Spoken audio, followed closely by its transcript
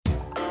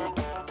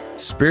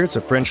Spirits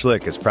of French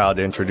Lick is proud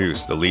to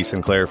introduce the Lee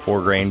Sinclair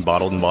 4-grain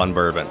bottled and bond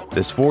bourbon.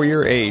 This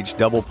 4-year aged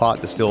double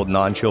pot distilled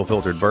non-chill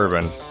filtered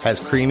bourbon has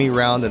creamy,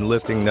 round, and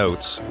lifting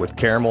notes with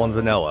caramel and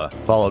vanilla,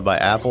 followed by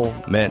apple,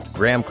 mint,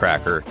 graham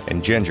cracker,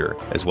 and ginger,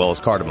 as well as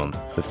cardamom.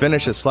 The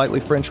finish is slightly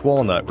French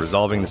walnut,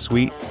 resolving the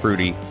sweet,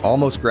 fruity,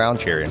 almost ground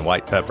cherry and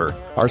white pepper.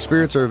 Our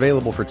spirits are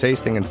available for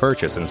tasting and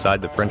purchase inside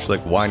the French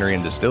Lick Winery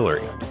and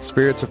Distillery.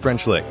 Spirits of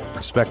French Lick.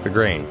 Respect the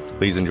grain.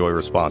 Please enjoy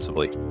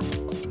responsibly.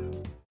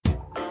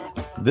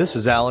 This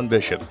is Alan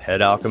Bishop,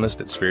 head alchemist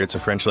at Spirits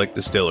of French Lick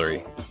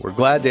Distillery. We're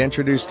glad to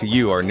introduce to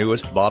you our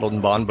newest bottled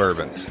and bond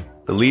bourbons,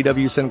 the Lee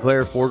W.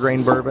 Sinclair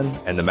 4-grain bourbon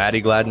and the Matty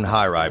Gladden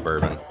High Rye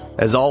bourbon.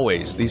 As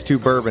always, these two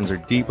bourbons are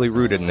deeply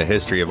rooted in the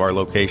history of our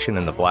location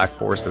in the Black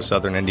Forest of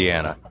southern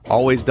Indiana.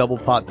 Always double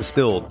pot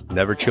distilled,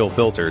 never chill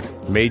filtered,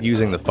 made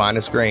using the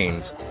finest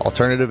grains,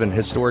 alternative and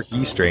historic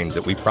yeast strains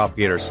that we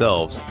propagate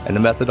ourselves, and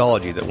the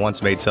methodology that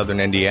once made southern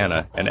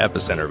Indiana an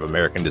epicenter of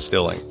American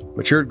distilling.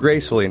 Matured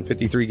gracefully in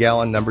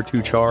 53-gallon No.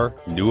 2 char,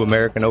 new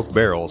American oak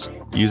barrels,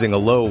 using a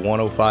low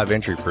 105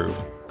 entry proof.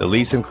 The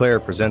Lee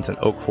Sinclair presents an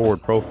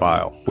oak-forward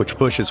profile, which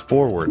pushes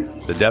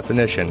forward the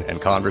definition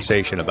and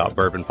conversation about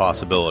bourbon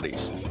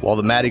possibilities, while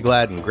the Matty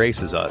Gladden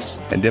graces us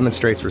and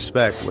demonstrates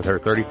respect with her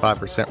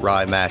 35%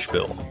 rye mash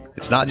bill.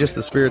 It's not just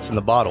the spirits in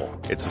the bottle,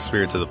 it's the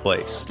spirits of the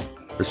place.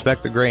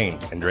 Respect the grain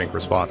and drink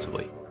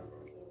responsibly.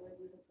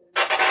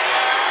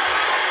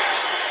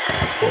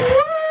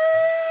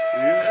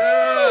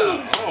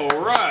 Yeah! All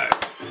right!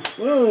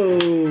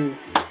 Whoa!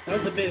 I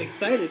was a bit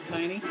excited,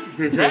 Tiny.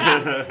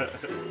 Yeah!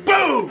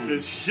 Boom!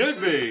 It should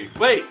be.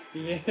 Wait.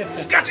 Yeah.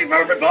 Scotchy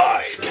Bourbon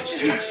Boy!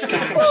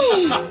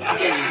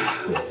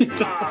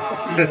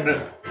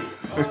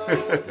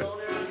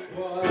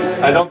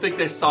 I don't think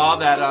they saw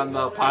that on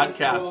the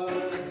podcast.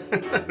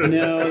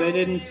 No, they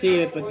didn't see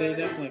it, but they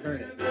definitely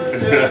heard it.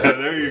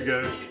 There you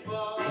go.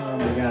 Oh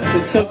my gosh,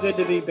 it's so good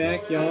to be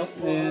back, y'all.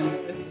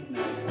 Man, this is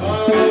nice.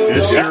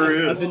 It sure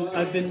is.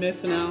 I've been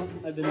missing out.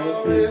 I've been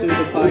listening to the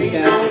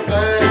podcast.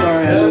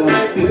 Sorry, I'm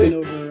speaking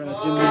over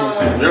Jim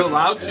Morrison. They're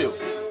allowed to.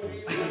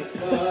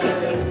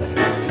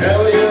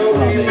 Oh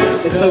man,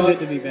 it's so good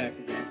to be back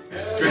again.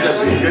 It's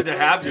good to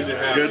have you.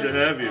 Good to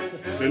have you.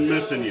 Been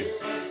missing you.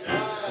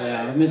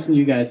 Yeah, I'm missing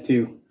you guys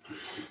too.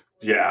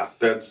 Yeah,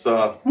 that's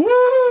Woo!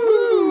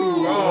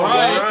 All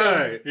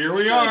right. Here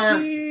we are.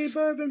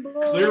 Bourbon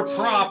Boys. Clear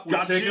prop.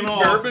 We're taking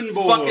off. Bourbon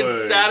Boys. Fucking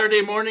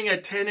Saturday morning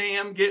at 10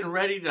 a.m. getting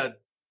ready to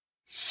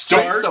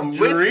Start drink some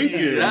whiskey.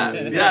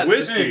 drinking. Yes.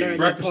 Whiskey. During the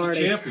Breakfast of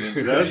party.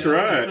 champions. That's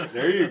right.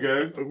 There you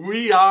go.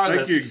 We are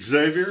Thank the you,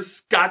 Xavier.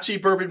 Scotchy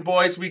Bourbon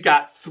Boys. We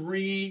got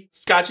 3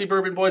 Scotchy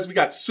Bourbon Boys. We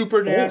got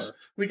Super Nash.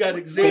 We got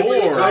Xavier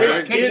Four,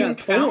 right? right? in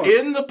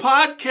the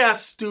podcast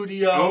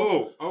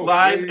studio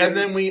live. yeah. And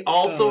then we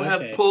also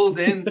have okay. pulled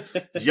in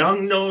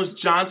Young Nose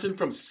Johnson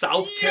from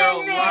South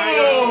Carolina.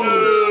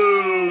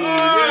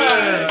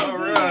 Yeah, all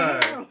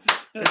right.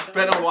 It's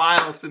been a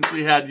while since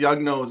we had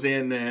Young Nose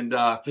in, and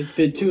It's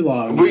been too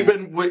long. we've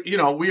been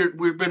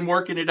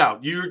working it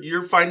out.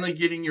 You're finally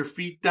getting your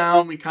feet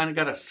down. We kind of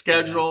got a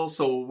schedule,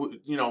 so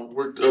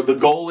we're the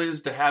goal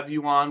is to have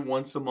you on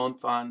once a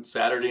month on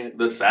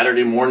the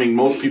Saturday morning.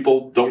 Most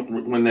people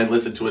don't, when they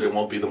listen to it, it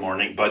won't be the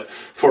morning, but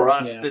for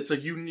us, it's a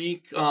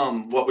unique.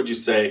 What would you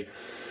say?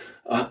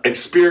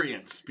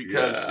 Experience,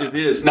 because it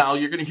is. Now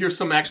you're going to hear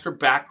some extra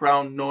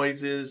background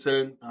noises,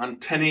 and on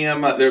 10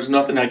 a.m. There's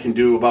nothing I can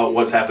do about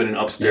what's happening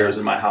upstairs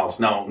in my house.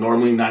 Now,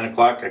 normally 9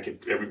 o'clock,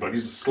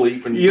 everybody's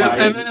asleep and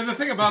tired. And the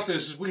thing about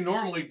this is we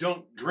normally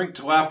don't drink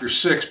till after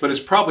 6, but it's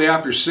probably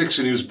after 6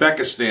 in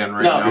Uzbekistan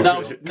right now.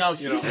 No,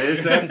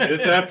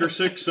 It's after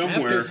 6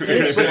 somewhere. After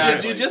 6.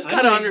 But you just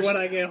gotta understand.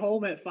 When I get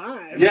home at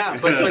 5. Yeah,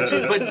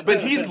 but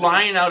he's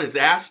lying out his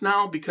ass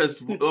now, because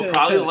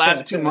probably the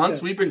last 2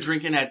 months we've been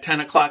drinking at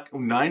 10 o'clock,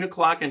 9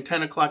 o'clock, and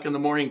 10 o'clock in the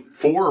morning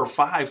 4 or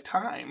 5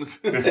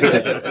 times.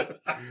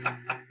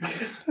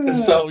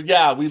 So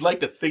yeah, we'd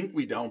like to think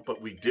we don't,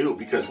 but we do,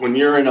 because when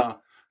you're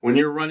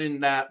running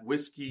that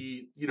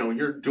whiskey,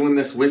 you're doing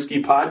this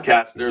whiskey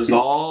podcast, there's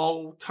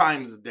all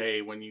times a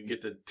day when you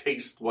get to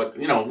taste what,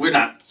 we're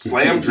not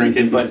slam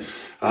drinking, but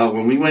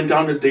when we went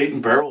down to Dayton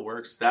Barrel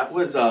Works, that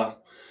was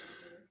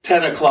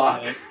 10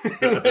 o'clock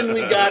when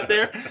we got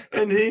there,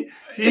 and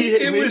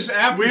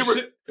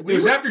It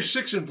was after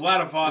 6 in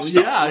Vladivostok.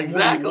 Yeah,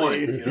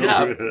 exactly.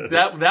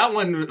 That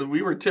one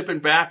we were tipping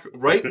back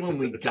right when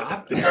we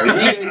got there.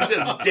 He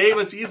just gave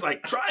us. He's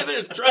like, "Try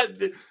this, try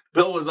this."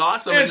 Bill was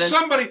awesome. And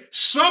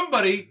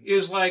somebody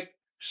is like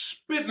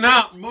spitting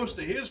out most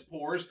of his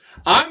pours.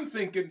 I'm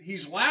thinking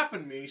he's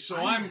lapping me, so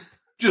I'm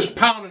just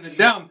pounding it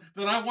down.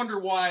 Then I wonder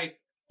why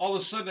all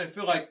of a sudden I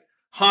feel like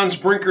Hans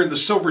Brinker and the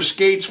Silver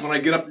Skates when I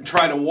get up and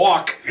try to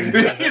walk. He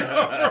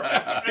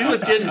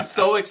was getting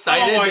so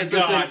excited. Oh my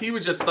God. He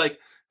was just like,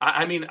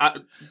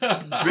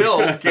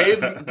 Bill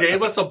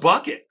gave us a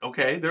bucket.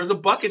 Okay, there's a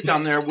bucket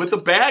down there with a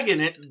bag in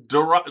it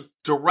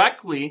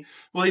directly.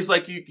 Well, he's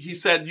like, he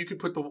said you could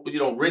put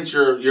rinse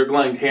your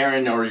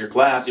Glencairn or your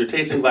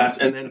tasting glass,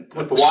 and then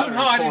put the water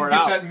Somehow and pour it I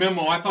out. didn't get that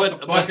memo. I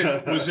thought the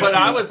bucket was. But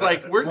I was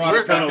like, we're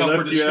kind of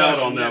left you out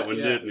on that one,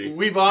 didn't he?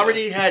 We've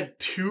already had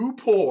 2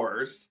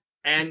 pours.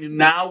 And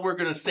now we're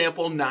going to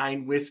sample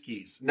 9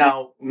 whiskeys.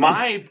 Now,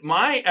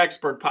 my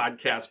expert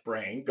podcast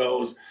brain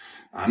goes,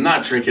 I'm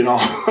not drinking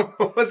all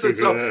of it,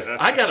 so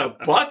I got a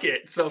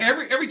bucket. So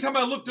every time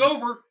I looked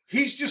over,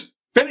 he's just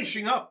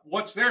finishing up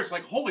what's there. It's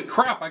like, holy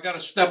crap, I got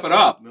to step it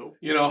up. Nope.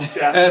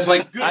 And it's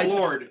like, good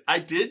Lord. I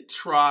did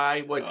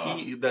try what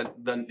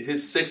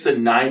his 6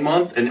 and 9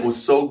 month, and it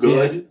was so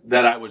good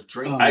that I was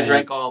I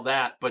drank all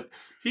that. But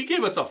he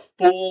gave us a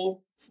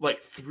full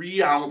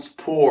 3-ounce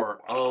pour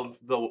of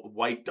the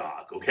White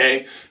Dog,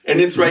 okay? And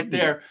it's right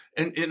there.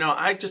 And,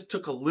 I just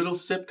took a little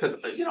sip because,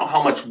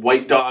 how much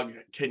White Dog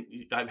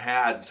I've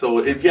had.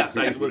 So,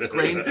 I was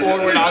grain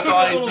forward. I took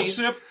a little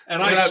sip,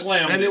 and I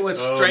slammed and it was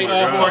straight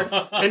forward.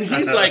 And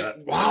he's like,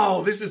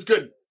 wow, this is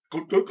good.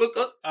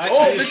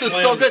 This is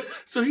so good.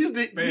 So he's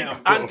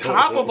on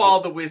top of all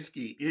the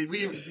whiskey.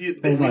 We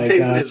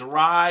tasted his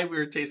rye. We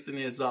were tasting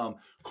his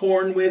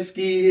corn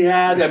whiskey he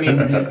had. I mean,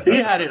 he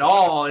had it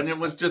all, and it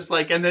was just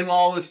like, and then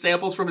all the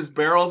samples from his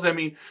barrels. I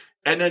mean,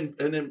 and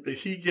then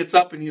he gets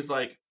up and he's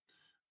like,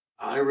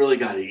 I really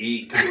got to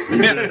eat.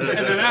 and then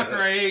after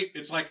I ate,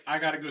 it's like I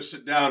got to go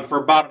sit down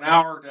for about an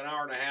hour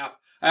and a half.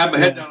 I had my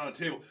head down on the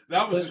table.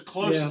 That was as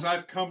close as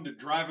I've come to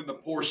driving the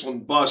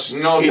porcelain bus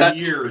in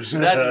years.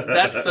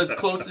 That's as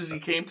close as he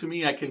came to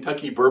me at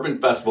Kentucky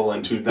Bourbon Festival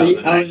in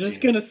 2019. I was just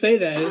going to say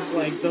that. It's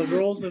like the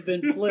roles have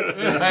been flipped.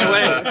 We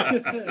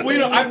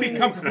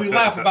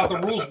laugh about the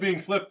rules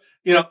being flipped.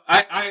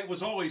 I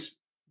was always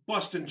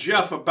busting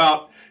Jeff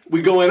about,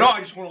 we go in,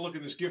 I just want to look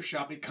at this gift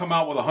shop. And he'd come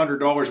out with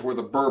 $100 worth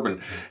of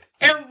bourbon.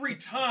 Every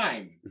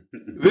time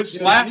this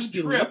last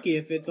trip,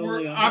 if it's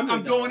only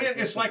I'm going in,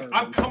 it's like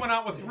I'm coming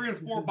out with 3 and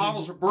 4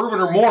 bottles of bourbon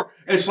or more.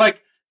 It's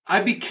like I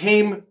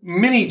became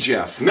mini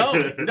Jeff. No.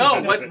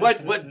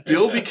 What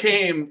Bill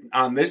became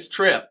on this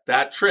trip,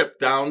 that trip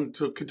down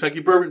to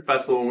Kentucky Bourbon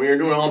Festival when we were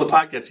doing all the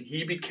podcasts,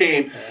 he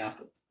became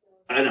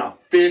an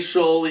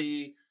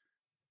officially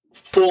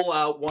full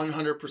out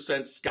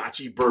 100%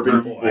 Scotchy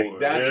bourbon boy.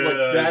 That's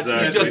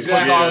exactly. He just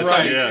was all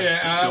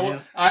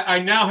right. I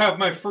now have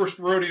my first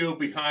rodeo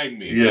behind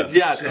me.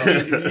 Yes.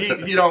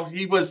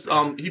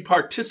 He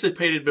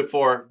participated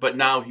before, but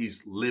now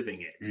he's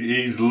living it.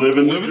 He's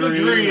living the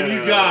dream.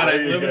 You got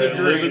it.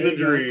 Living the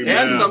dream.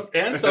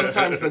 And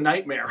sometimes the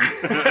nightmare.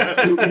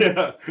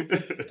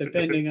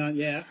 Depending on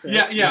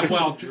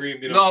well, dream.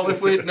 No,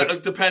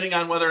 depending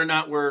on whether or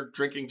not we're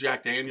drinking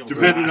Jack Daniels.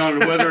 Depending on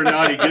whether or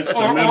not he gets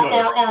the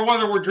memo. Or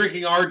whether we're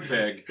drinking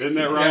Ardbeg. Isn't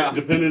that right? Yeah.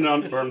 Depending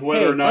on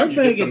whether or not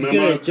you get the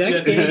memo. Good.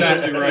 That's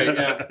exactly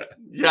right,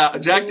 Yeah,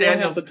 Jack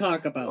Daniels. We'll have to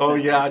talk about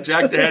that.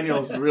 Jack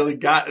Daniels really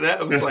got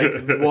that. It was like,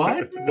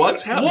 what?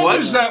 What's happening? What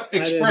was that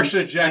expression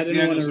of Jack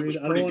Daniels that was pretty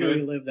good? I don't want to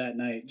relive that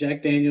night.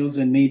 Jack Daniels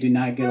and me do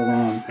not get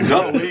along.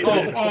 No,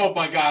 oh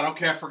my God.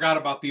 Okay, I forgot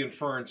about the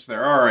inference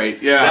there. All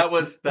right, yeah. That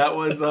was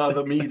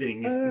the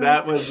meeting.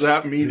 That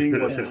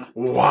meeting was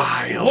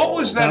wild. What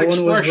was that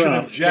expression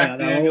of Jack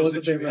Daniels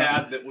that you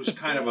had that was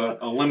kind of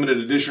a limited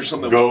edition or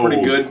something that was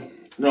pretty good?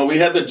 No, we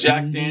had the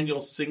Jack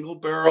Daniels single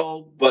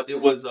barrel, but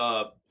it was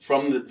it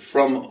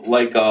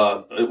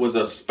was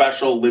a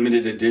special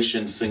limited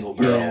edition single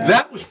barrel. Yeah.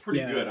 That was pretty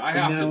good. I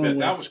have to admit,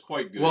 that was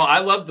quite good. Well, I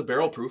loved the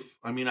barrel proof.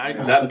 I mean,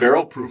 that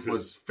barrel proof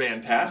was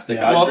fantastic.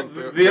 Yeah.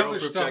 The other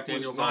stuff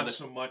was not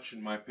so much,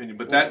 in my opinion,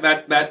 but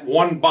that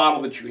one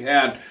bottle that you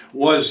had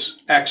was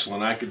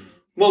excellent.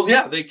 Well,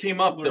 yeah, they came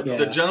up.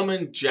 The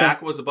Gentleman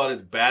Jack was about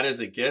as bad as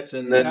it gets,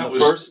 and then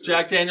first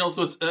Jack Daniels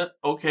was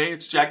okay.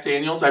 It's Jack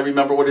Daniels. I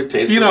remember what it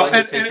tasted like.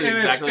 It tasted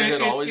exactly as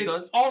it always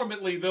does.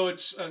 Ultimately, though,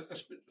 it's a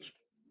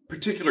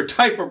particular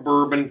type of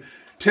bourbon,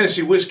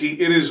 Tennessee whiskey.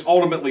 It is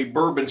ultimately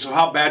bourbon. So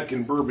how bad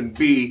can bourbon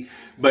be?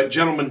 But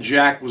Gentleman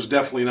Jack was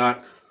definitely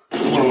not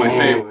one of my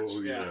favorites.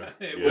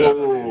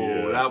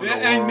 That was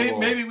and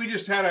maybe we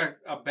just had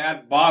a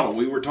bad bottle.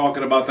 We were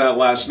talking about that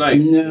last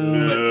night.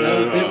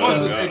 No, but it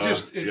wasn't. It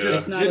just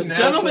didn't.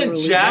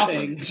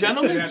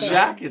 Gentleman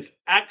Jack is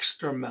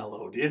extra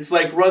mellowed. It's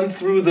like run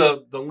through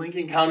the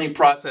Lincoln County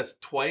process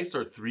twice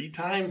or 3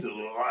 times.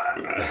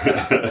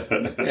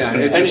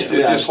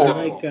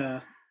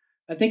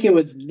 I think it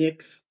was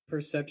Nick's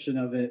perception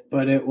of it,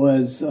 but it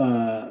was.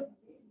 I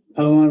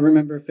don't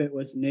remember if it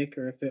was Nick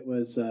or if it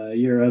was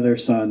your other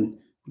son.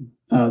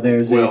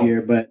 There's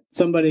Xavier, but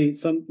somebody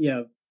said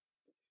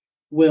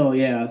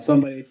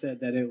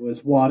that it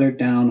was watered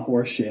down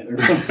horse shit or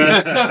something.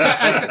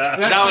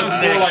 that was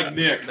more like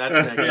Nick. That's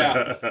Nick.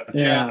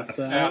 Yeah.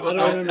 So I don't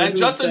remember. And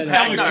Justin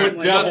Pagnard,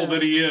 the devil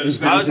that he is,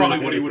 that's probably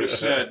what he would have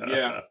said.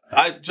 Yeah.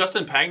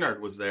 Justin Pagnard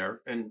was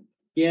there, and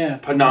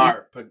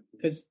Pinard,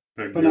 because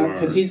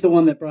he's the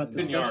one that brought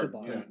the special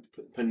bottle. Yeah.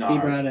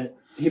 Pinard.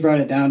 He brought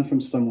it down from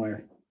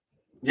somewhere.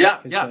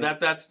 That's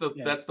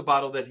the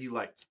bottle that he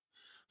liked.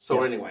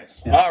 So,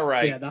 anyways, Yeah. all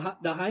right. Yeah,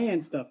 the high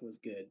end stuff was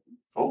good.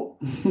 Oh,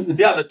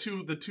 yeah. The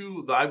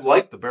two. I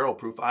like the barrel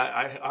proof.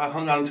 I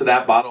hung on to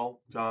that bottle.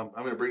 I'm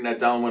going to bring that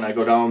down when I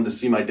go down to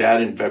see my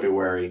dad in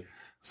February,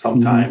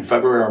 sometime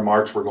February or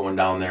March. We're going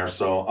down there,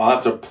 so I'll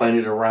have to plan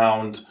it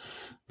around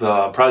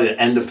probably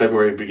the end of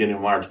February, beginning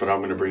of March. But I'm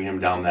going to bring him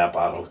down that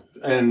bottle.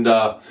 And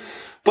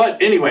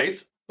but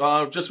anyways,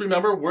 just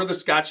remember we're the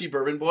Scotchy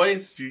Bourbon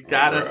Boys. You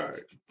got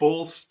us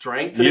full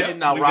strength today. Yep,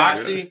 Now,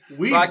 Roxy's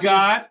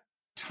got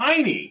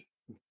Tiny.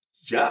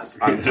 Yes,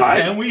 I'm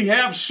tired. And we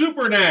have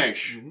Super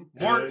Nash,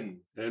 Martin.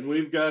 And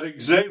we've got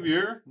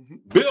Xavier.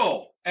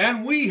 Bill.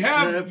 And we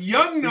have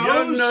Young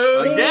Nose.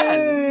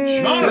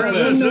 Again.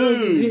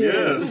 Jonathan.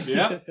 Yes.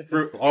 Yep.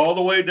 All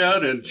the way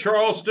down in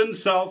Charleston,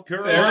 South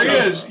Carolina. There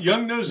he is.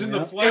 Young Nose in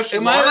the flesh,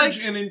 large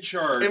and in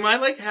charge. Am I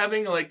like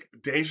having like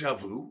deja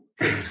vu?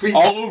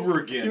 All over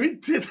again. We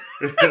did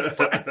that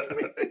 5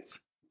 minutes.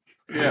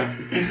 Yeah.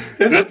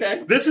 It's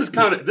okay. This is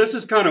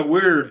kind of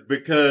weird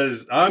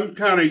because I'm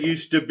kind of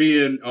used to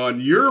being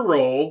on your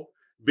role,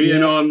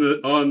 being on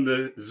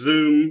the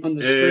Zoom, On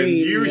the and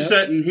screen, you're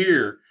sitting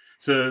here.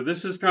 So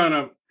this is kind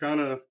of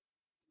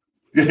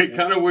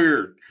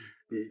weird.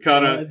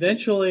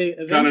 Eventually,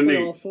 neat.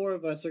 all four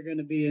of us are going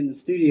to be in the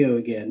studio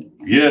again.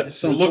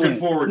 Yes, We're looking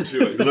forward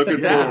to it. forward to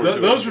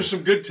Those it. were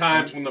some good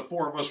times when the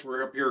four of us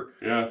were up here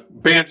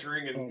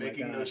bantering and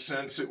making no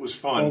sense. It was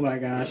fun. Oh my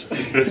gosh.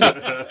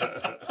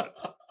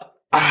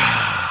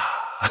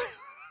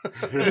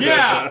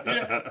 Yeah.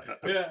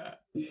 Where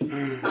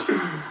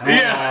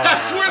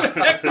the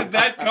heck did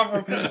that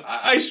come from?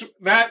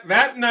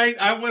 That night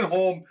I went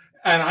home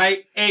and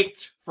I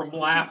ached from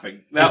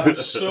laughing. That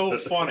was so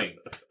funny.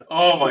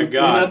 Oh my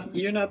God!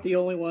 You're not the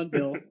only one,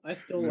 Bill. I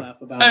still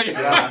laugh about it.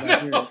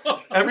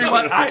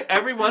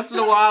 Every once in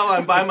a while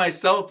I'm by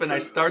myself and I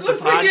start the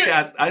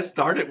podcast. I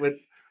start it with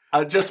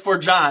just for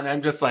John.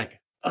 I'm just like,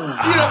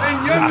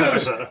 and Young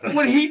Nose,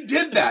 when he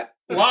did that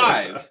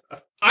live,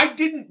 I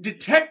didn't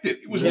detect it.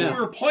 It was when we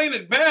were playing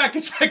it back.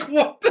 It's like,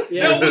 what the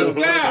hell was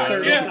that?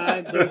 30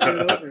 times over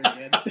and over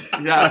again.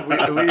 That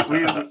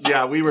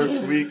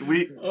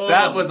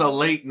was a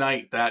late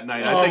night that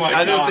night.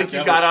 I don't think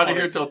you got out of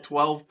here till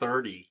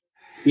 12:30.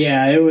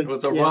 Yeah, it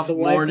was a rough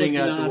morning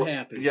at the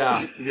happy.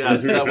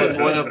 Yes,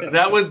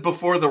 that was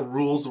before the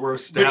rules were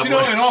established.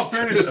 But in all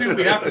fairness too,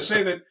 we have to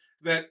say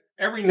that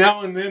every now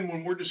and then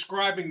when we're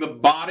describing the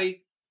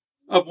body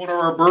of one of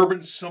our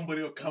bourbons,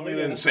 somebody will come in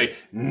and say,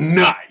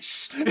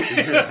 "Nice."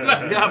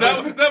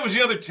 That was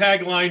the other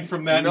tagline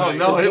from that night.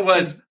 No, it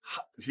was.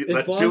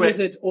 As long as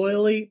it's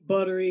oily,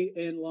 buttery,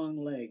 and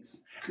long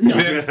legs.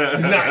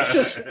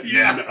 Nice.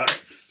 Yeah.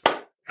 Nice.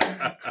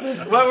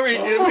 What were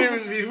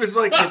he was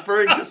like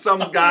referring to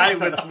some guy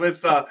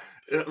with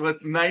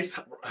nice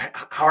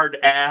hard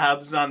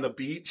abs on the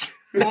beach.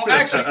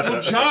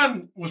 Well,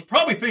 John was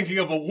probably thinking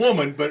of a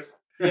woman, but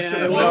we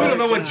don't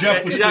know what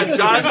Jeff was thinking.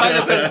 John might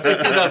have been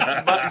thinking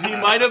of, but he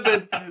might have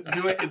been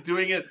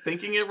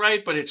thinking it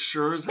right, but it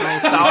sure as hell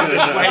sounded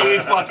way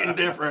fucking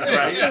different,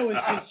 right? That was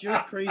just your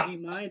crazy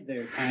mind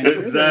there, kind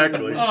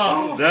Exactly.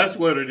 That's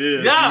what it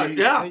is.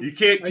 Yeah. You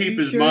can't keep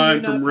his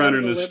mind from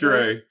running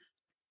astray.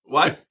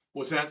 What?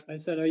 What's that? I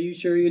said, are you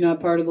sure you're not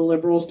part of the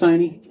liberals,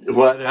 Tiny?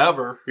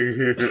 Whatever.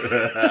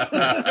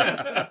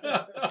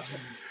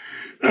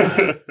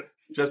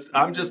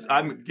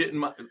 I'm getting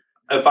my.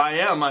 If I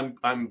am,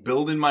 I'm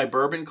building my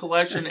bourbon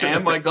collection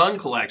and my gun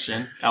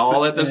collection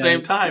all at the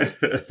same time.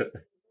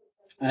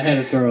 I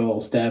had to throw a little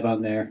stab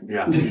on there.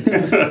 Yeah.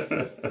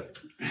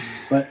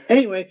 But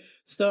anyway,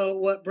 so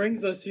what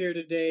brings us here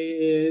today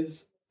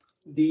is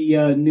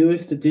the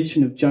newest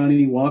edition of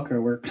Johnnie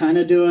Walker. We're kind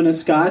of doing a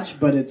Scotch,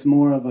 but it's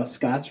more of a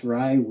Scotch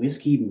rye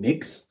whiskey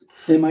mix.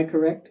 Am I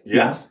correct?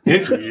 Yes.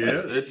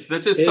 Yes.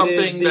 This is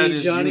something that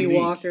is Johnnie unique.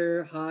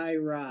 Walker High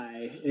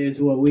Rye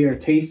is what we are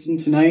tasting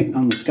tonight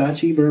on the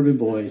Scotchy Bourbon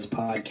Boys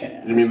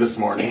podcast. You mean this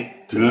morning?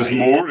 This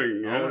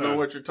morning, I don't know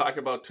what you're talking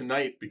about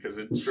tonight because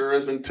it sure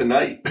isn't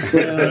tonight.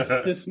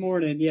 This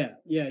morning, yeah,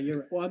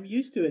 you're right. Well, I'm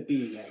used to it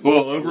being at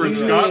Well, over in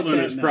Usually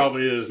Scotland, it's it at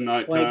probably is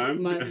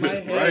nighttime. Like my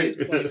head Right.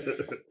 is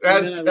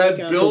like, As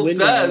Bill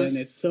says,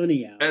 and it's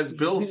sunny out. as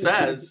Bill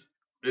says,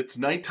 it's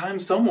nighttime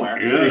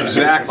somewhere. Yeah.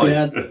 Exactly.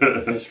 Yeah,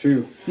 that's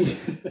true.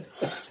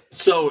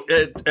 So,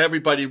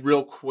 everybody,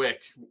 real quick,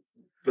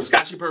 the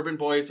Scotchy Bourbon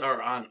Boys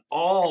are on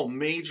all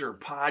major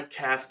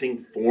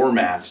podcasting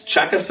formats.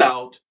 Check us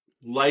out,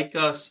 like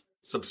us,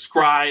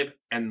 subscribe,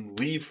 and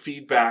leave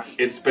feedback.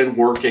 It's been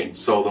working.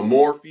 So the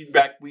more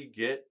feedback we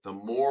get, the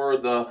more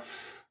the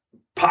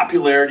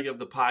popularity of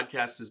the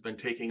podcast has been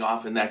taking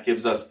off, and that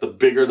gives us, the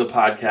bigger the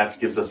podcast,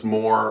 gives us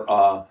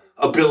more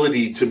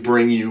ability to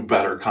bring you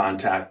better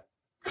content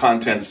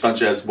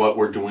such as what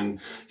we're doing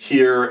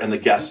here and the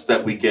guests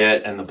that we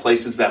get and the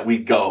places that we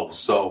go.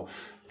 So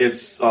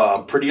it's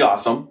pretty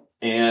awesome.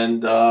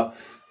 And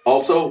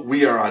also,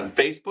 we are on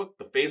Facebook,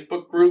 the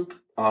Facebook group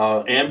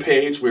and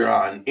page. We're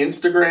on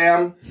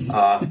Instagram.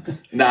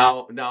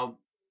 Now,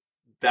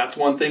 that's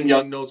one thing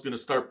Young No's going to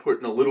start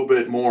putting a little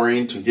bit more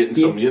into getting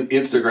some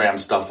Instagram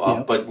stuff up.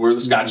 Yep. But we're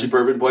the Scotchy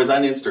Bourbon Boys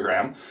on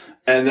Instagram.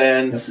 And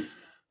then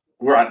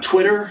we're on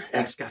Twitter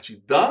at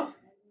Scotchy The,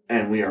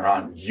 and we are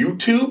on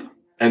YouTube.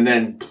 And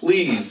then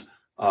please,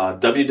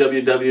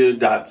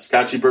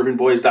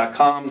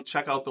 www.scotchybourbonboys.com.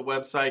 Check out the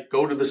website,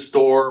 go to the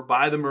store,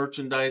 buy the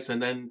merchandise,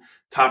 and then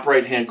top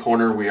right-hand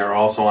corner, we are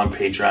also on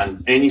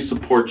Patreon. Any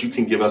support you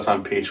can give us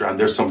on Patreon.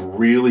 There's some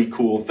really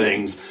cool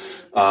things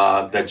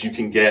that you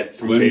can get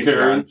through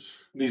Patreon.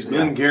 These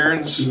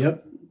Glencairns.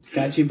 Yep.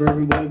 Scotchy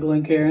Bourbon Boy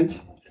Glencairns.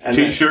 And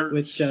T-shirt.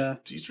 Which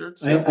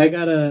T-shirts. I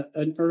got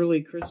an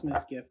early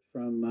Christmas gift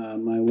from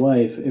my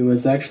wife. It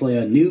was actually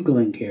a new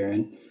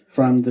Glencairn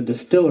from the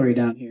distillery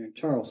down here in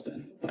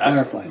Charleston. The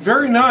Firefly.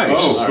 Very nice.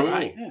 Oh, cool.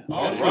 Right. Yeah.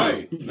 All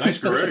right. Nice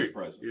Christmas Great.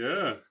 present.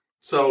 Yeah.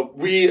 So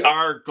we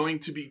are going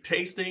to be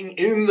tasting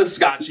in the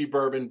Scotchy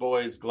Bourbon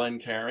Boys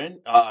Glencairn.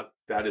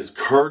 That is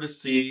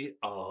courtesy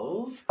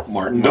of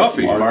Martin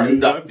Duffy. Martin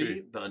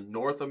Duffy, the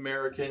North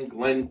American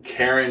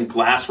Glencairn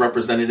glass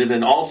representative,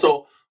 and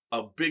also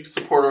a big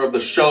supporter of the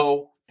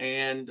show.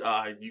 And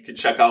you can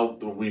check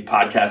out, we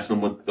podcast him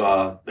with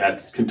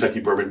at Kentucky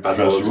Bourbon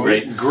Festival. It's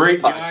great.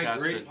 Great guy, Podcasting.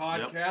 great Yep.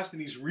 podcast,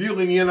 and he's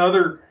reeling in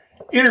other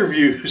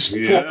interviews for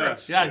Yeah.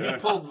 us. Yeah,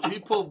 he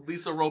pulled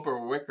Lisa Roper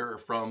Wicker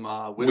from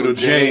Widow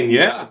Jane,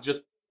 yeah.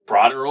 Just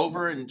brought her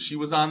over, and she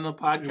was on the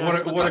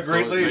podcast. What a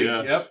great lady.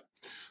 Yes. Yep.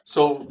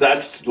 So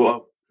that's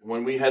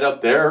when we head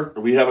up there,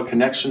 we have a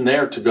connection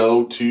there to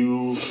go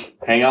to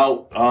hang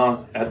out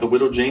at the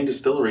Widow Jane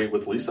Distillery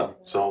with Lisa.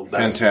 So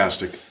that's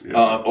Fantastic.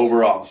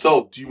 overall.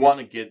 So do you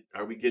want to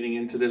are we getting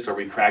into this? Are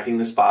we cracking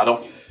this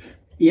bottle?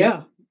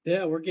 Yeah,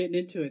 we're getting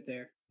into it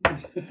there.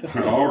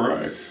 All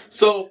right.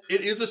 So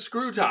it is a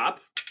screw top,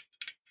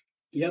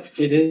 Yep,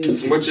 it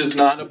is. which is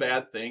not a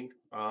bad thing.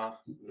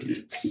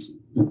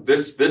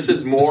 This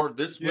is more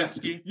this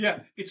whiskey. Yeah,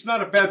 it's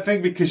not a bad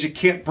thing because you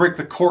can't break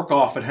the cork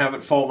off and have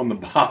it fall in the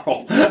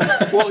bottle.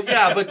 Well,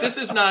 yeah, but this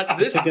is not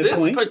this That's a good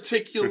point.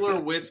 particular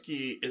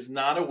whiskey is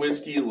not a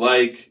whiskey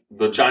like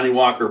the Johnnie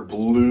Walker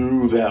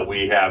Blue that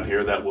we have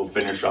here that we'll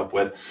finish up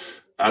with.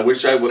 I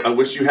wish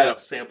you had a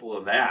sample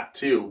of that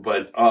too,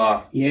 but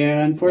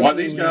Yeah, unfortunately. While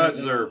these guys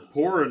are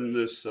pouring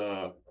this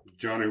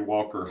Johnnie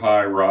Walker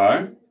High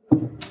Rye,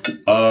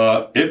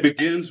 it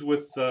begins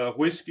with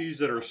whiskeys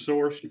that are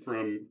sourced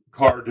from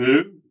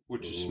Cardew,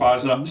 which is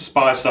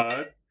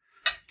Speyside,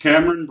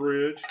 Cameron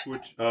Bridge,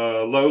 which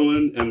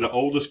Lowland, and the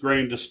oldest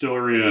grain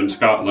distillery in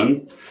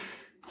Scotland,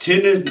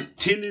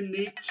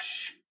 Tinninich,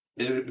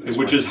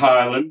 which is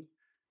Highland,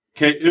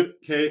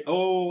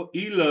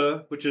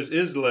 Ila, which is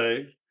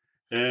Islay,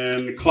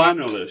 and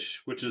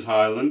Clynelish, which is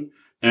Highland,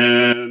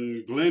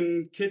 and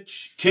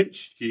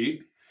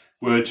Glenkinchie,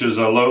 which is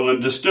a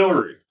Lowland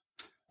distillery.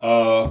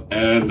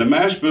 And the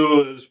mash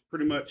bill is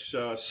pretty much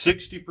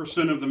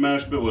 60% of the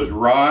mash bill is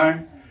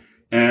rye,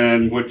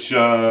 and which,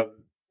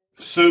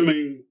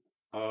 assuming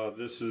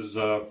this is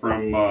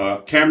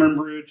from Cameron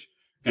Bridge,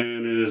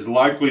 and it is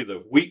likely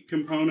the wheat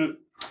component,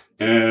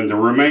 and the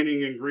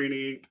remaining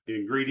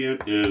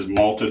ingredient is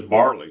malted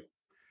barley.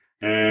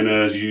 And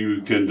as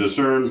you can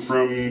discern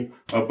from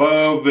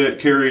above, it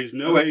carries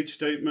no age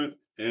statement,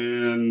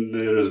 and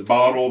it is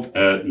bottled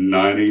at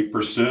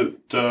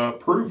 90%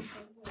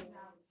 proof.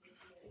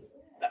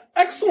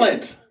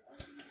 excellent.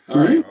 All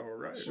right. All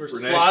right. We're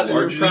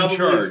Large and in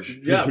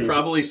charge.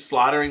 probably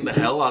slaughtering the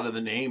hell out of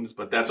the names,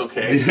 but that's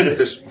okay.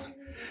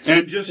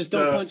 And Just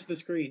don't punch the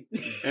screen.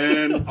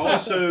 And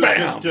also,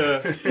 Bam!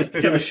 just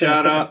give a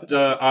shout out.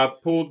 I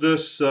pulled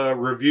this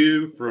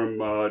review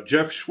from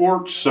Jeff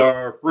Schwartz,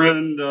 our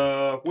friend,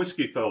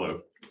 Whiskey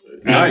Fellow.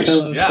 Nice.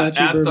 Fellow Yeah, Scotchy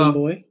at Bourbon the-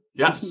 Boy.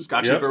 Yes,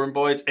 Scotchy Yep. Bourbon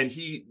Boys, and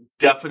he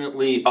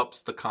definitely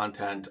ups the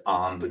content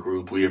on the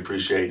group. We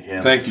appreciate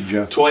him. Thank you,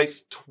 Jeff.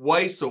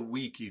 Twice a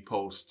week he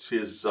posts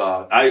his.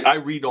 I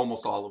read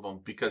almost all of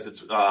them because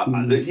it's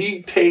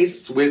he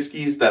tastes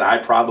whiskeys that I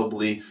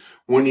probably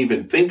wouldn't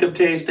even think of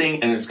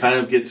tasting, and it kind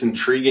of gets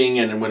intriguing.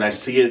 And when I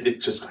see it,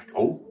 it's just like,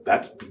 oh,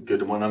 that's a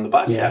good one on the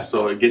podcast. Yeah.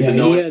 So I get to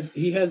know it.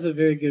 He has a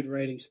very good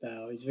writing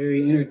style. He's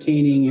very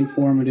entertaining,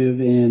 informative,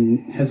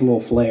 and has a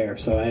little flair.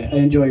 So I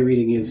enjoy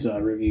reading his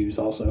reviews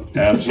also.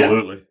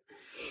 Absolutely.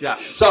 Yeah.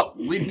 So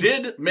we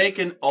did make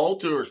an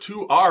alter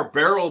to our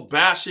barrel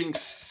bashing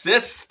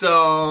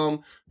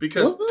system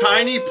because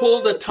Tiny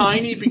pulled a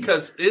Tiny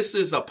because this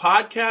is a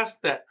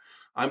podcast that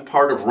I'm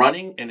part of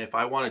running, and if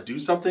I want to do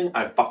something,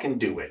 I fucking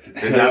do it. And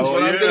that's Hell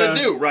what I'm yeah. going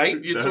to do, right?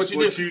 It's That's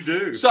what you do.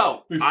 do.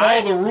 So We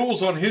follow the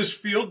rules on his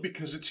field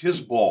because it's his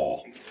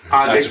ball.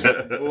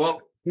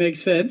 well,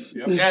 Makes sense.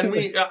 Yep.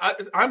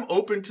 and I'm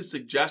open to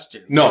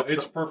suggestions. No, But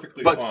it's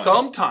perfectly But fine.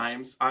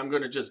 sometimes I'm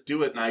going to just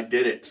do it, and I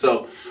did it.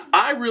 So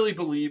I really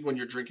believe when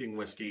you're drinking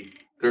whiskey,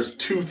 there's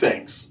two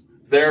things.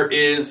 There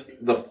is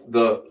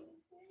the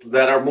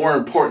that are more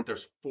important.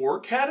 There's 4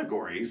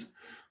 categories,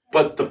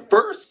 but the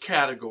first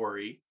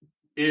category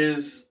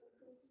is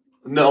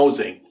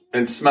nosing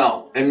and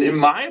smell. And in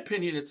my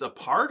opinion, it's a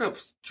part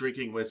of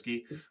drinking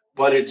whiskey,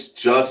 but it's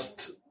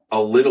just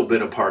a little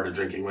bit a part of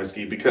drinking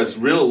whiskey because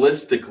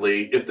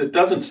realistically, if it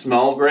doesn't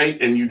smell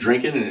great and you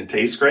drink it and it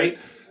tastes great,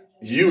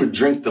 you would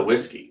drink the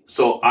whiskey.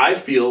 So I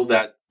feel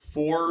that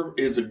 4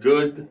 is a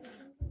good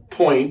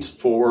point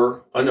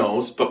for a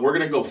nose, but we're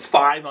going to go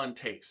 5 on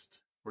taste.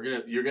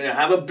 You're gonna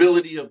have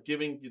ability of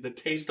giving you the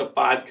taste of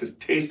 5 because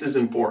taste is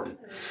important.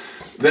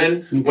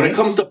 Then when it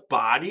comes to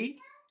body,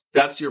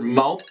 that's your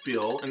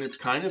mouthfeel, and it's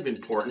kind of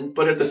important.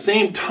 But at the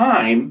same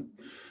time,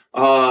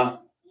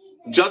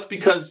 just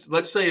because,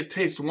 let's say it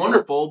tastes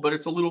wonderful, but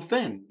it's a little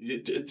thin,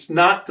 it's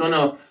not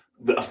gonna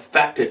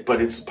affect it,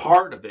 but it's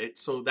part of it.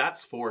 So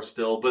that's 4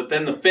 still. But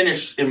then the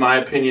finish, in my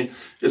opinion,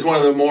 is one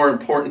of the more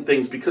important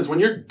things because when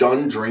you're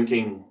done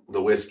drinking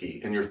the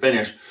whiskey and you're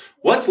finished,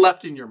 what's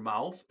left in your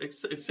mouth?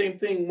 It's the same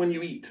thing when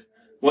you eat.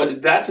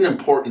 That's an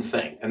important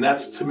thing, and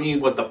that's to me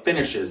what the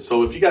finish is.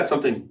 So if you got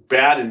something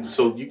bad, and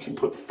so you can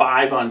put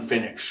 5 on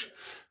finish,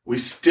 we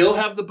still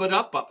have the but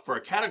up for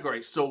a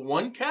category. So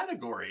one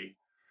category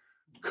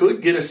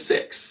could get a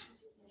 6.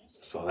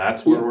 So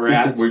that's where we're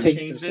at. We're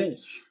changing it,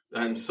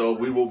 and so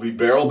we will be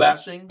barrel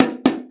bashing.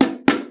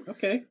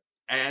 Okay.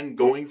 And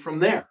going from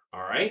there.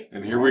 All right.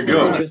 And here we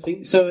go.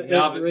 Interesting. So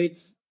it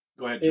rates.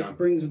 Go ahead, John. It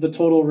brings the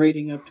total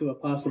rating up to a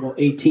possible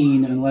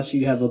 18, unless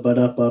you have a but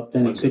up,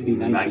 then it could be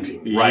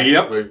 19. Right.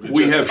 Yep.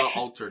 We have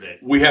altered it.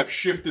 We have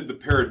shifted the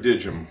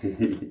paradigm.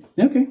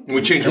 Okay. And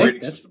we changed the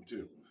rating system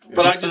too. Yeah.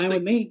 But I just think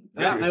with me.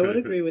 Yeah. I would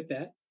agree with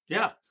that.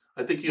 Yeah.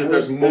 I think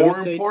there's more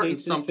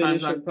importance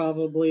sometimes. Are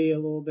probably a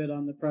little bit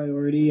on the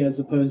priority as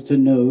opposed to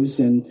nose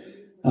and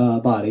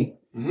body.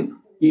 Mm-hmm.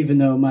 Even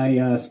though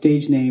my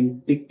stage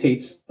name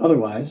dictates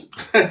otherwise.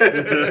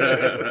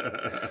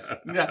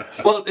 Yeah.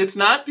 Well, it's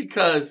not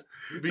because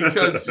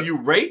you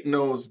rate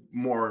nose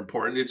more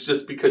important. It's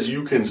just because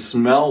you can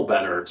smell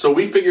better. So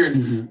we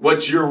figured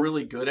what you're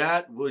really good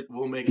at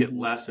will make it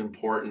less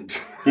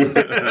important.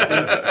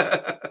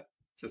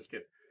 Just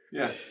kidding.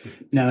 Yeah.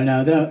 No.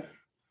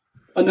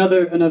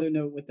 Another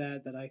note with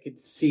that I could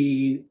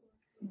see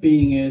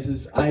being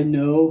is I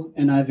know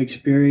and I've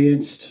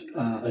experienced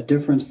a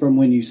difference from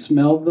when you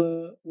smell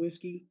the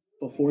whiskey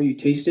before you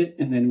taste it,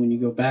 and then when you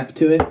go back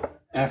to it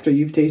after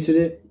you've tasted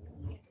it.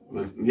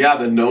 Yeah,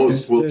 the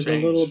nose will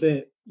change. A little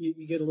bit.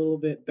 You get a little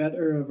bit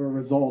better of a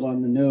result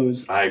on the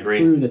nose. I agree.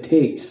 Through the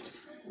taste,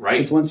 right?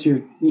 Because once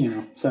you're,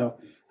 so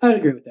I'd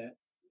agree with that.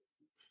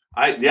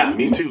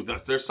 Me too.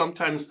 There's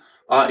sometimes.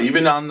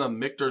 Even on the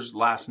Michter's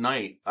last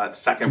night,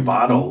 second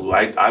bottle,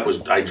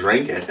 I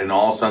drank it, and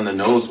all of a sudden the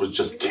nose was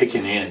just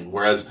kicking in.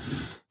 Whereas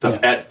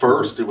at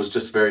first it was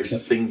just very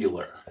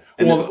singular.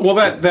 And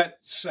that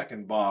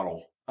second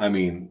bottle, I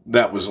mean,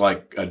 that was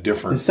like a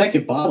different. The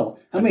second bottle.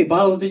 How many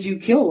bottles did you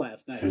kill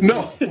last night?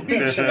 No,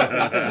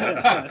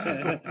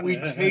 we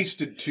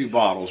tasted 2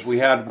 bottles. We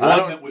had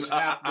one that was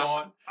half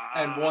gone,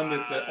 and one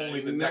that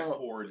only the neck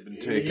pour had been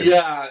taken.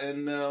 Yeah,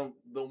 and the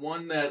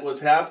one that was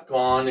half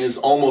gone is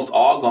almost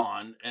all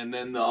gone, and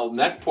then the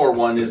neck pour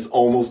one is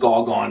almost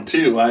all gone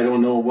too. I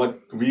don't know what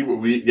we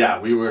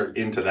were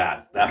into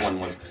that. That one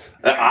was.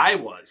 I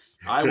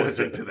was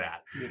into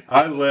that.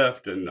 I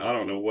left, and I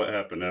don't know what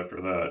happened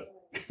after that.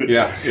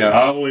 Yeah.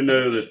 I only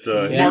know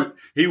that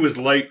he was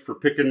late for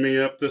picking me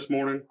up this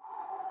morning.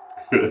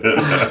 So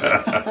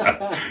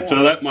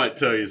that might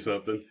tell you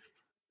something.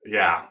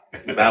 Yeah,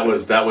 that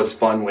was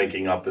fun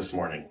waking up this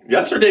morning.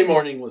 Yesterday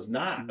morning was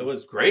not. It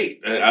was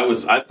great.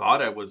 I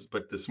thought I was,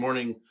 but this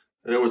morning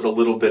there was a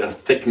little bit of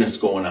thickness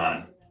going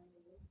on.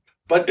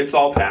 But it's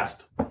all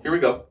past. Here we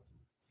go.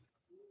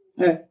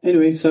 All right.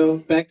 Anyway, so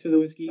back to the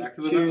whiskey. Back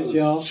to the Cheers, nose.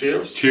 y'all.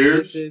 Cheers.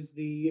 This is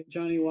the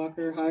Johnnie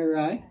Walker High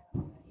Rye.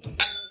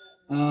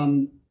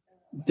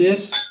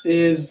 This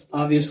is,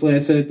 obviously, I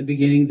said at the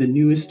beginning, the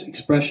newest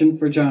expression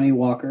for Johnnie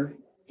Walker,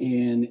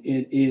 and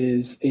it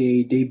is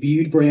a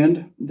debuted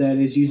brand that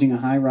is using a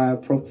high rye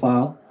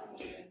profile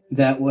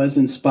that was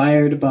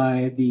inspired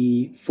by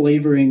the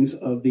flavorings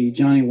of the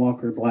Johnnie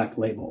Walker Black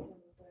Label.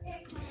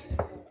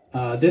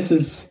 This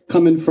is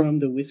coming from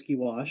the Whiskey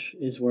Wash,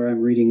 is where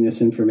I'm reading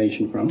this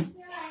information from.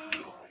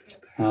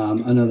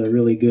 Another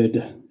really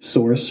good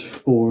source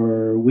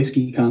for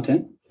whiskey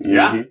content.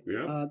 Yeah.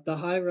 The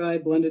high rye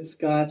blended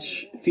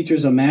Scotch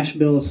features a mash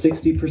bill of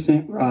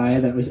 60% rye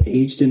that was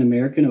aged in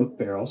American oak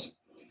barrels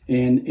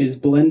and is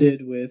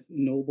blended with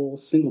noble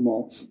single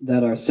malts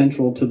that are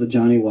central to the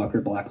Johnnie Walker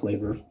Black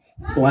Label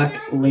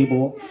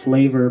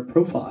flavor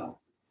profile.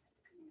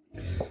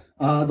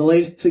 The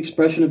latest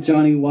expression of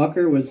Johnnie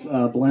Walker was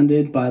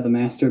blended by the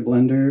master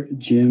blender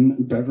Jim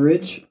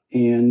Beveridge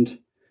and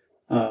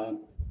what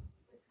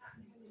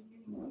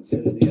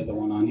says the other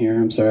one on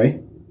here? I'm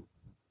sorry.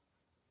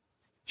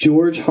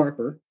 George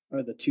Harper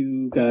are the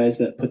 2 guys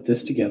that put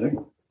this together.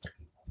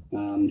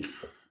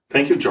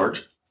 Thank you,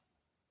 George.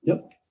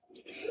 Yep.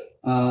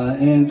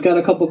 And it's got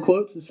a couple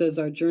quotes. It says,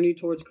 "Our journey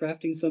towards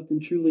crafting something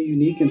truly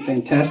unique and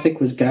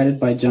fantastic was guided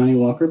by Johnnie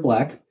Walker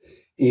Black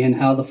and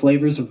how the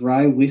flavors of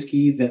rye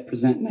whiskey that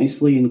present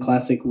nicely in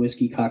classic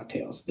whiskey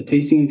cocktails. The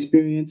tasting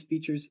experience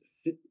features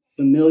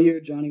familiar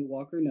Johnnie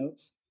Walker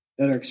notes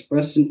that are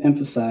expressed and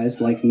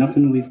emphasized like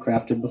nothing we've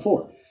crafted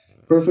before,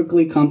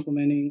 perfectly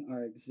complementing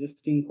our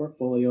existing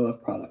portfolio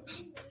of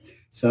products."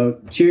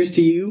 So, cheers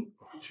to you.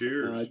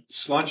 Cheers.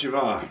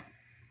 Slanchiva.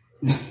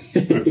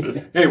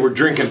 Hey, we're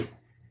drinking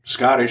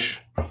Scottish.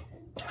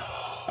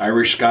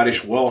 Irish,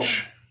 Scottish,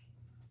 Welsh.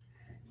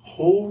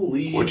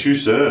 Holy What you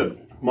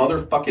said.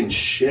 motherfucking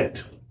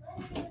shit.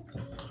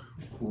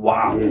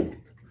 Wow.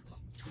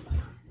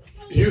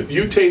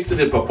 You tasted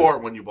it before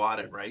when you bought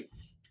it, right?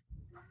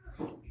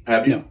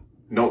 Have you?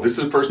 No, this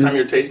is the first time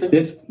you're tasting?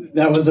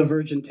 That was a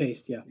virgin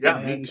taste, yeah. Yeah, I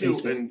me hadn't too.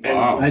 tasted it. And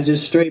Wow. I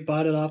just straight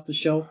bought it off the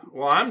shelf.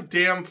 well, I'm a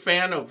damn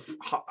fan of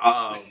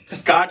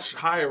Scotch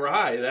High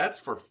Rye. That's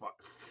for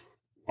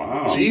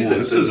Wow.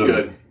 Jesus, This it's is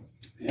good.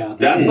 Yeah.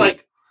 That's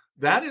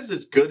that is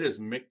as good as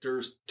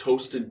Michter's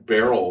toasted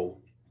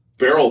barrel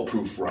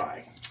proof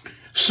rye.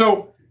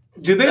 So,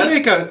 do they That's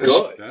make good.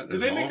 That do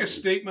is they make a awesome.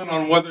 statement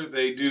on whether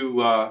they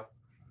do,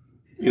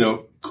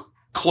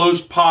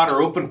 closed pot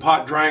or open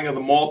pot drying of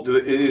the malt?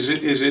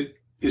 Is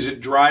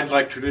it dried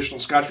like traditional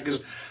Scotch?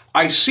 Because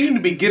I seem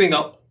to be getting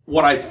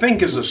what I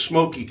think is a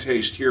smoky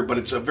taste here, but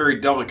it's a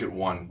very delicate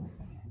one.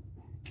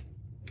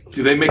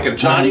 Do they make a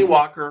Johnnie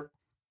Walker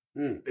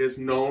is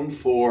known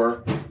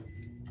for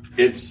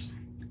its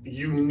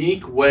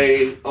unique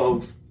way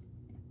of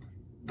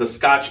the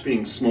Scotch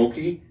being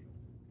smoky,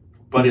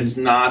 but it's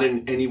not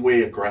in any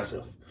way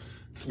aggressive.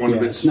 It's one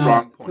of its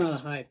strong It's not a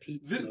points. high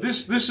peat.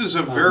 This is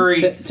a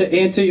very To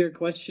answer your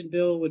question,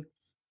 Bill,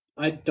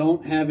 I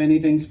don't have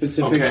anything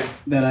specific Okay.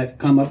 that I've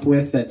come up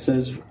with that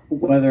says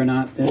whether or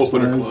not this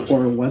Open or was closed.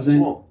 or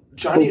wasn't Well,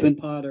 Johnny, open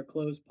pot or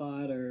closed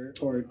pot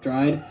or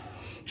dried.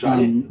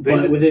 Johnny,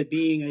 But with it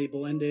being a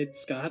blended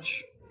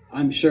Scotch,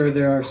 I'm sure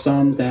there are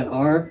some that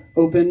are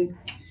open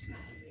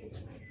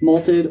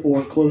malted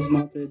or closed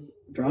malted,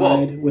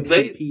 dried with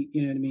some peat.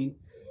 You know what I mean?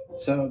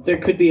 So there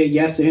could be a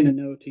yes and a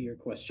no to your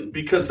question.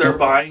 because they're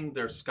buying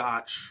their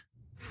Scotch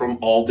from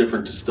all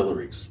different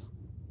distilleries.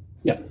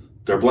 Yeah.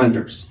 They're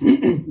blenders.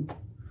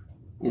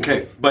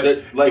 okay, but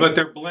That,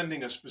 they're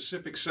blending a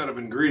specific set of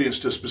ingredients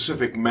to a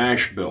specific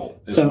mash bill.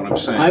 Is So what I'm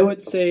saying. I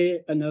would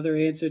say another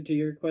answer to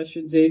your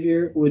question,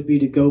 Xavier, would be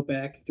to go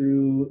back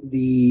through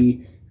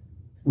the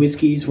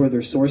whiskeys where they're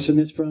sourcing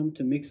this from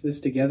to mix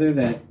this together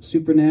that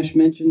Super Nash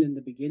mentioned in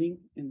the beginning,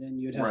 and then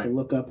you'd have to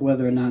look up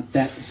whether or not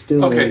that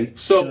distillery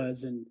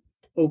does an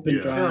open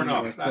dry. Fair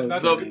enough.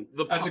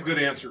 That's a good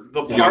answer.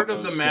 The part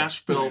of the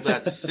mash bill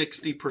that's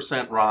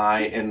 60%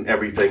 rye and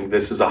everything,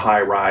 this is a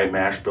high rye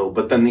mash bill.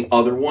 But then the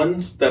other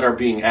ones that are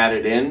being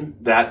added in,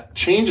 that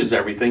changes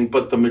everything.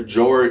 But the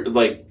majority,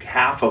 like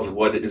half of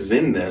what is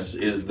in this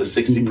is the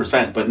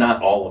 60%, but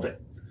not all of it.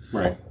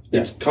 Right.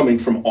 It's coming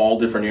from all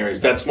different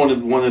areas. That's one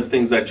of the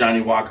things that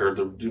Johnnie Walker,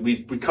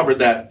 we covered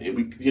that,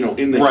 in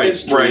the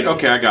history. Right.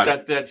 Okay, I got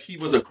it. That he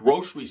was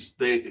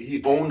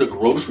he owned a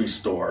grocery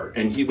store,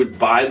 and he would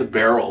buy the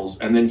barrels,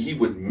 and then he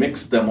would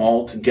mix them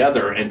all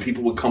together, and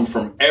people would come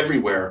from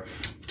everywhere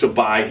to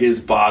buy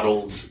his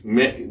bottled,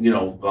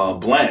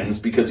 blends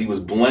because he was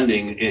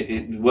blending.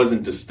 It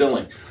wasn't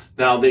distilling.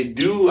 Now they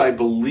do, I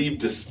believe,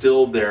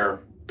 distill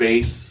their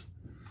base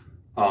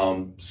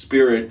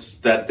spirits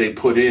that they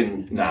put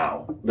in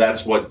now.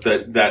 That's what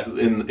that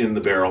in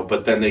the barrel,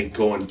 but then they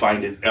go and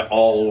find it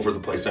all over the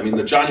place. I mean,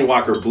 the Johnnie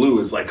Walker Blue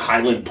is like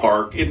Highland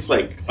Park. It's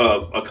like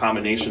a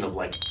combination of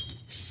like,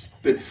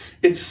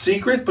 it's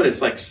secret, but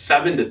it's like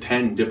 7 to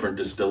 10 different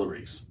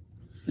distilleries.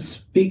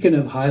 Speaking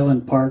of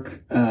Highland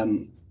Park,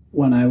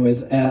 when I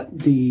was at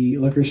the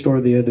liquor store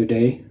the other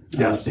day,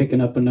 picking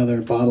up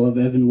another bottle of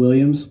Evan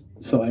Williams,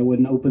 so I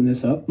wouldn't open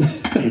this up.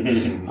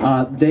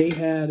 They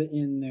had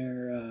in their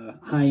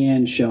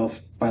high-end shelf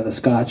by the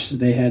Scotch,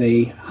 they had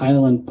a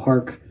Highland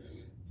Park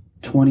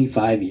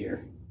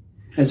 25-year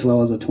as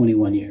well as a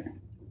 21-year.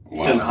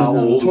 Wow. And how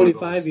old were those?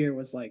 25-year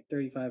was like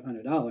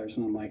 $3,500,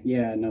 and I'm like,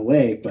 yeah, no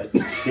way, but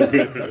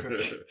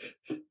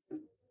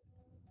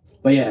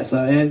but yeah,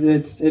 so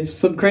it's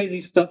some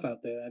crazy stuff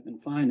out there that I've been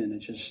finding.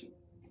 It's just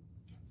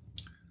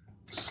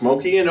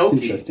Smoky and it's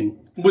oaky. interesting.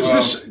 Was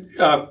this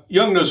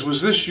Young Nose?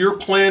 Was this your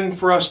plan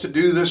for us to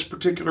do this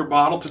particular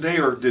bottle today,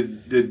 or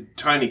did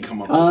Tiny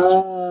come up with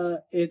this?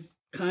 It's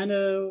kind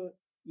of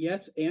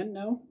yes and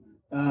no.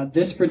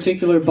 This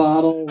particular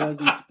bottle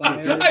was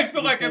inspired. I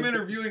feel like I'm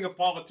interviewing a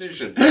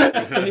politician.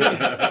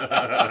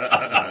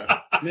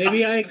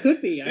 Maybe I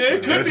could be.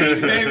 It could be,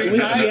 maybe.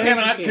 Whiskey I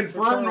cannot advocate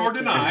confirm for nor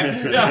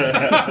politics.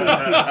 deny.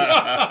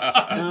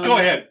 Go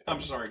ahead.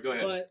 I'm sorry. Go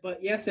ahead.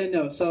 But yes and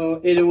no. So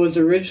it was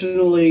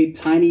originally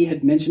Tiny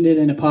had mentioned it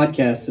in a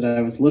podcast that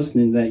I was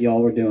listening that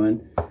y'all were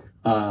doing,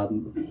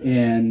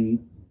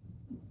 and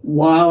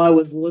while I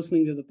was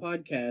listening to the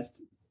podcast,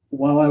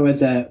 while I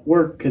was at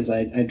work, because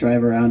I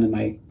drive around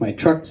in my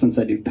truck since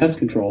I do pest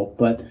control,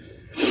 but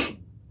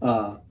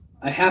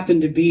I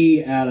happened to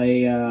be at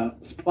a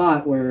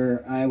spot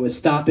where I was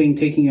stopping,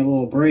 taking a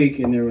little break,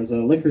 and there was a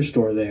liquor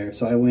store there.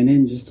 So I went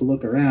in just to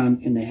look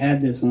around, and they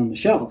had this on the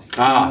shelf.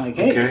 I'm like,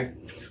 hey. Okay.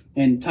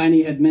 And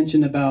Tiny had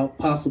mentioned about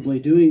possibly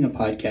doing a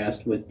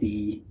podcast with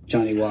the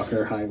Johnnie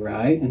Walker High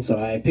Rye, and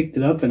so I picked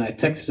it up and I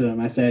texted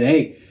him. I said,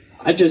 hey,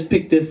 I just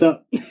picked this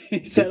up.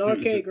 He said,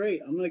 okay,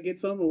 great. I'm going to get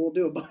some and we'll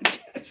do a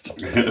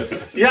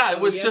podcast. Yeah, it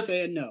was yes just...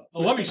 and no.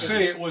 Well, let me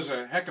say it was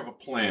a heck of a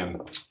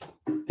plan.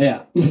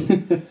 Yeah.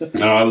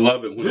 No, I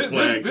love it when the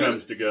plan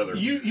comes together.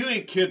 You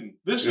ain't kidding.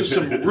 This is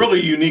some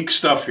really unique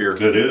stuff here.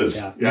 It is.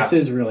 Yeah, this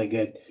is really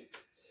good.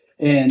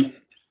 And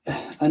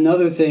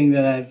another thing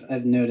that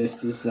I've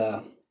noticed is,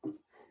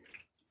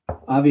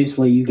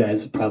 obviously you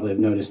guys probably have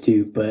noticed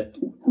too, but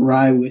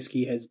rye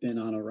whiskey has been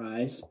on a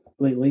rise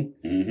lately.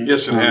 Mm-hmm.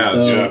 Yes, it has.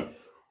 So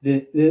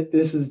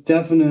this is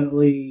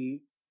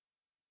definitely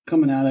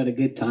coming out at a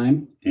good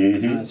time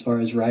as far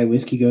as rye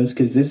whiskey goes,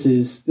 because this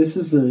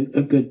is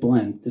a good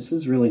blend. This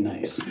is really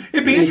nice.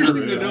 It'd be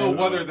interesting to know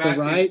whether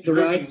that the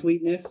rye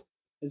sweetness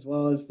as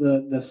well as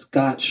the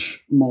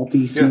Scotch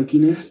malty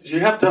smokiness. You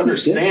have to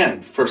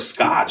understand, for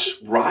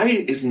Scotch, rye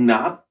is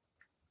not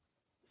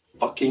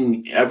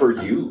fucking ever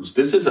used.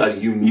 This is a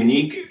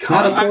unique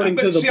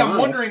concept. I'm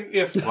wondering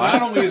if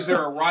not only is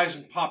there a rise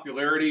in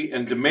popularity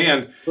and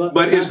demand,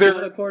 but is there...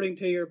 Not according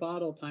to your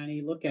bottle,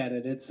 Tiny. Look at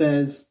it. It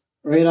says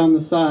right on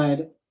the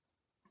side,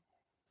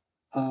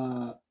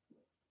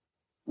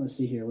 let's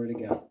see here, where'd it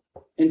go?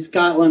 In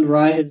Scotland,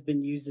 rye has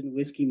been used in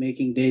whiskey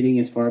making dating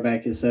as far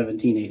back as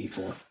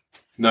 1784.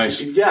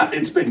 Nice. Yeah,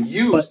 it's been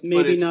used, but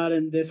maybe not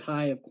in this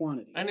high of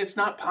quantity. And it's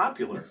not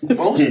popular.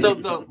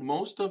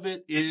 Most of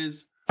it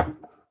is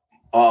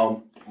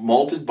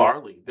malted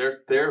barley.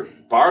 Their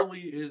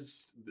barley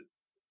is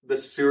the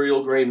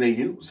cereal grain they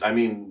use. I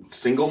mean,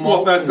 single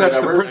malt. Well, that's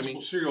the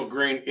principal cereal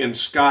grain in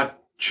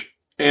Scotch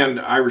and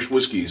Irish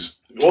whiskeys.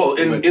 Well,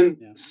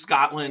 in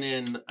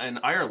Scotland and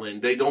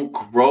Ireland, they don't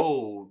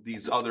grow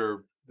these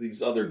other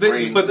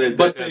grains, but they have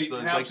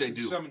like since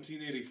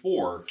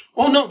 1784.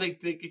 Oh no, they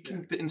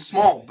can in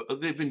small.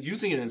 They've been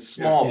using it in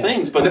small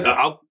things. But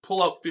I'll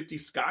pull out 50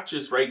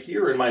 Scotches right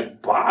here in my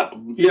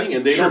bottom thing,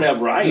 and they don't have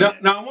rye. Now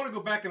I want to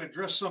go back and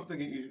address something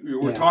you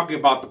were talking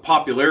about, the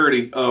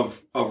popularity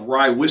of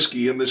rye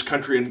whiskey in this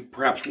country and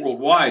perhaps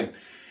worldwide.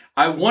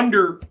 I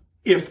wonder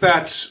if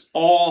that's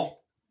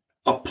all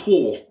a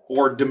pull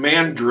or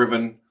demand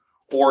driven,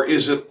 or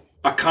is it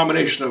a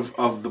combination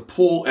of the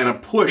pull and a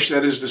push?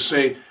 That is to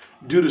say,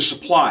 due to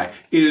supply.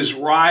 Is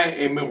rye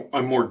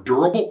a more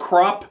durable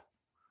crop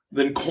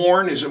than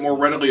corn? Is it more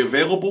readily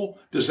available?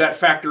 Does that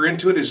factor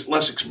into it? Is it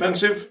less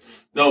expensive?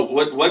 No,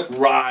 what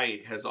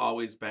rye has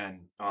always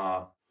been,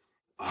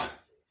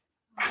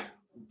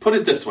 put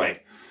it this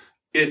way,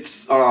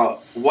 it's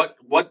what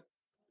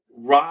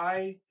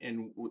rye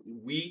and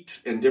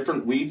wheat and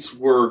different wheats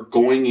were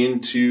going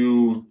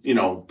into,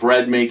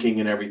 bread making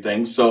and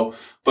everything. So,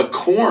 but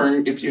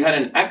corn, if you had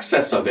an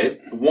excess of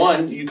it,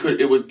 you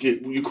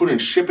couldn't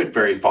ship it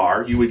very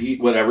far. You would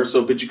eat whatever.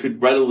 But you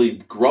could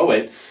readily grow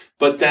it.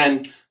 But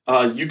then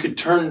you could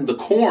turn the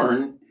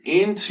corn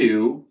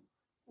into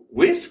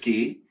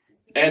whiskey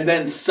and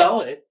then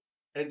sell it.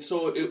 And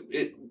so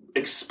it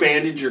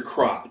expanded your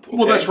crop. Okay?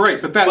 Well, that's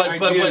right, but that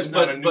idea is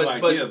not a new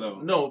idea, though.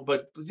 No,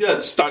 but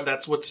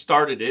that's what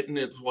started it, and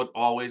it's what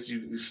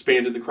you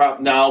expanded the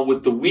crop. Now,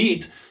 with the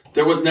wheat,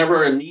 there was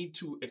never a need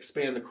to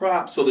expand the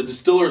crop, so the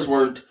distillers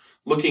weren't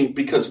looking,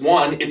 because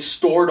one, it's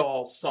stored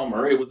all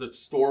summer. It was a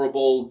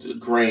storable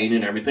grain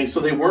and everything, so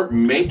they weren't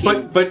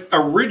making... But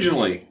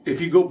originally,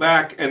 if you go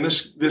back, and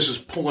this is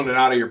pulling it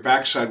out of your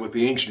backside with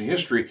the ancient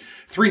history,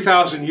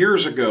 3,000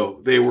 years ago,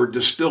 they were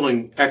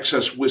distilling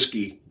excess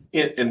whiskey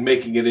and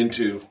making it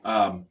into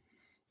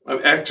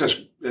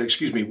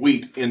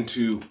wheat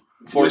into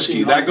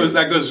whiskey. That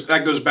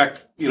goes back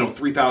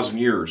 3,000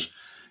 years.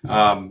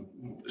 But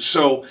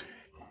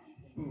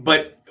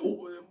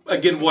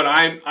again, what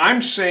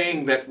I'm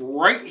saying that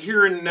right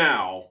here and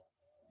now,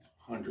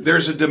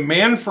 there's a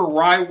demand for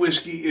rye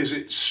whiskey. Is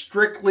it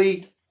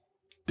strictly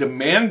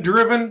demand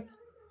driven,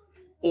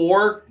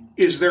 or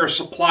is there a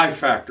supply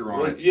factor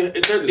on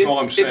it? That's all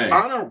I'm saying. It's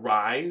on a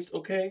rise,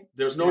 okay?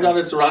 There's no doubt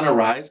it's on a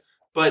rise.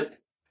 But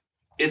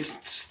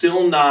it's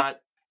still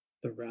not...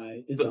 The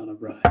rye is on a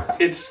rise.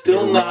 It's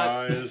still the not...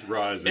 rye is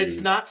rising. It's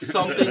not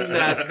something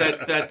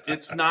that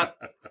it's not...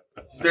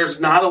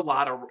 There's not a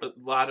lot of...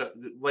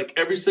 Like,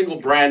 every single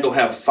brand will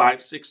have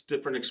 5-6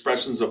 different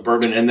expressions of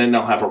bourbon, and then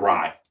they'll have a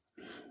rye.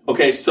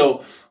 Okay,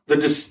 so the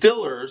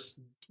distillers...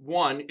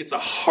 One, it's a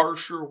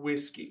harsher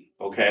whiskey,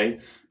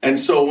 okay? And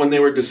so when they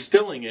were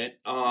distilling it,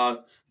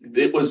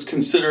 it was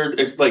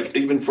considered, like,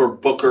 even for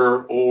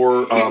Booker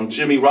or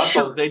Jimmy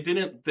Russell, they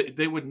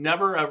would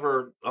never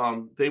ever,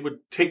 they would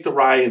take the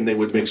rye and they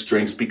would mix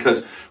drinks,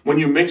 because when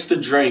you mixed a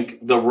drink,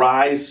 the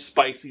rye's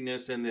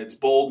spiciness and its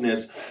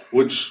boldness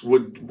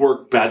would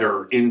work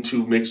better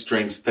into mixed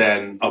drinks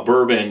than a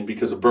bourbon,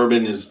 because a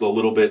bourbon is a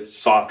little bit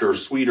softer,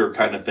 sweeter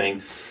kind of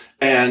thing.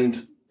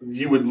 And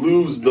you would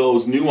lose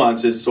those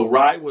nuances. So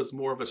rye was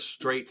more of a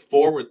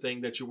straightforward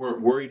thing that you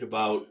weren't worried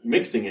about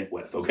mixing it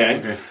with,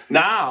 okay?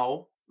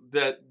 Now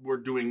that we're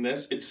doing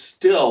this, it's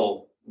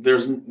still,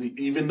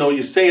 even though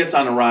you say it's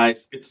on a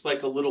rise, it's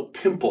like a little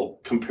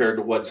pimple compared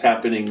to what's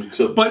happening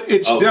to... But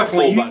it's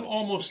definitely, you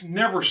almost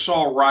never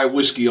saw rye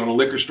whiskey on a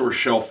liquor store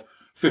shelf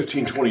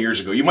 15, 20 years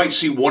ago. You might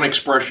see one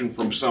expression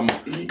from some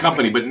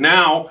company, but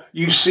now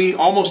you see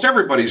almost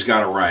everybody's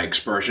got a rye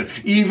expression.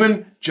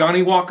 Even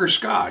Johnnie Walker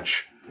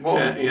Scotch Well,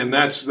 and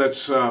that's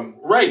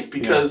right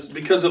because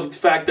of the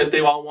fact that they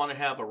all want to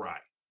have a rye.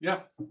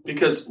 Yeah,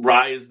 because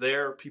rye is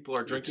there, people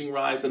are drinking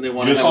rye, and they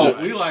want to have. Oh,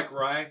 rye. we like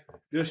rye.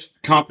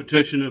 Just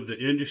competition of the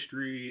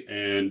industry,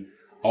 and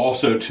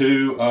also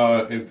too,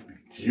 if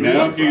you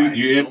don't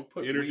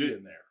put introduce wheat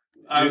in there.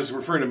 I was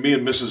referring to me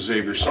and Mrs.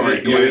 Xavier.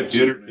 Sorry, go ahead.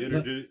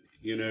 Introduce.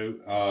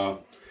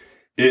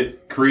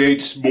 It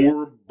creates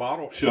more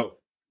bottle shelf.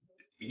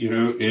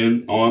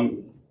 In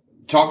on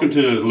talking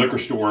to liquor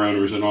store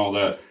owners and all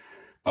that.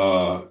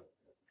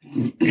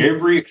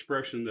 Every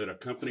expression that a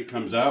company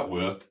comes out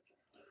with,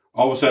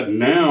 all of a sudden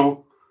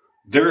now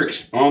they're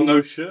on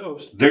those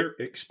shelves. They're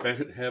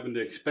having to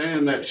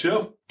expand that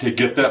shelf to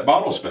get that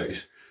bottle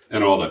space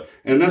and all that.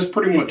 And that's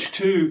pretty much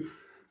too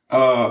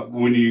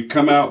when you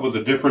come out with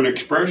a different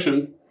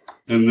expression,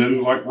 and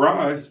then like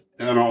rye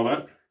and all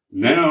that.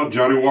 Now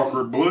Johnnie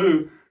Walker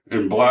Blue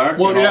and Black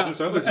and all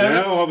this other.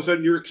 Now all of a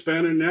sudden you're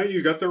expanding. Now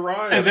you got the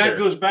rye. And that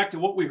goes back to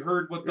what we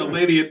heard, what the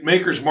lady at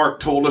Maker's Mark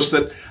told us,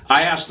 that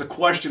I asked the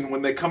question,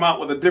 when they come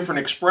out with a different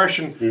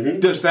expression,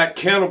 does that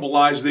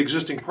cannibalize the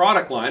existing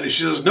product line? And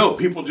she says, no,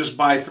 people just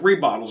buy 3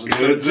 bottles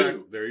instead of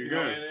 2. There you go.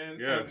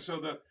 And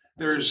so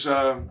there's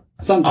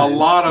Sometimes, a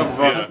lot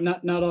of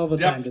not all the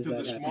time depth does to that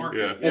this happen.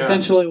 market. Yeah.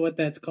 Essentially, what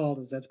that's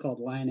called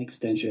line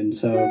extension.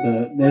 So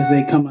as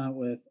they come out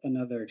with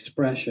another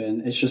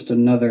expression, it's just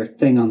another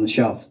thing on the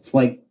shelf. It's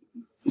like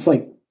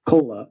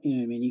cola. You know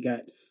what I mean? You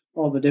got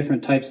all the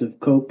different types of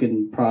Coke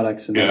and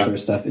products and that sort of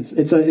stuff. It's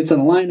a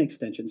line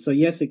extension. So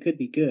yes, it could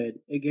be good.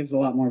 It gives a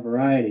lot more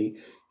variety,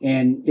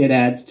 and it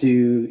adds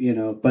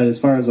to But as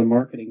far as a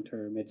marketing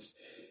term, it's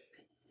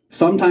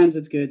sometimes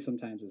it's good,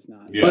 sometimes it's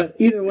not. Yeah. But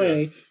either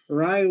way,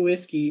 rye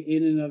whiskey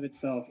in and of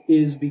itself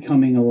is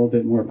becoming a little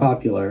bit more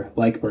popular,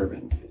 like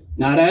bourbon.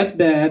 Not as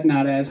bad,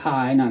 not as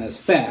high, not as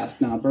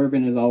fast. Now,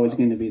 bourbon is always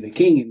going to be the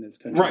king in this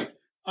country. Right.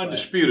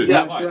 Undisputed.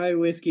 But rye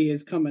whiskey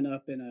is coming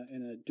up in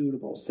a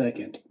doable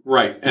second.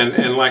 Right.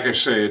 And like I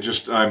say,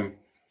 I'm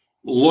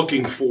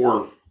looking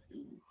for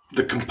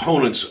the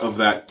components of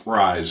that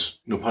rise,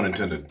 no pun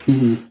intended.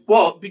 Mm-hmm.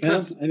 Well,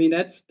 because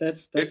that's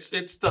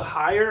the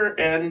higher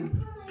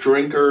end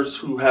drinkers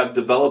who have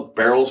developed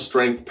barrel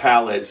strength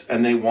palates,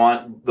 and they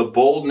want the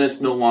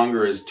boldness no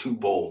longer is too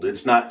bold.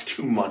 It's not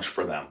too much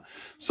for them.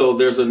 So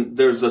there's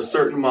a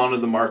certain amount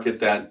of the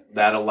market that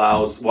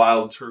allows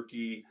Wild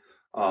Turkey,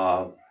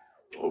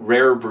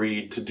 rare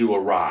breed to do a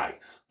rye.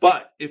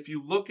 But if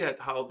you look at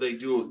how they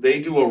do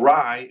a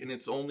rye, and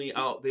it's only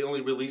out, they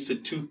only release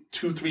it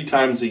 2-3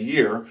 times a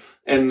year,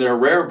 and their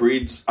rare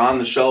breeds on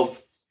the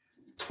shelf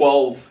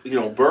 12,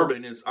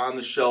 bourbon is on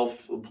the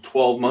shelf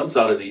 12 months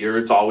out of the year.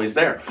 It's always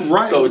there.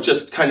 Right. So it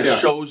just kind of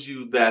shows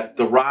you that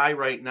the rye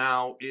right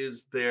now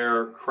is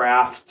their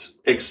craft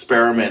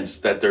experiments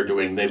that they're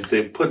doing.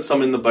 They've put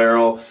some in the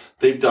barrel.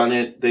 They've done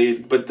it.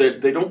 But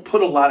they don't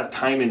put a lot of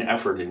time and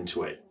effort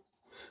into it.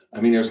 I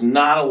mean, there's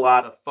not a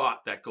lot of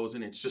thought that goes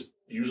in. It's just,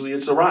 usually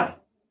it's a rye.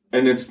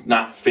 And it's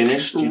not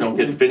finished. You don't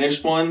get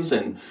finished ones.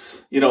 And,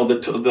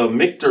 the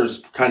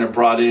Michter's kind of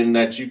brought in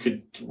that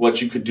what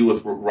you could do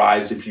with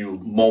ryes if you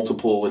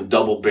multiple and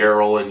double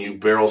barrel and you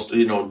barrel,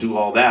 do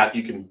all that.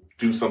 You can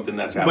do something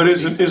that's But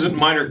isn't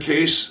Minor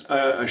Case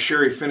a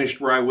sherry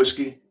finished rye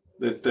whiskey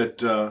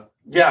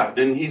Yeah,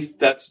 and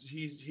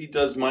he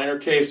does Minor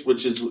Case,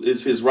 which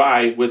is his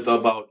rye with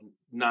about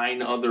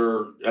 9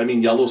 other,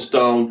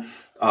 Yellowstone,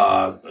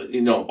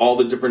 all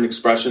the different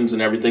expressions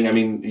and everything.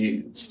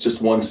 It's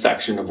just one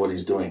section of what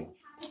he's doing.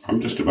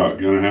 I'm just about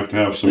going to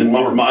have some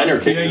more Minor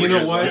Case. Yeah, you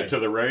know what? Get to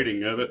the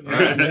rating of it.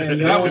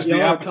 That was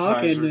the appetizer.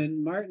 Talking,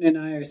 and Martin and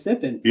I are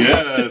sipping.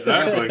 Yeah,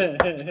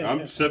 exactly.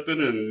 I'm sipping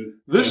and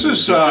this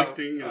is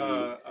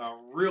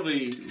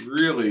really,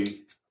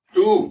 really.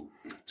 Ooh,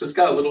 just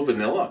got a little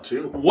vanilla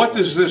too. What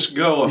does this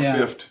go a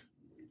fifth?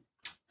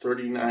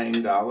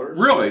 $39.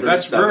 Really,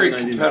 that's very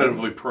 $37.99.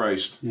 competitively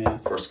priced. Yeah.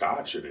 For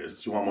Scotch, it is.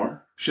 Do you want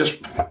more?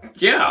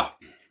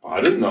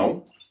 I didn't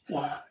know.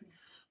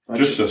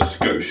 just a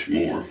skosh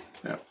more.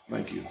 Yeah,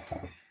 thank you.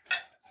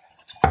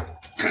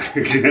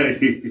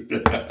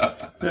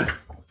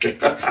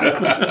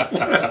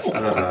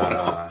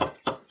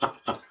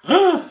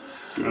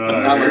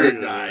 I'm a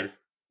good guy.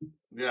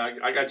 Yeah,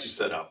 I got you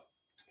set up.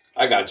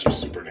 I got you,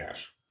 Super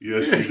Nash.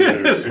 Yes, you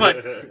do.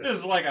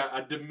 It's like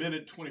a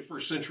demented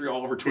 21st century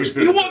Oliver Twist.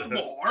 You want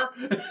more?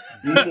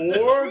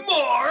 More?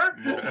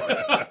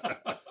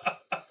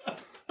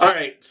 All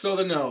right, so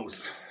the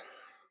nose.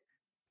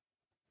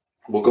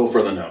 We'll go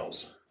for the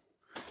nose.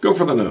 Go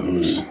for the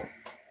nose.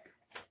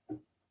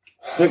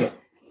 Okay.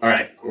 All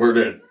right, we're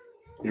good.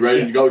 You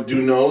ready to go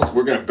do nose?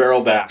 We're going to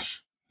barrel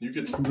bash. You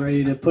could. I'm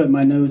ready to put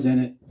my nose in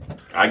it.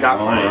 I got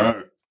All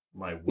right.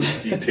 my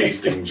whiskey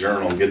tasting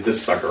journal. Get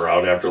this sucker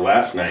out after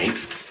last night.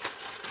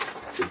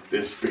 Get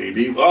this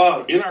baby.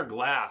 Oh, in our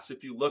glass.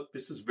 If you look,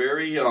 this is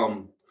very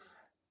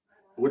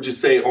would you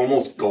say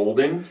almost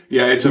golden?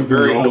 Yeah, it's a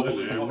very Golden,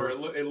 golden yeah. color.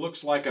 It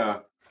looks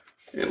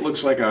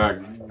like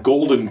a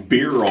golden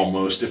beer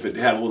almost if it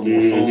had a little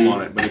more foam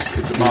on it, but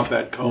it's about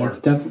that color. It's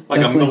definitely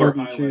Like a Miller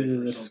holding High true Life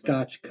to or the something.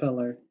 Scotch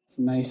color. It's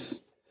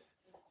nice.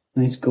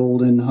 Nice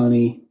golden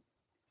honey.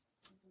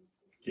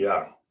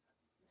 Yeah.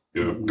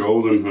 Yeah,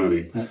 golden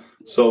honey.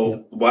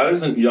 So why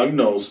doesn't Young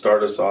Nose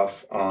start us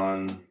off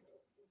on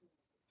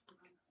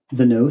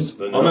The nose.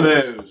 the On the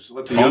nose? nose.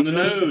 Let On the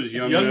nose,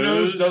 Young young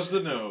nose nose. does the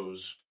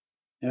nose.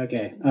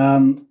 Okay.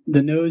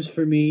 The nose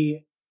for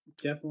me,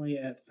 definitely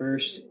at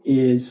first,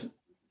 is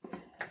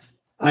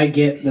I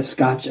get the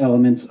Scotch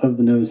elements of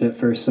the nose at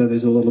first, so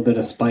there's a little bit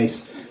of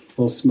spice, a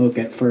little smoke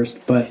at first,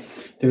 but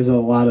there's a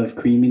lot of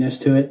creaminess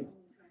to it.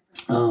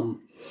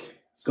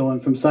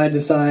 Going from side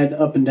to side,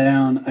 up and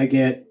down, I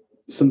get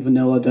some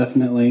vanilla,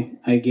 definitely.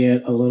 I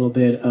get a little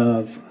bit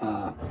of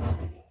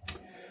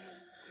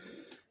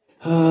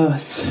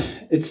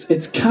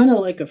it's kind of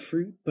like a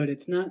fruit, but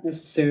it's not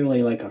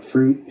necessarily like a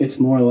fruit. It's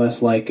more or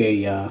less like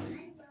a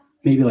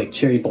maybe like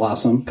cherry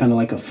blossom, kind of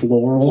like a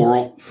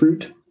floral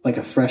fruit, like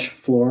a fresh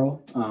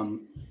floral.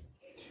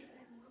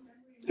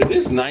 It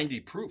is 90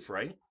 proof,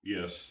 right?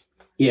 Yes.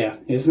 Yeah,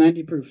 it's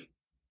 90 proof.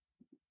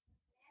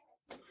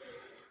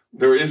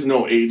 There is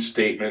no age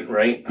statement,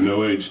 right?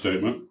 No age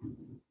statement.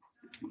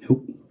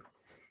 Nope.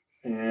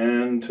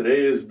 And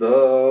today is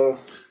the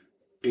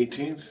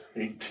 18th.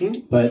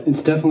 18th. But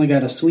it's definitely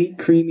got a sweet,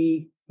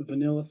 creamy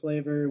vanilla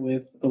flavor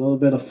with a little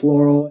bit of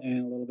floral and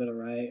a little bit of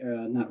rye,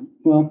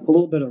 a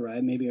little bit of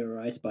rye, maybe a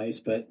rye spice,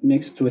 but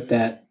mixed with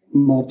that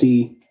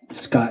malty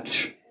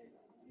Scotch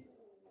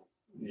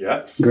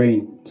Yes.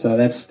 grain. So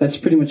that's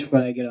pretty much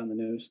what I get on the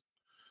nose.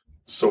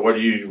 So what are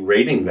you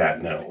rating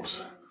that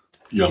nose?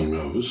 Young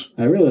nose.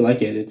 I really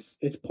like it.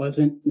 It's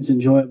pleasant, it's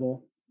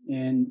enjoyable,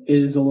 and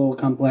it is a little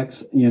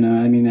complex. You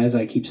know, I mean, as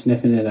I keep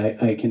sniffing it,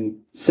 I can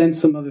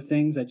sense some other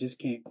things. I just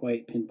can't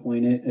quite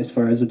pinpoint it as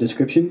far as a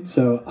description.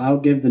 So I'll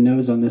give the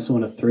nose on this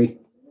one a 3.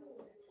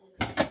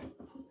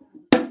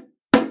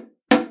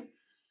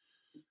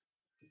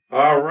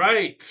 All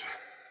right.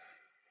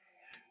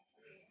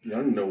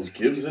 Young Nose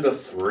gives it a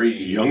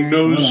 3. Young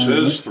nose Hold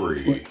on, says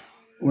 3.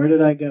 Where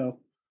did I go?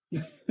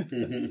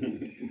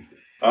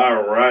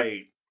 All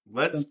right.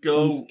 Let's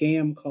go. Some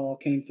scam call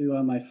came through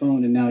on my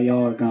phone, and now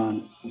y'all are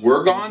gone.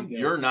 We're gone. Go.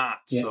 You're not.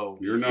 Yeah. So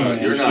You're not.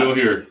 Yeah. You're still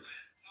here.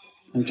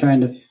 I'm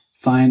trying to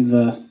find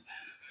the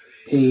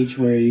page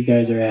where you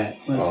guys are at.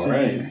 Let's All see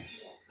right. here.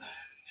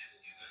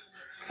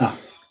 Ah,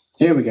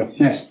 there we go. All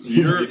right.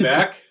 you're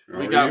Back?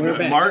 We got We're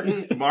back.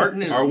 Martin.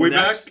 Martin is Are we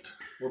back? next.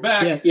 We're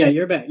back. Yeah,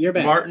 you're back. You're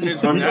back. Martin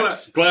is I'm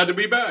next. glad to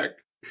be back.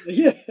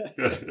 Yeah,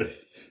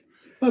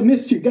 I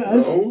missed you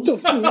guys. Rose?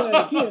 Don't do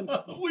that again.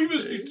 We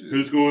missed you too.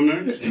 Who's going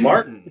next?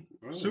 Martin.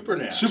 Super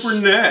Nash. Super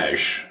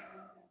Nash.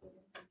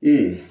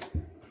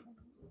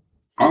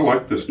 I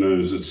like this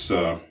nose. It's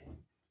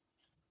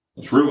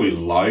really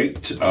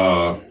light.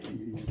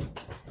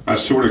 I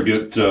sort of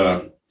get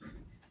a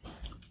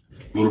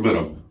little bit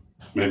of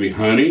maybe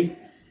honey,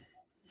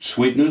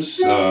 sweetness,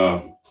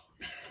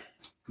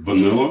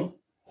 vanilla,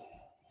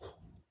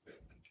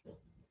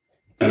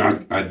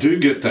 and I do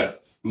get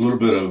that little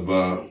bit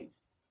of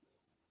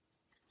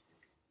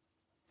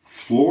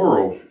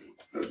floral,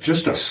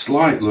 just a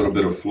slight little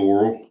bit of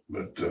floral,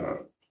 but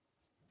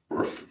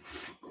or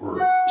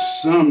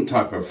some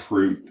type of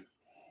fruit.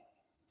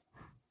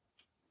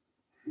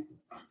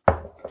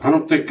 I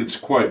don't think it's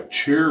quite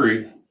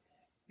cherry.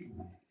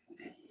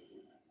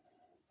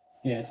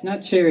 Yeah, it's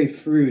not cherry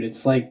fruit.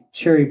 It's like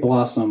cherry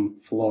blossom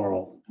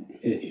floral.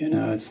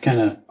 It's kind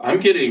of I'm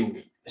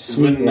getting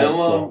sweet.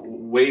 vanilla like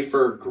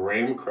wafer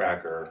graham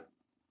cracker.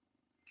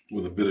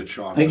 With a bit of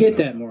chocolate. I get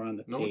that more on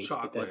the No taste,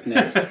 chocolate. but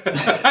that's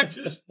next. I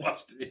just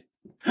lost it.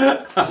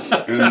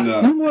 And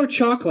No more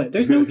chocolate.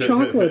 There's no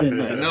chocolate in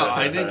this. No,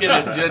 I didn't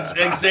get it.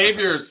 It's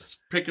Xavier's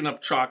picking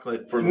up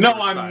chocolate for the No,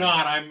 first I'm time.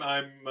 not.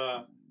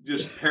 I'm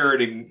just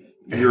parroting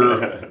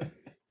your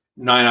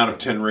 9 out of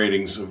 10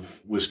 ratings of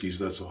whiskeys.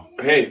 That's all.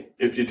 Hey,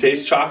 if you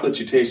taste chocolate,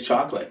 you taste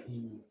chocolate.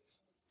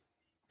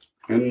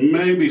 and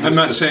maybe just I'm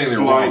not a saying they're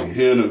slight wrong.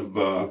 hint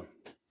of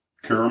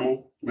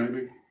caramel,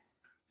 maybe.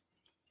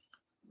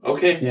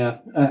 Okay. Yeah,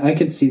 I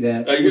could see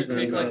that. Are you gonna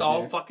Right take like there.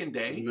 all fucking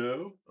day?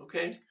 No.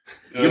 Okay.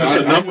 Give us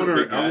a number, I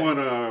big guy. want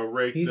to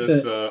rate He's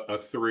this a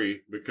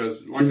 3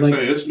 because, like He I say,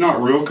 likes- it's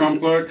not real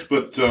complex,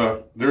 but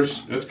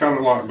it's got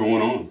a lot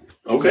going on.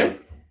 Okay.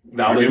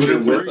 Now I'll that give it you're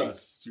a with 3.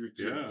 us,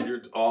 Yeah.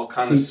 you're all He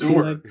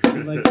connoisseur.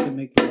 likes to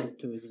make love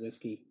to his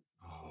whiskey.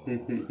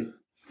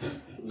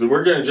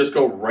 We're gonna just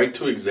go right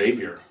to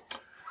Xavier.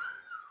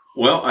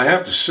 Well, I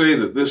have to say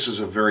that this is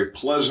a very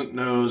pleasant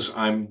nose.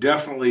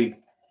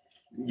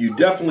 You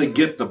definitely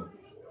get the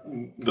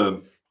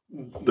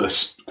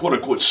quote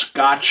unquote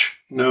Scotch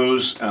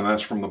nose, and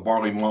that's from the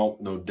barley malt,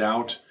 no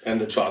doubt.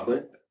 And the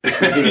chocolate.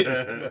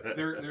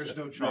 There's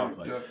no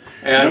chocolate.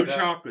 No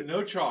chocolate.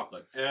 No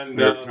chocolate. And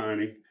They're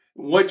tiny.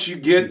 what you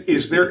get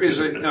is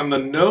on the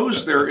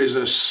nose there is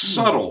a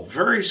subtle,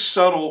 very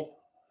subtle,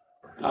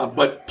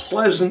 but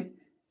pleasant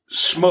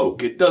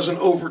smoke. It doesn't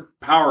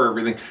overpower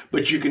everything,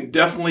 but you can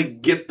definitely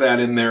get that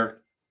in there.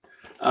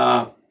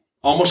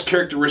 Almost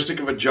characteristic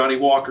of a Johnnie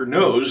Walker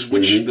nose,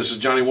 which this is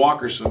Johnnie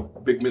Walker, so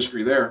big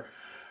mystery there.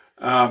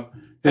 And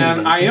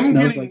I It am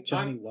smells getting like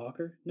Johnnie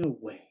Walker. No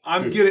way.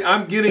 I'm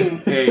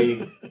getting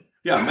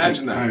Yeah,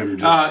 imagine that. I am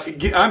just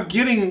I'm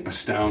getting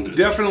astounded.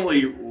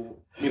 definitely,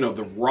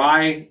 the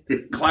rye,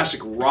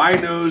 classic rye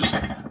nose,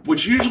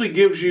 which usually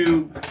gives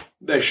you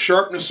the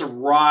sharpness of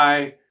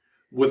rye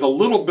with a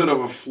little bit of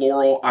a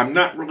floral. I'm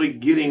not really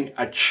getting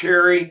a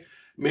cherry.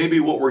 Maybe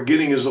what we're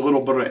getting is a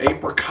little bit of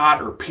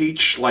apricot or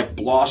peach, like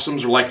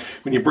blossoms, or like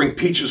when you bring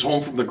peaches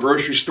home from the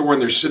grocery store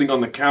and they're sitting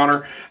on the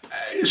counter.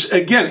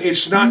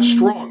 It's not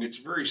strong. It's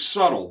very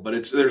subtle,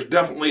 but there's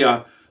definitely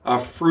a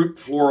fruit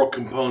floral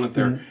component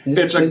there.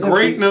 It's a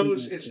great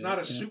nose. It's not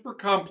a super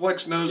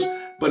complex nose,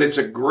 but it's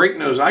a great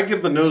nose. I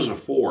give the nose a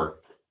 4.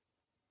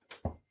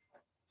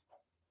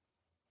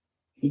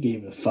 He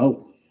gave it a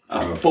 4.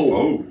 A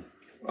 4.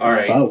 All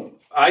right. 4.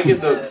 I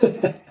give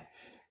the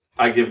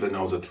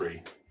nose a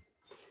 3.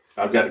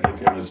 I've got to give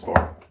him his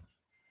 4.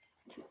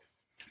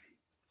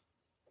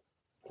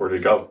 Where'd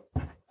it go?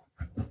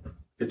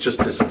 It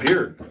just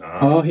disappeared.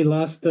 He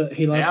lost the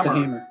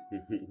hammer.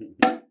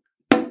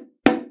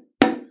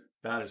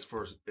 That is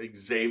for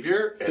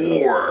Xavier.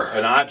 4.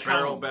 And I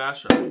barrel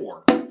bash a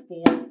 4. 4.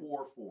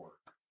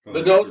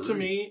 The nose to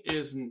me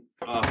is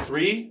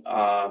 3.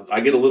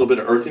 I get a little bit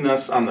of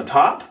earthiness on the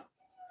top.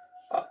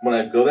 When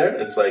I go there,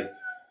 it's like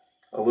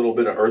a little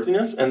bit of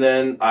earthiness. And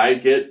then I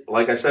get,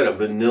 like I said, a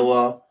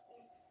vanilla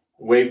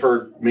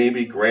wafer,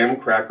 maybe graham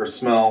cracker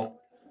smell.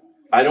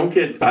 I'm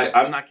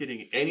not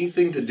getting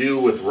anything to do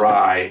with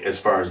rye as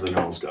far as the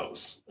nose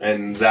goes.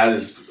 And that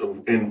is,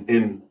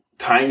 in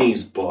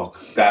Tiny's book,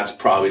 that's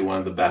probably one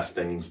of the best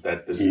things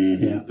that this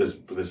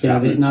There's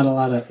happens. not a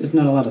lot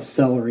of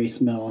celery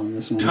smell on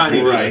this one.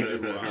 Tiny, right?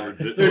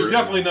 There's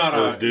definitely not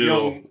a dill.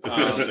 young.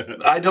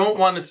 I don't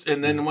want to,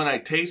 and then when I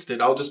taste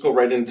it, I'll just go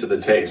right into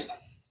the taste.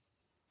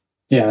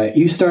 Yeah,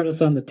 you start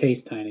us on the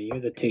taste, Tiny.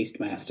 You're the taste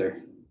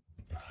master.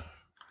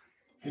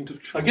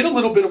 I get a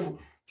little bit of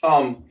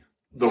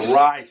the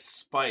rye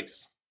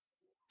spice.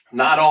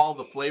 Not all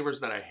the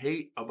flavors that I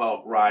hate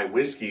about rye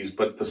whiskeys,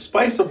 but the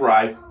spice of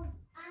rye,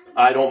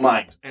 I don't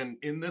mind. And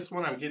in this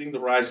one, I'm getting the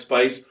rye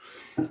spice,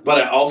 but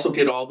I also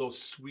get all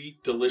those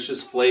sweet,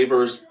 delicious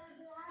flavors.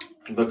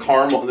 The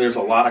caramel, there's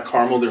a lot of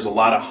caramel, there's a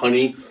lot of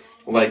honey,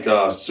 like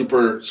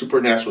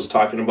Super Nash was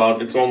talking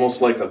about. It's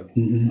almost like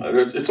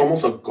it's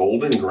almost a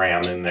golden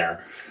graham in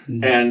there.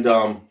 And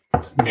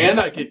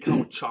I get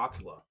Count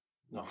Chocula.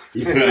 No.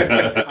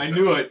 I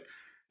knew it.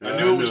 I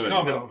knew it was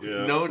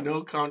coming.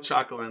 No Count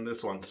Chocula in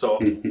this one. So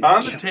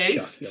on the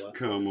taste,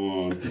 come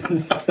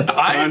on.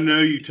 I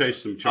know you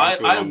taste some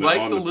chocolate. I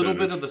like the little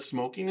bit of the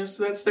smokiness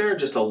that's there,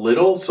 just a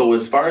little. So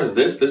as far as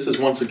this is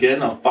once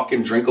again a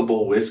fucking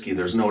drinkable whiskey.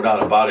 There's no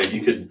doubt about it.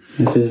 You could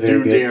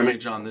do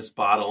damage on this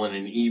bottle in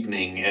an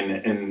evening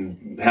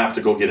and have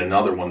to go get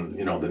another one,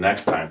 the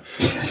next time.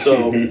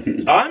 So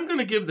I'm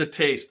gonna give the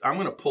taste. I'm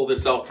gonna pull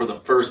this out for the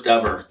first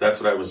ever. That's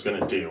what I was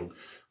gonna do.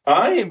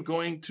 I am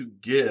going to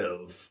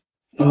give.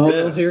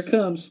 Here it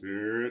comes.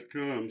 Here it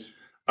comes.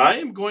 I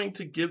am going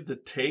to give the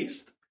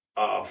taste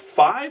a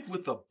 5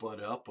 with a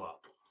butt up.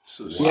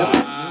 So,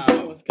 Wow.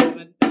 That was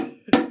coming.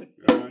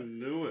 I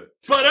knew it.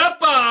 Butt up.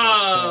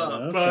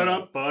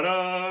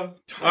 Ba-da.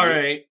 All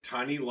right.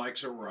 Tiny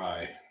likes a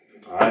rye.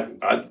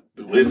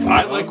 If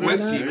I like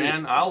whiskey,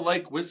 man, I'll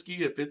like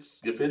whiskey if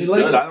it's good.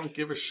 I don't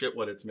give a shit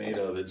what it's made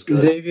of. It's good.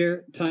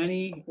 Xavier,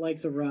 Tiny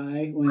likes a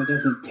rye when it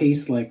doesn't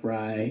taste like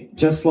rye,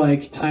 just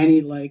like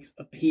Tiny likes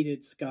a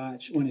peated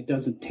Scotch when it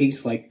doesn't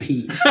taste like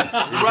peat.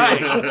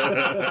 Right.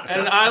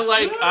 And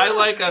I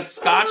like a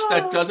Scotch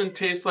that doesn't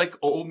taste like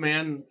old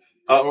man,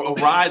 a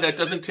rye that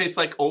doesn't taste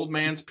like old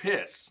man's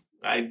piss.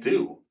 I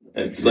do.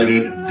 It's like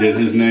did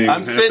his name?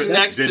 I'm sitting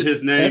next to. Did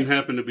his name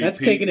happen to be? That's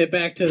Pete? Taking it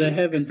back to the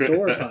Heaven's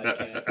Door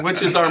podcast,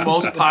 which is our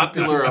most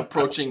popular,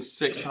 approaching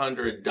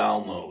 600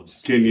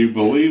 downloads. Can you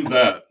believe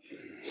that?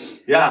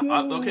 Yeah.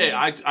 Okay.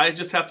 I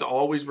just have to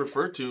always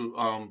refer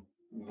to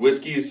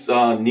whiskey's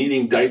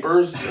needing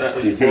diapers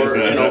for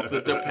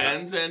it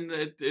depends, and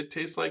it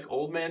tastes like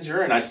old man's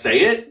urine. I say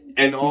it,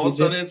 and all of a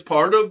sudden it's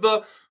part of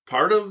the.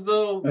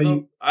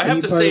 I have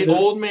to say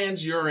old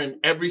man's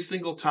urine every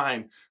single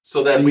time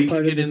so that we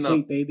can get in the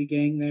sweet baby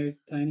gang there,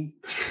 Tiny.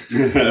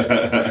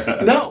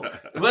 No,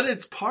 what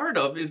it's part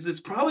of is it's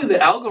probably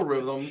the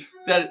algorithm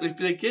that if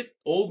they get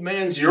old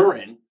man's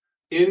urine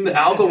in the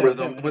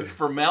algorithm with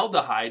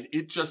formaldehyde,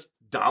 it just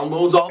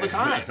downloads all the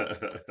time.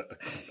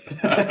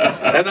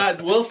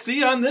 And we'll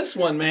see on this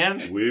one,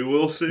 man. We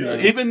will see.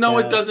 Even though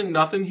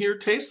nothing here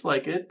tastes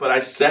like it, but I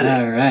said it.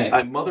 All right.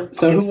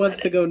 So who wants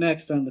to go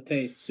next on the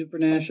taste? Super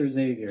Nash or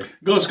Xavier?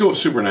 Let's go with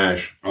Super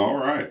Nash. All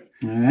right.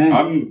 All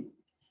right.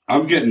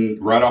 I'm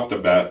getting right off the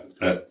bat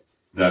that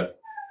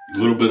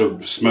little bit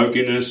of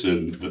smokiness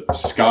and the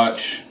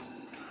Scotch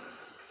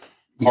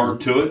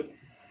part to it,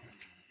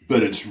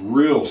 but it's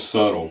real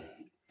subtle.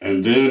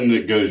 And then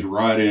it goes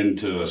right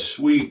into a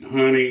sweet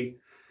honey,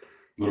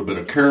 a little bit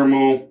of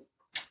caramel,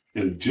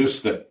 and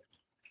just that.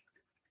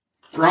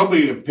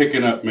 Probably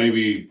picking up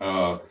maybe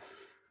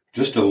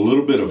just a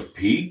little bit of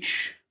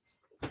peach,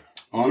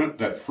 on it.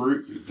 That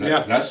fruit.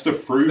 Yeah. That's the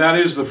fruit. That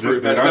is the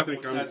fruit. That That's I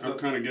think I'm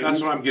kind of getting.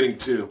 That's what I'm getting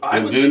too. I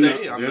And would then,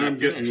 say then I'm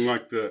getting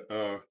like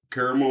the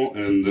caramel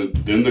and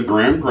then the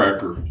graham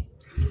cracker,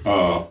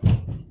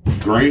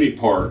 grainy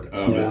part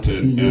of it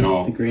and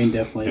all. The grain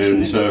definitely.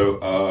 And shines.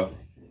 so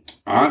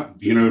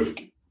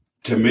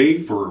to me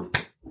for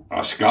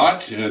a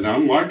Scotch, and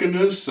I'm liking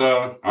this.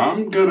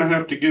 I'm gonna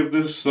have to give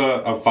this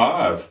a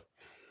 5.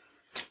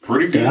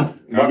 Pretty good.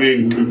 Yeah. I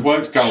mean,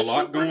 complex, got a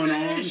lot going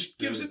on.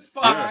 Gives it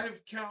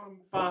 5. Count 'em,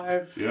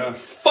 5. Yeah.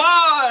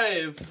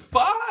 5.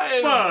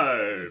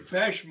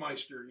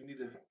 Bashmeister, you need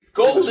to.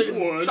 Golden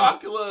One.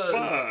 chocolates.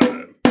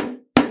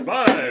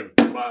 5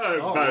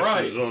 All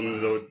passes right.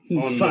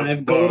 on 5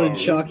 the golden bar.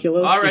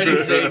 chocolates. All right,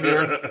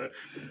 Xavier.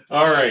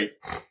 All right.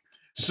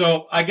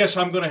 So I guess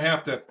I'm going to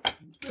have to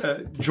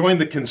join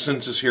the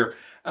consensus here.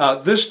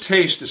 This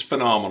taste is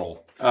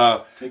phenomenal.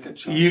 Take a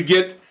chunk. You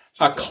get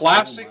a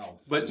classic,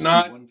 but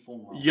not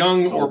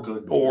young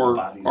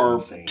or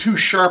too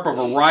sharp of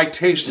a rye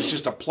taste. It's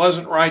just a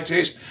pleasant rye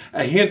taste.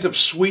 A hint of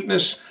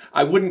sweetness.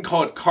 I wouldn't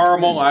call it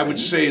caramel. I would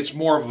say it's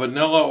more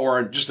vanilla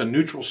or just a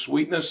neutral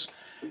sweetness.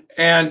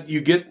 And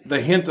you get the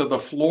hint of the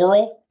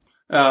floral,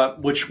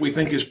 which we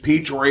think is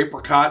peach or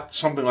apricot,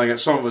 something like that.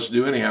 Some of us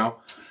do anyhow.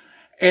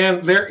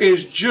 And there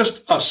is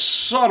just a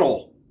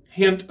subtle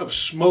hint of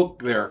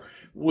smoke there,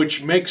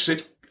 which makes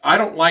it, I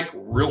don't like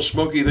real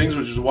smoky things,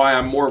 which is why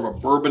I'm more of a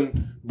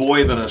bourbon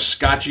boy than a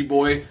Scotchy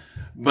boy.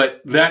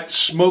 But that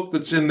smoke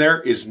that's in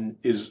there is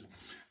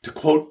to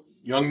quote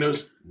Young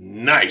Nose,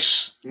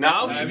 nice.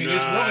 Now, I mean,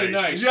 it's really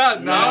nice. Yeah,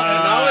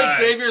 now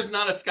Xavier's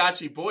not a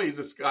Scotchy boy, he's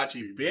a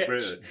Scotchy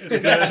bitch.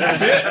 Bitch,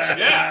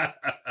 yeah.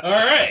 All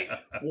right.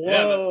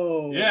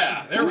 Whoa.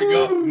 Yeah, there we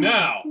go.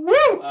 Now,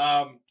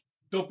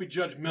 don't be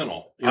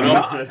judgmental. You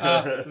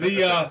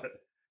know,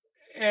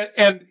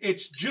 and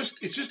it's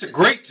just a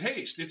great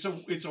taste. It's a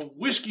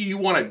whiskey you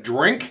want to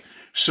drink.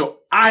 So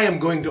I am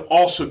going to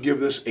also give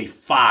this a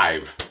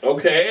 5.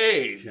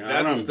 Okay,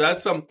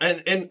 that's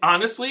and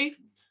honestly,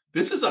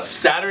 this is a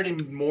Saturday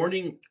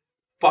morning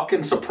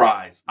fucking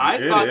surprise. I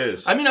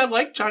mean, I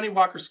like Johnnie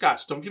Walker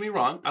Scotch. Don't get me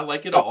wrong, I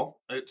like it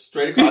all. It's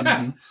straight across.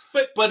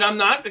 but I'm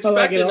not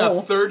expecting a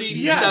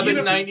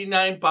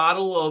 $37.99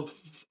 bottle of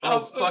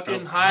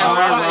fucking high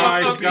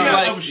rye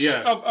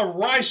a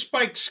rye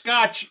spiked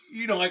Scotch.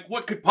 You know, like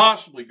what could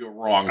possibly go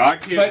wrong? I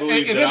can't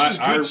believe this that. is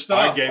good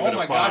stuff. I gave it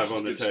a 5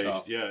 on the taste.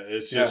 Stuff. Yeah,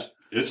 it's just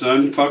it's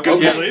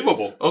unfucking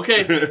believable.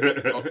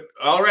 Okay,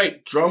 all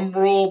right. Drum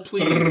roll,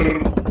 please.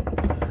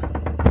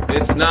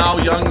 It's now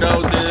Young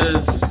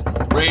Nose's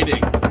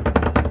rating.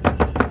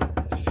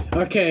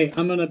 Okay,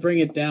 I'm gonna bring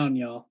it down,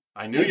 y'all.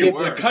 I knew you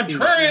were. The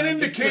contrarian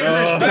indicator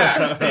is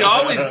back. He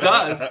always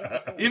does.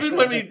 Even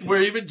when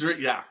we're even drink.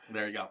 Yeah,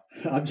 there you go.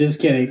 I'm just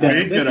kidding. No,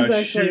 He's this gonna is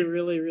actually shoot-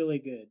 really, really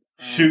good.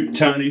 Shoot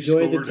Tony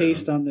enjoyed the scored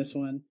taste him. on this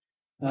one.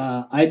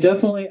 I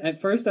definitely,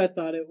 at first I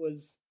thought it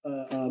was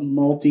a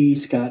malty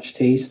Scotch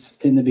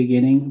taste in the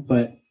beginning,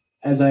 but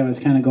as I was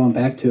kind of going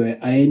back to it,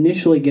 I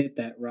initially get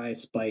that rye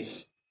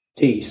spice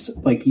taste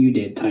like you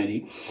did,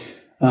 Tiny.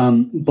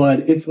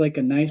 But it's like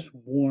a nice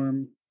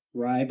warm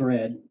rye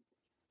bread.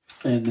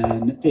 And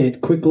then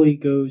it quickly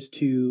goes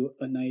to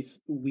a nice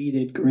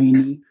weeded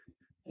grainy.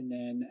 And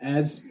then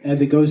as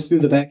it goes through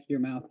the back of your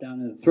mouth down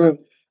in the throat,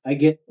 I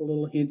get a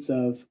little hints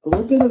of a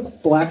little bit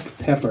of black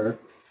pepper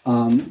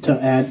to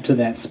add to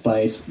that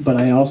spice. But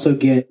I also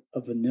get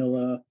a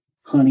vanilla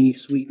honey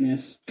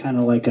sweetness, kind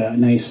of like a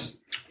nice,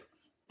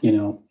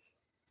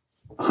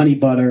 honey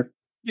butter.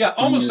 Yeah,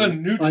 almost a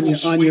neutral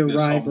sweetness on your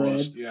rye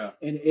almost. bread. Yeah.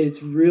 And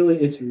it's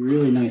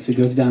really nice. It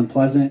goes down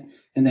pleasant.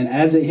 And then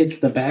as it hits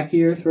the back of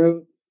your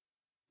throat,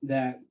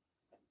 that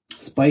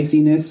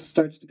spiciness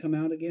starts to come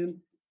out again.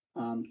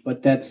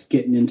 But that's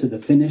getting into the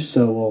finish,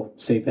 so we'll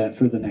save that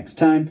for the next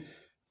time.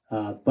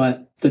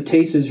 But the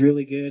taste is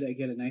really good. I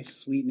get a nice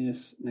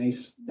sweetness.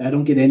 I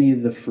don't get any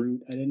of the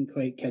fruit. I didn't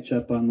quite catch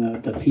up on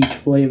the peach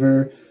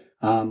flavor.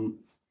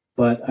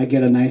 But I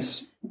get a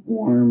nice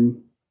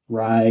warm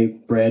rye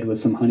bread with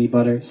some honey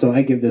butter. So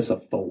I give this a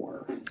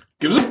 4.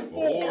 Give it a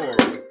 4.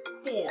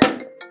 4.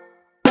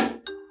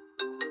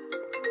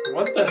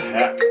 What the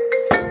heck?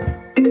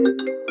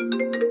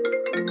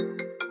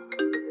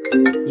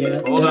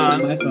 Yeah, Hold that's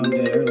on. what my phone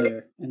did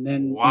earlier. And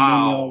then you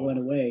all went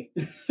away.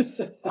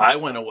 I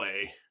went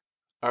away.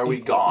 Are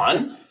we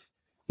gone?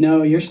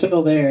 No, you're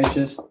still there. It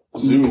just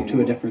Zoom. moved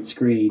to a different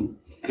screen.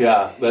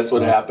 Yeah, that's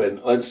what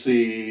happened. Let's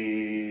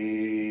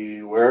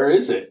see. Where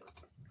is it?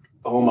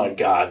 Oh my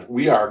God,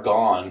 we are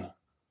gone.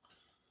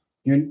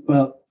 You're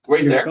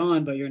Right there.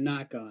 gone, but you're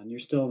not gone. You're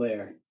still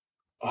there.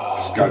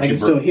 Oh, Scotch. I can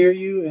still hear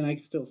you, and I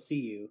can still see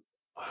you.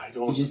 I You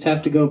don't. just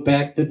have to go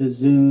back to the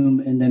Zoom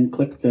and then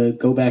click the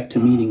go back to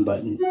meeting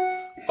button.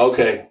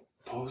 Okay.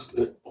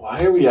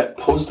 Why are we at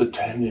post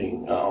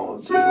attending? Oh,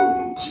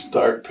 Zoom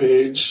start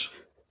page.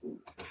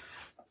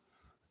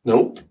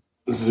 Nope.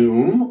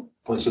 Zoom.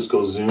 Let's just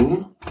go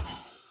Zoom.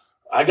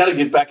 I got to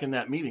get back in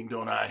that meeting,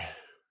 don't I?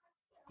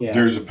 Yeah.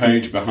 There's a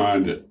page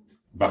behind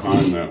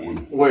that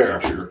one. Where?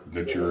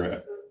 That you're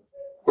at.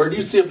 Where do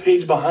you see a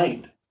page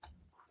behind?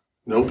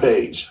 No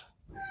page.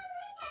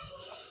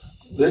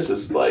 This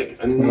is like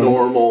a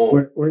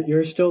normal.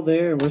 You're still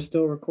there. We're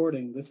still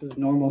recording. This is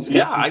normal.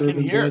 Yeah, I can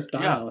Bourbon hear Boy it.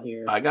 style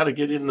here. I got to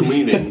get in the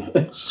meeting.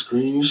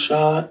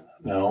 Screenshot.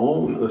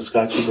 No. The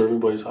Scotchy Bourbon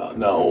Boys.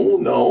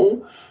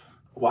 No.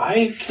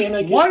 Why can't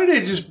I get... Why did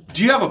it just...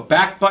 Do you have a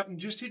back button?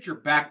 Just hit your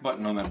back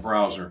button on that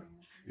browser.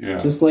 Yeah.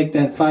 Just like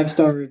that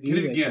 5-star review.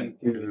 Hit it again.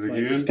 It's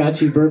like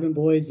Scotchy Bourbon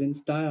Boys in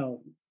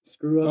style.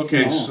 Screw up.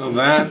 Okay, so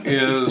that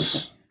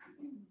is...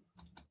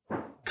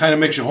 kind of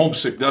makes you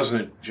homesick,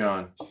 doesn't it,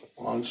 John?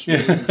 Launch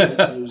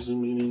meeting,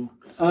 Zoom meeting.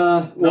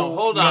 No,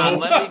 hold on.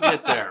 Let me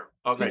get there.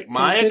 Okay,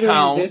 my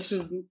account. This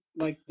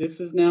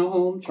is now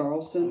home,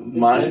 Charleston.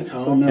 My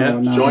account. So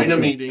no, join a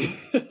meeting.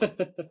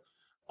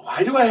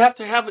 Why do I have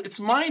to have? It's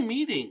my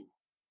meeting.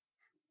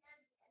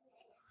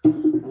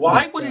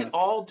 Why would it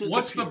all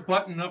disappear? What's the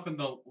button up in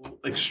the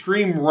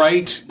extreme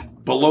right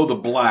below the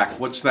black?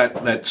 What's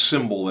that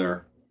symbol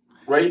there?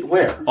 Right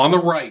where? On the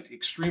right,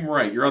 extreme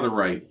right. Your other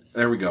right.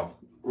 There we go.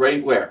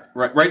 Right where?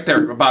 Right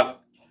there. About.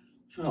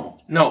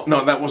 No,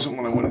 that wasn't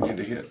what I wanted you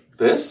to hit.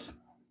 This?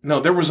 No,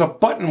 there was a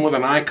button with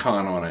an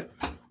icon on it.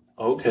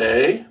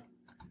 Okay.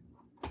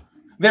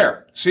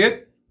 There. See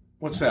it?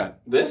 What's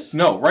that? This?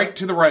 No, right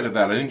to the right of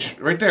that. An inch.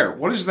 Right there.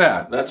 What is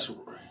that? That's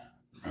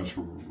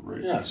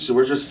right. Yeah, so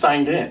we're just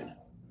signed in.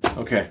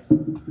 Okay.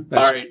 All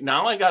right,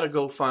 now I got to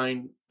go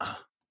find...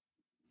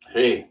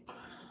 Hey.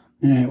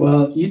 All right,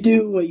 well, you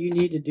do what you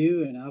need to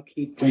do, and I'll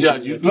keep drinking. Yeah,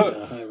 you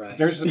look.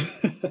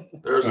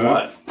 There's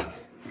what?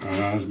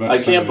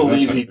 I can't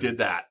believe he did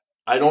that.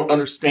 I don't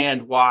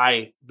understand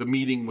why the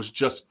meeting was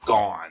just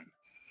gone.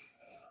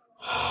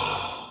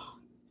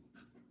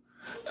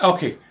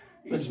 Okay.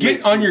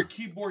 Get on your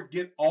keyboard,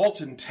 get Alt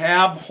and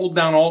Tab, hold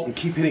down Alt and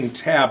keep hitting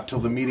Tab till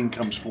the meeting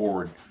comes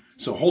forward.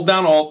 So hold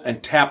down Alt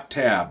and tap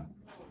Tab.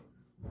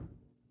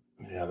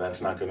 Yeah,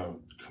 that's not going to...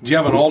 Do you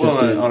have an Alt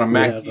on a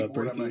Mac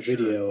keyboard? I'm not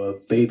video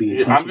of baby.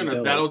 Yeah,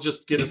 that'll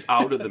just get us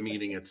out of the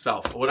meeting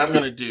itself. What I'm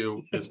gonna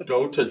do is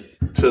go to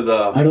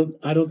the...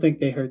 I don't think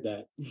they heard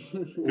that.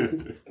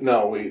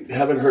 No, we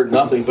haven't heard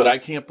nothing, but I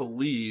can't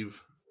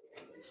believe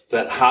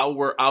that how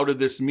we're out of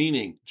this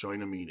meeting.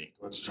 Join a meeting.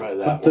 Let's try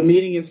that. But the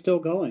meeting is still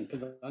going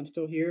because I'm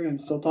still here and I'm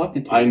still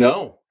talking to you. I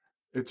know.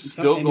 It's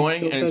still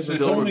going and says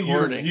still only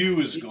recording. Your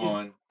view is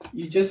gone.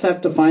 You just have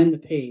to find the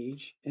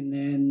page and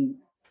then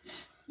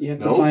you have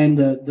to find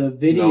the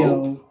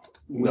video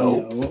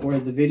window where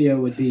the video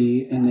would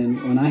be, and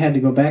then when I had to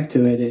go back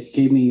to it, it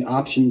gave me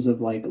options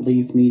of like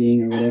leave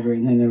meeting or whatever,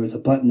 and then there was a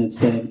button that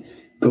said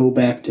go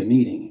back to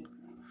meeting,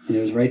 and it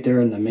was right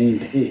there on the main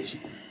page.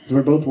 Because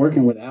we're both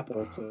working with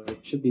Apple, so it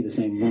should be the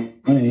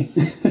same way.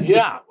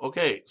 Yeah,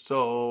 okay,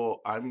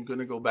 so I'm going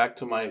to go back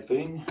to my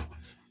thing.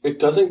 It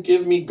doesn't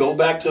give me go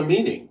back to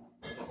meeting.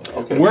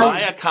 Okay,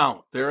 my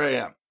account, there I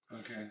am.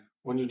 Okay.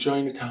 When you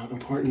join account,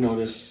 important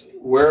notice.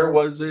 Where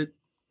was it?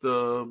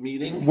 The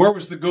meeting? Where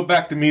was the go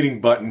back to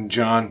meeting button,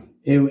 John?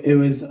 It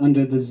was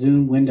under the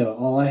Zoom window.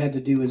 All I had to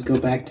do was go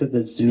back to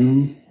the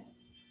Zoom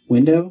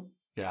window.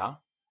 Yeah.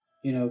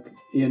 You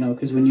know,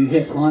 because when you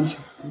hit launch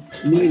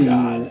meeting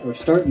or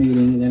start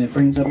meeting, then it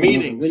brings up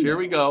meetings. Here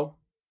we go.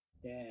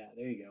 Yeah,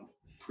 there you go.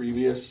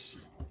 Previous.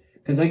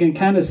 Because I can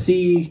kind of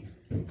see.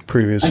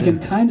 Previous. I can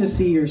kind of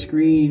see your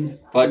screen.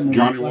 But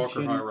Johnnie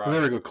Walker High Ride.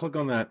 There we go. Click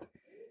on that.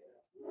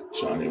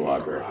 Johnnie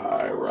Walker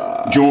High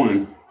Ride.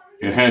 Join.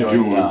 It had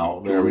join.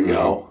 Now. There we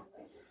go.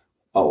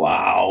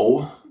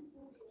 Allow.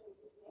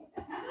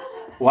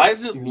 Why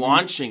is it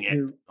launching it?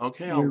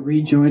 You're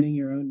rejoining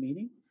your own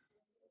meeting?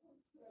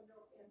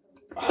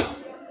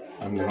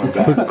 I'm going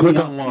back. Click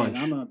on launch.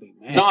 I'm gonna be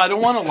mad. No, I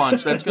don't want to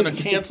launch. That's going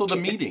to cancel the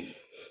meeting.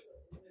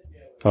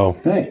 Oh.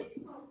 Right.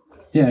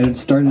 Yeah, it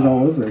started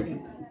all over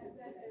again.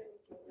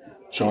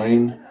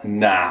 Join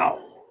now.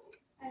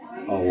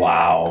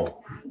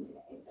 Allow.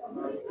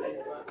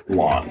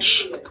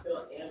 Launch.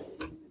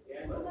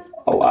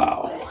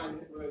 Allow.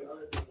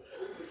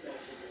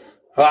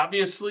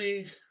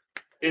 Obviously,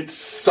 it's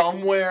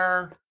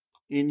somewhere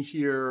in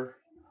here.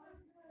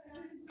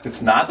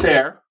 It's not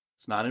there.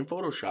 It's not in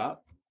Photoshop.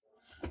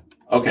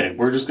 Okay,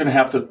 we're just going to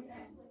have to...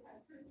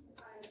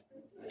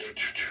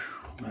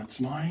 That's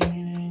my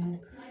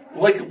meeting.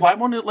 Like, why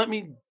won't it let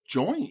me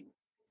join?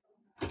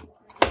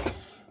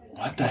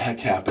 What the heck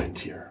happened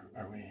here?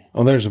 Are we...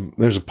 Oh, there's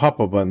a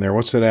pop-up button there.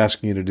 What's it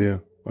asking you to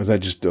do? Or is that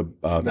just a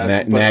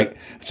nag?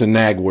 It's a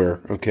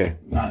nagware. Okay.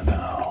 Not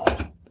now.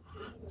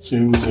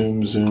 Zoom,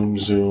 zoom, zoom,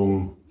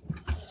 zoom.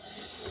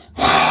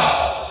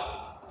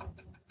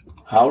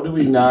 How do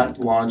we not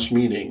launch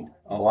meeting?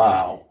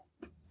 Allow.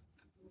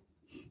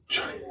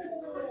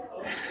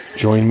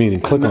 Join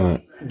meeting. Click on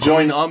that.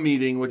 Join a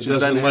meeting, which It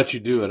doesn't let you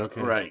do it.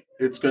 Okay. Right.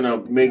 It's going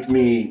to make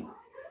me...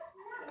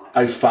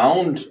 I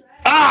found...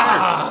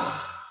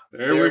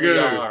 There we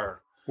go.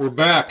 We're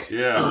back.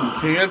 Yeah.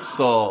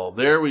 Cancel.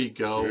 There we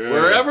go. Yeah.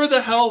 Wherever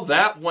the hell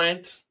that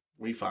went,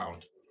 we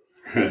found.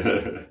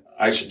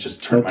 I should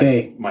just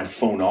turn my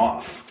phone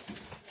off.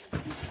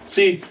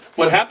 See,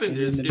 what happened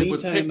And is in the it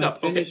was meantime, picked I up.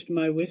 Okay. finished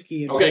my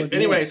whiskey. And Okay. poured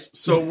Anyways,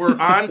 so we're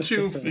on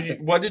to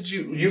what did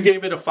you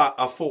gave it a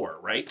 4,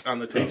 right, on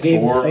the taste? I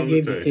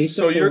gave the taste.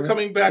 So a you're 4.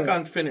 coming back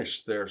on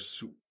finish there,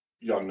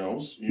 Young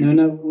Nose.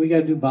 No, we got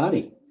to do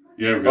body.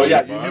 Yeah. Oh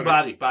yeah, you do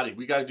body.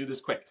 We got to do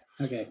this quick.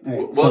 Okay. All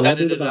right. We'll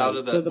edit it out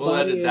of So we'll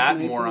edit that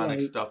nice moronic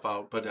light. stuff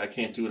out, but I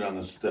can't do it on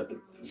the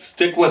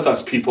stick with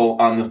us, people,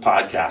 on the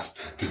podcast.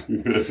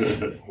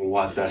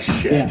 What the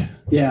shit?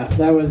 Yeah,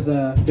 that was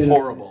a bit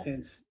Horrible. of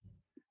an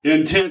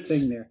Intense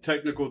thing there.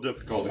 technical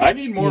difficulty. I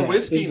need more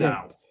whiskey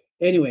now.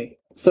 Anyway,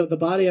 so the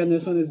body on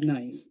this one is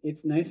nice.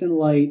 It's nice and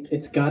light.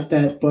 It's got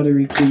that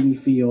buttery, creamy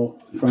feel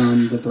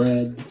from the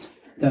bread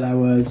that I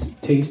was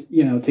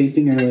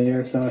tasting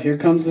earlier. So here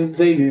comes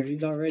Xavier.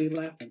 He's already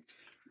laughing,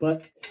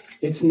 but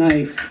it's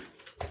nice.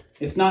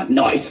 It's not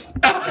nice.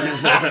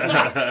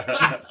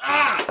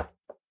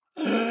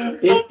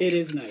 It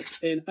is nice,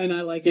 and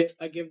I like it.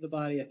 I give the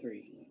body a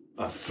 3.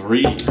 A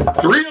 3.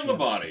 3 on the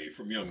body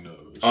from Young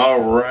Nose.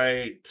 All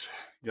right.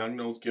 Young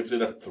Nose gives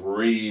it a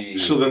 3.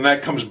 So then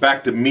that comes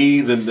back to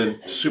me, then the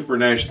Super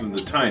Nash, then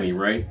the Tiny,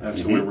 right?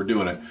 That's the way we're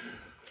doing it.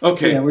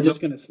 Okay. Yeah, we're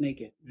just going to snake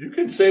it. You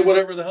can say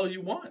whatever the hell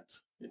you want.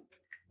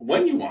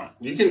 When you want.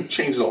 You can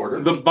change the order.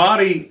 The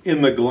body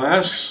in the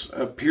glass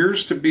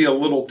appears to be a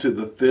little to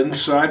the thin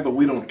side, but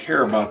we don't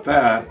care about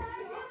that.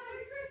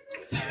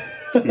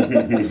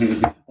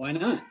 Why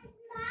not?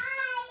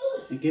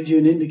 It gives you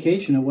an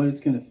indication of what it's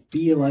going to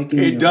feel like.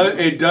 It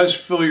does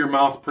fill your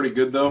mouth pretty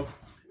good, though.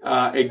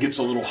 It gets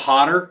a little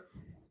hotter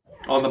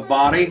on the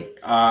body.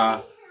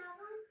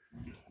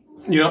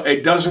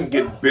 It doesn't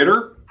get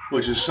bitter,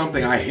 which is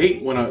something I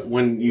hate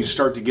when you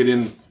start to get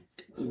in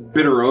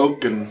bitter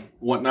oak and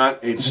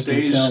whatnot. It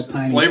stays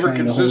flavor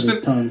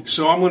consistent.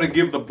 So I'm going to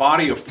give the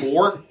body a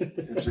 4.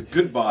 It's a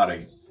good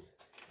body.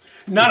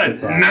 Not a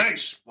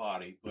nice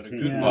body, but a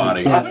good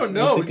body. I don't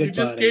know. You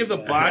just gave the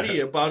body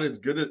about as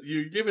good as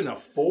you're giving a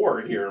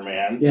 4 here,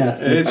 man. Yeah,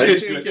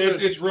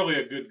 it's really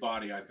a good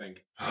body, I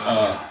think.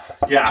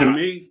 To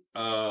me,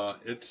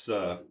 it's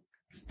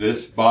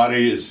this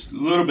body is a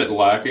little bit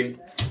lacking.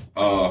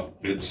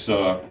 It's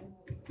a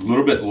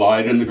little bit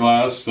light in the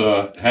glass.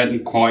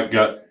 Hadn't quite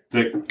got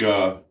thick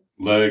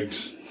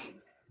legs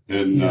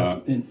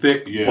and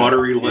thick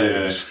buttery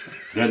legs.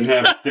 Doesn't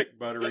have thick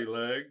buttery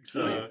legs.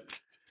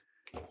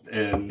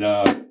 And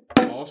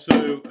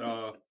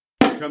also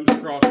comes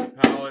across the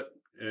palate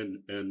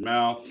and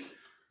mouth,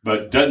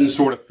 but doesn't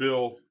sort of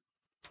fill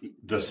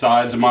the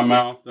sides of my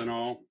mouth and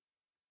all.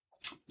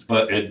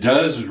 But it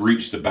does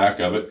reach the back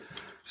of it.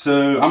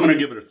 So I'm going to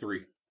give it a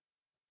 3.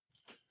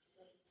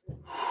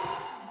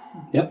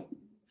 Yep.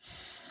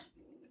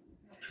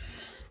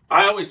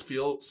 I always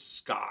feel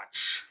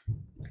Scotch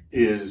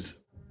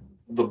is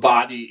the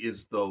body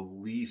is the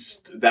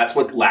least. That's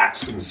what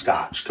lacks in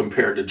Scotch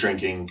compared to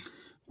drinking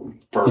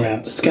bourbon.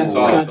 Yeah,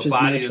 Scotch the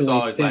body is is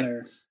always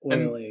thinner, like,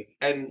 oily.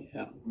 and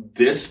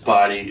this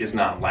body is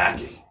not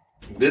lacking.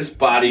 This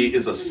body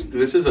is a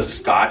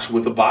Scotch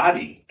with a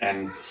body,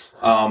 and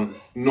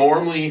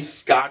normally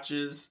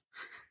Scotches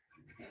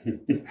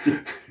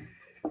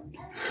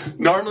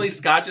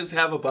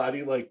have a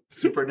body like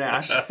Super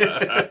Nash.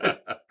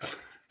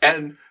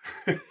 And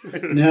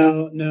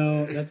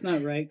no, that's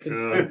not right,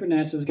 because Super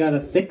Nash has got a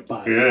thick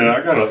body. Yeah,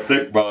 I got a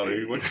thick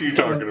body. What you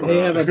talking about? They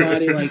have a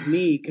body like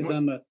me, because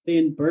I'm a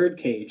thin bird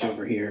cage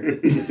over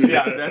here.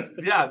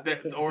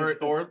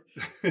 or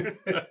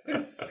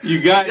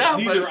you guys,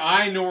 neither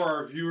I nor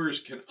our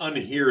viewers can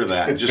unhear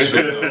that. Just so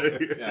you know.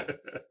 Yeah.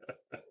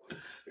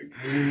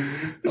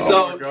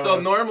 So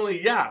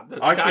normally, the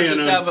Scotches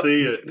have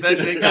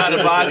they got a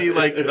body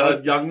like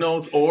Young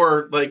Nose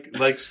or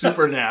like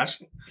Super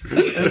Nash.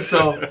 And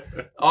so,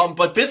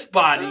 but this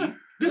body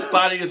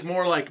is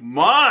more like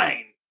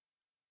mine.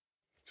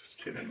 Just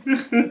kidding.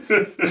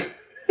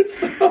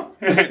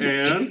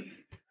 And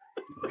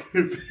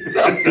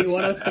you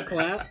want us to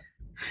clap?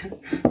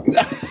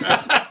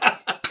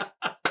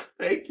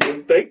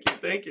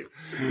 Thank you.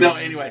 No,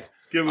 anyways.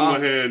 Give him a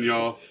hand,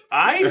 y'all.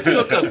 I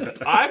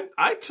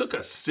took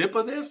a sip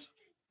of this.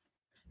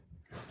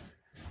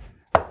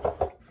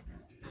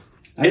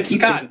 It's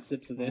got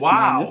sips of this.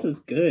 wow. Man, this is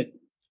good.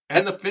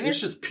 And the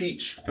finish is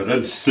peach. But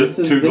then sip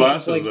 2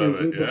 glasses like of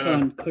it.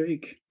 Rubicon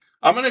Creek.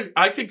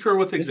 I concur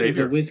with This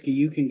Xavier. is a whiskey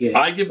you can get.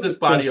 I give this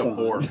body a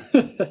 4.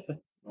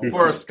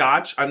 For a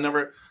Scotch, I've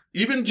never.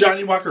 Even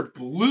Johnnie Walker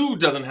Blue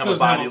doesn't have a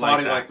body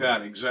like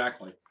that.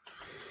 Exactly.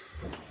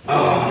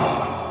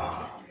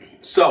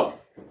 So.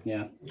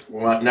 Yeah.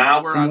 Well,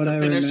 now we're on to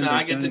finish, and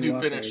I get to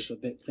do finish. A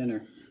bit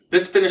thinner.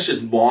 This finish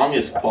is long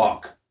as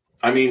fuck.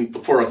 I mean,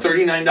 for a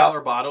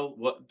 $39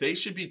 bottle, they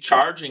should be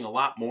charging a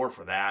lot more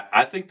for that.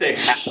 I think they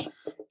have.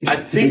 I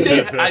think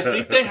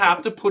they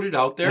have to put it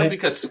out there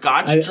because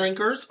Scotch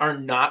drinkers are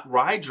not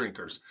rye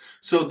drinkers.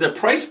 So the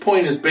price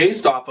point is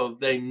based off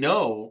of they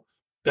know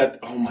that.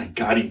 Oh my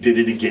God, he did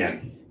it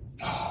again.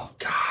 Oh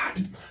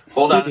God,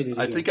 hold on.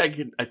 I think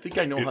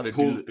I know how to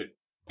do it.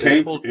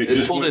 It pulled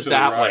it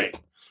that way.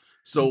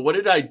 So what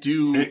did I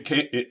do?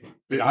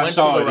 I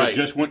saw it. It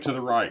just went to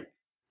the right.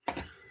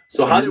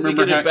 So how did we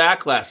get it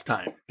back last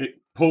time?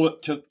 Pull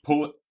it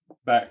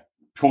back.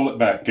 Pull it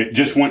back. It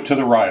just went to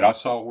the right. I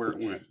saw where it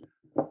went.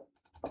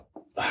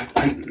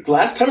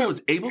 Last time I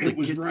was able to It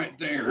was get right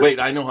there. Wait,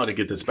 I know how to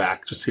get this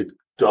back. Just hit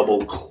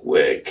double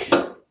click.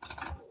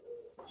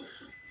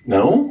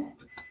 No?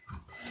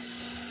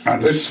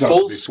 It's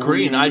full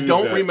screen. I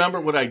don't remember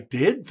what I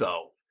did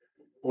though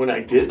when I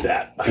did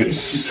that.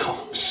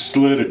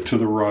 Slid it to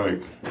the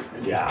right.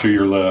 Yeah. To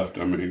your left,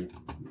 I mean.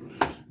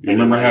 You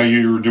remember how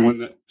you were doing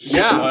that?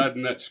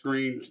 Sliding that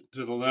screen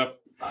to the left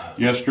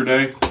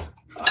yesterday?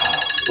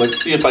 Let's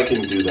see if I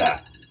can do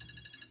that.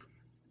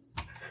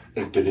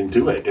 It didn't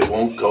do it. It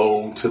won't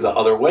go to the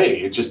other way.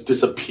 It just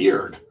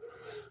disappeared.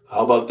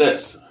 How about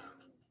this?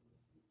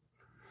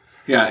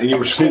 Yeah, and you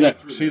were see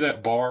that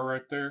bar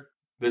right there?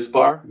 This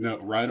bar? No,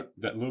 right.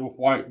 That little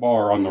white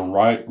bar on the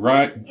right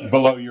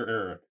below your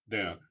arrow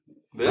down.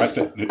 This?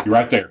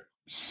 Right there.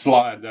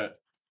 Slide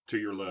that to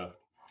your left.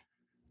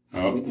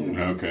 Oh,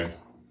 okay.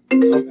 Oh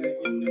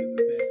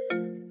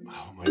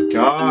my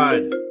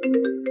God.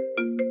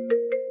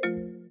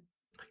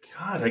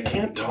 God, I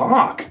can't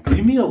talk.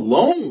 Leave me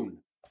alone.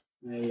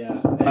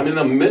 I'm in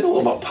the middle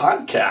of a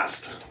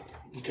podcast.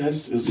 You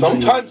guys,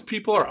 sometimes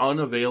people are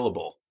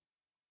unavailable.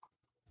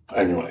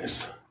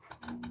 Anyways.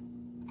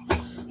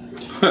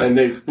 And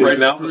they right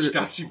now the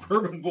Scotchy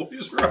Bourbon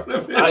boys are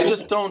unavailable. I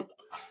just don't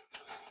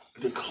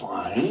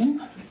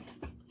decline.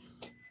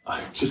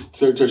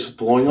 They're just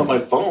blowing up my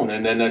phone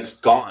and then it's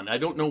gone. I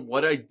don't know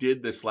what I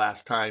did this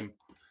last time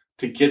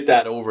to get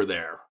that over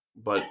there,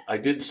 but I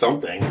did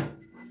something.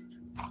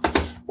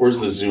 Where's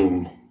the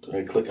Zoom? Did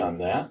I click on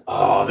that?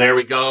 Oh, there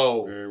we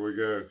go. There we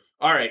go.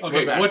 All right.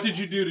 Okay, what did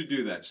you do to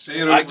do that? Say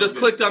it over I just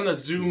again. clicked on the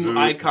Zoom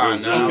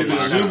icon. Okay,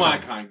 the Zoom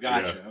icon.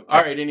 Gotcha. Yeah. Okay.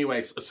 All right.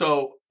 Anyways,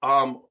 so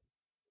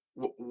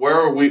where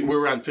are we?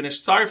 We're on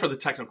finish. Sorry for the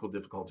technical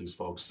difficulties,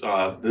 folks.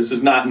 This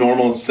is not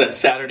normal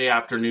Saturday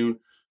afternoon.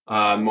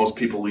 Most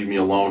people leave me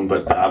alone,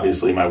 but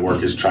obviously my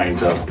work is trying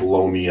to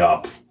blow me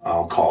up.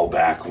 I'll call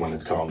back when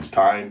it comes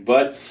time.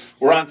 But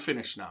we're on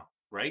finish now,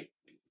 right?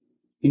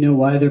 You know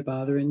why they're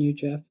bothering you,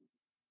 Jeff?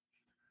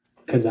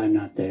 Because I'm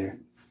not there.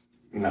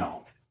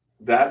 No.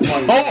 That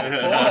one.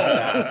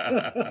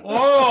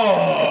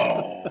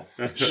 Oh!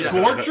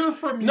 Scorcher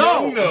from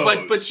No,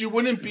 Young but you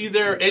wouldn't be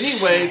there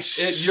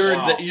anyways.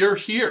 You're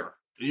here.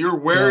 You're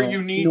where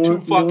you need to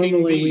fucking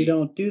normally be. We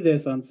don't do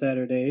this on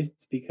Saturdays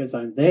because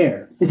I'm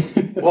there.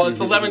 Well,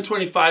 it's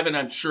 11:25, and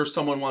I'm sure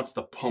someone wants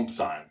the pumps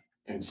on.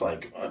 It's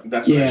like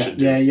that's what I should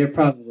do. Yeah, you're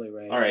probably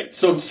right. All right,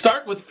 so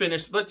start with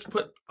finish. Let's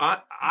put.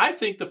 I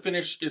think the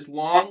finish is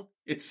long.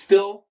 It's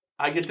still.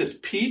 I get this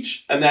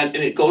peach, and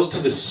it goes to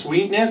the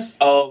sweetness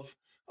of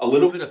a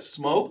little bit of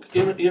smoke.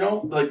 You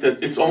know, like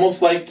that. It's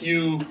almost like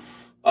you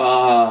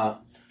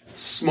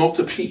smoked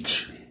a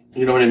peach.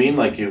 You know what I mean?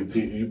 Like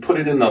you put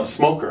it in the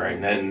smoker,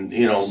 and then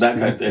that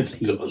kind. It's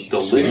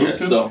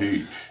delicious. So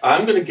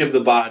I'm gonna give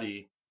the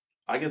body.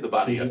 I give the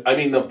body. I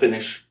mean the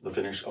finish a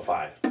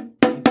 5. Is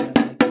that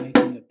like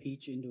making a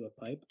peach into a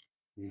pipe?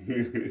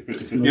 You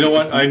know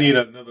what? I need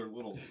another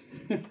little.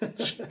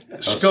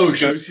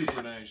 Scotchy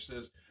Supernash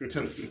says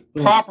to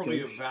properly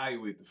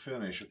evaluate the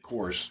finish, of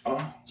course.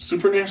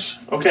 Supernash.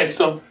 Okay,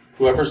 so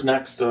whoever's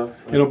next.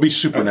 It'll be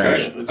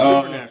Supernash. Okay, it's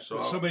Supernash.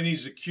 So somebody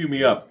needs to cue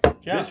me up.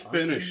 Yeah, this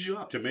finish,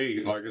 to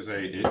me, like I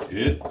say,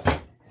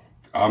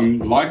 I'm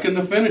liking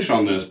the finish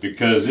on this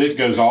because it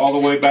goes all the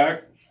way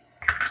back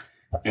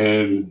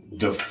and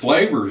the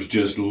flavors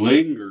just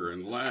linger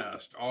and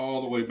last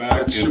all the way back.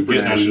 That's and super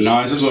getting a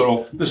nice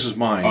little... This is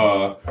mine.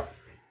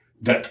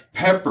 That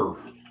pepper,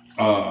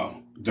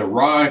 the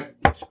rye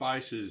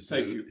spices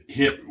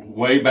hit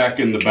way back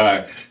in the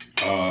back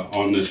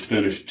on this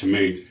finish to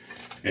me.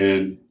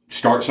 And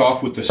starts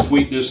off with the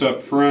sweetness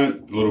up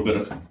front, a little bit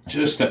of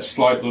just that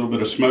slight little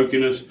bit of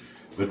smokiness.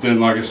 But then,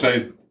 like I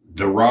say,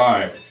 the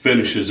rye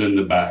finishes in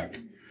the back.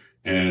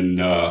 And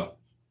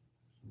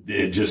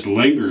it just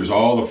lingers.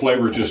 All the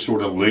flavors just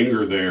sort of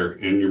linger there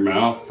in your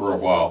mouth for a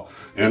while.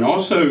 And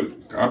also,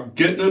 I'm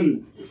getting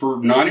them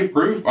for 90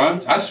 proof.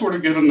 I sort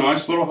of get a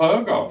nice little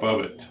hug off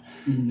of it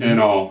and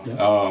all.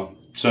 Yeah.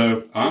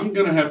 So I'm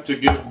going to have to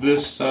give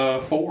this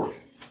 4.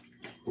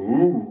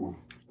 Ooh.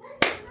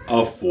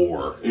 A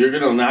 4. You're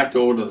going to not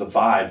go to the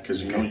 5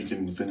 because you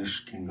can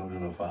finish can go to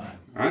the 5.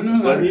 I know.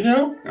 Just letting you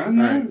know. I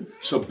know. Right.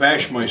 So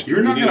Bashmeister,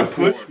 you're not going to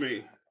push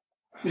me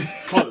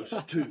close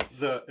to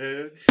the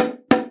edge.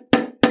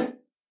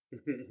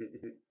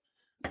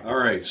 All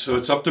right, so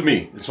it's up to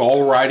me. It's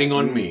all riding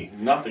on me.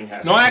 Nothing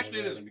has. No,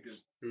 actually, it isn't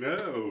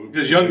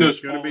because Young Nose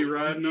going to be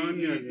riding on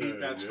you.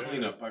 That's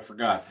cleanup. I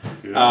forgot.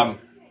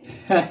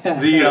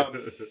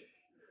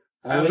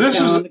 This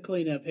is the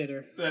cleanup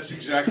hitter. That's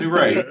exactly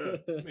right.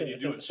 And you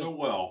do it so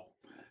well.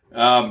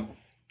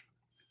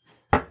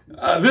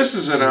 This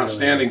is an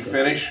outstanding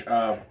finish.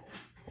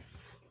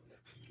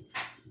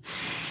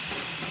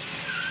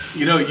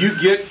 You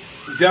get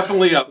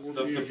definitely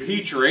the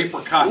peach or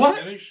apricot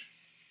finish.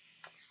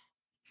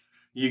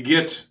 You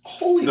get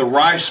the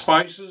rye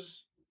spices.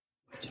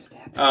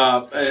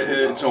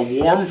 It's a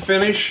warm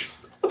finish.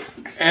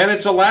 And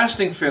it's a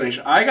lasting finish.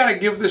 I got to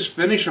give this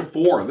finish a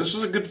 4. This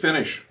is a good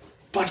finish.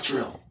 Butt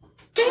drill.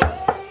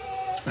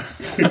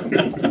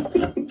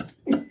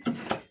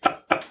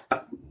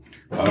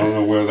 I don't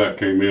know where that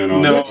came in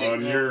on,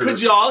 on your...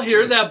 Could you all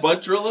hear that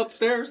butt drill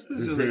upstairs?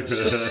 This is like,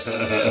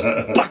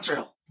 butt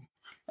drill.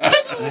 I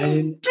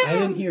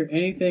didn't hear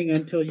anything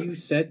until you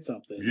said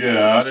something.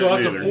 Yeah, I so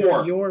that's didn't a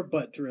 4. Your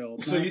butt drill.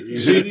 So you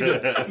need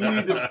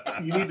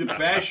to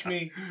bash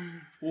me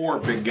 4,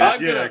 big guy.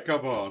 Yeah,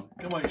 come on.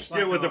 Come on,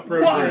 Get with the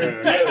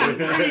program. 1, 2,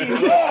 3,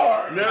 4.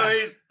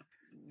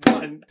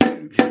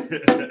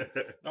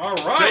 All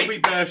right. Don't be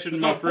bashing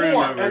my friend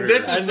over And here.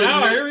 this is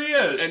now here he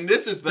is. And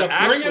this is the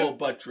actual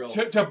butt drill.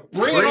 To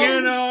bring Bring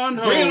it it on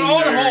home. Bring it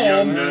on there, home.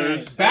 young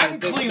nose. Bat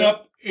and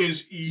cleanup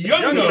is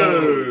Young Young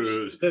Nose.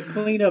 nose. The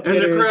cleanup And the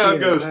hitter is crowd here.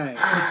 goes, All right.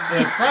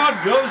 The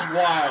crowd goes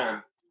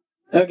wild.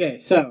 Okay,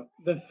 so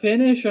the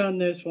finish on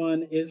this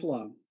one is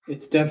long.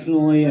 It's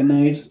definitely a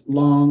nice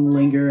long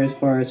linger as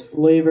far as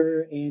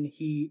flavor and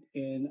heat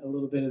and a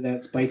little bit of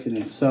that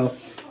spiciness. So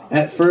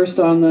at first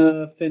on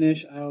the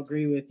finish, I'll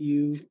agree with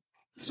you,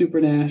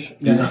 Super Nash,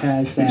 that it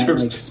has that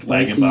like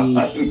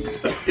spicy,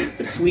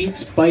 sweet,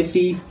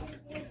 spicy.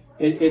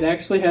 It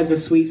actually has a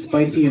sweet,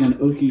 spicy, and an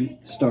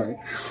oaky start.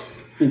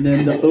 And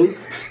then the oak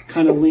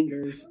kind of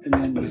lingers, and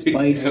then the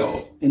spice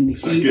and the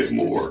heat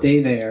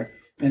stay there.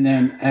 And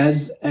then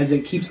as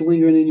it keeps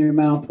lingering in your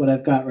mouth, what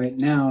I've got right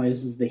now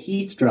is the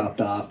heat's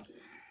dropped off.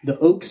 The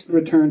oak's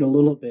returned a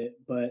little bit,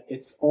 but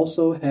it's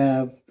also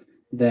have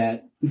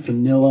that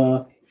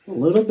vanilla, a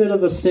little bit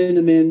of a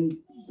cinnamon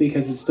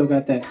because it's still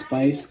got that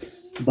spice,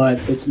 but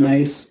it's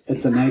nice.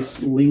 It's a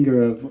nice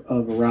linger of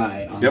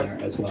rye on there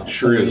as well.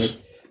 Sure is.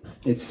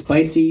 It's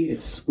spicy,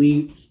 it's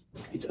sweet,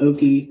 it's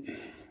oaky.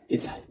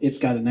 It's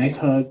got a nice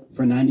hug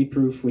for 90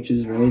 proof, which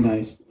is really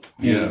nice.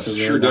 Yes,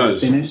 really sure nice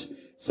does. finish.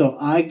 So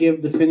I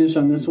give the finish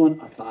on this one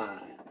a 5.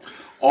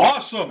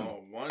 Awesome.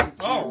 Oh, 1, 2,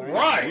 All 3,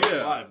 right. 4,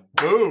 5.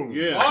 Boom.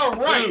 Yeah. All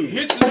right. Boom.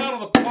 Hits it out of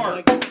the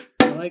park.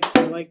 I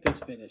like this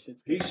finish.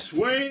 It's He good.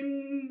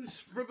 swings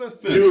for the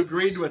finish. You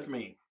agreed with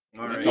me.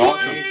 All right.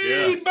 Awesome.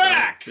 Yeah. Way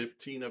back.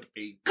 15 of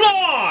 8.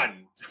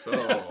 Gone.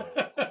 So,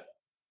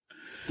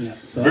 Yeah,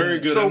 Very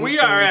good. So we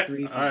are at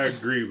I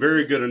agree.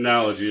 Very good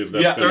analogy of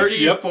that. Yeah, finish. 30,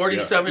 Yep.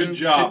 47, Good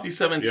job.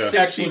 57, Yeah.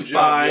 Excellent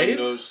job, Young 65.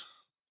 Nose.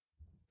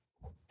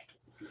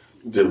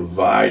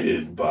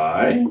 Divided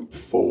by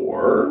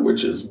 4,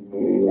 which is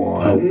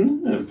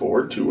 1 and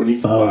 4,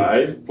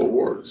 25,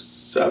 4,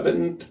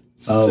 7,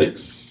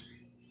 6.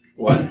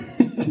 What?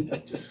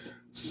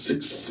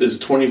 6 is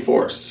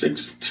 24.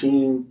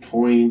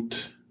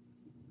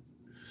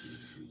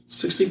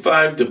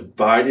 16.65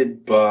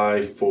 divided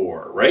by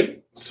 4,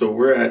 right? So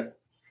we're at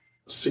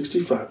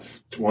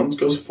 65. 1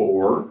 goes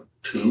 4,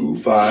 2,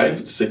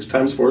 5. 6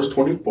 times 4 is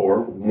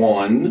 24.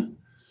 1.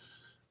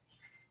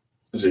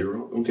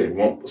 0. Okay,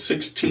 well,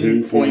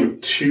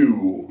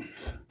 16.2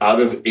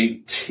 out of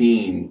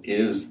 18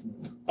 is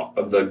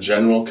the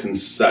general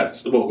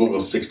consensus. Well, we'll go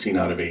 16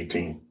 out of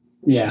 18.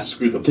 Yeah.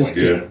 Screw the Just-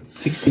 point. Yeah.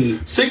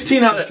 16.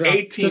 16 out of Just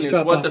 18 is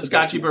drop what off the the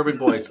Scotchy decimal. Bourbon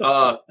Boys.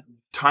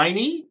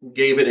 Tiny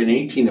gave it an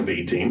 18 of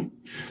 18.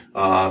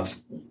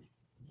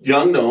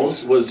 Young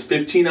Nose was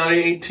 15 out of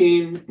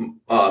 18.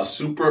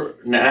 Super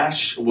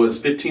Nash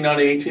was 15 out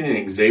of 18.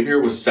 And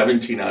Xavier was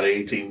 17 out of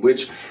 18,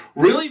 which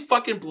really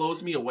fucking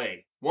blows me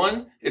away.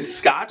 One, it's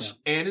Scotch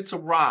and it's a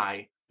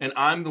rye, and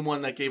I'm the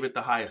one that gave it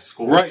the highest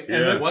score. Right.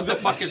 Yeah. And What the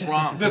fuck is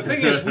wrong? the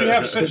thing is, we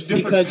have such It's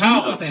different because you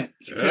palates. think.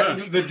 Yeah.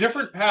 The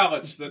different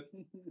palates that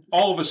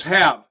all of us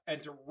have,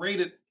 and to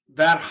rate it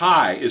that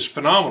high is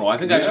phenomenal. I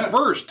think that's Yeah. a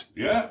first.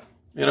 Yeah.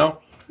 You know,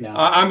 Yeah.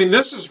 I mean,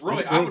 this is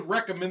really. I would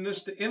recommend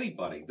this to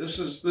anybody. This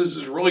is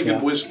really good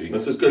Yeah. whiskey.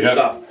 This is good Yeah.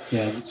 stuff.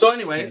 Yeah. So, Yeah,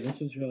 anyways, this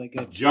is really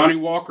good. Johnnie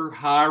Walker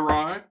High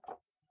Rye.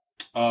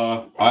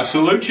 I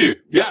salute you.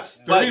 yes.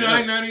 but-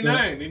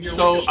 $39.99 in your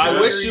So liquor I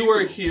store. wish you were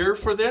here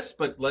for this,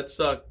 but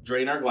let's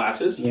drain our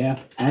glasses. Yeah.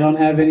 I don't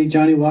have any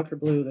Johnnie Walker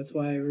Blue. That's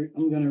why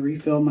I'm going to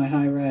refill my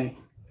high rye.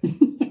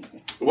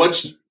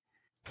 Which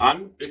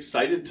I'm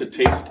excited to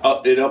taste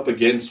it up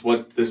against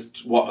what this.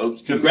 Grab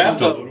Just a the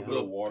little bit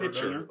of water down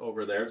pitcher there.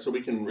 over there so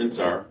we can rinse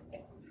our.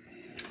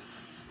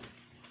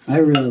 I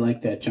really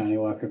like that Johnnie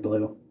Walker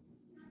Blue.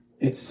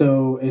 It's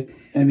so.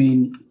 I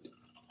mean,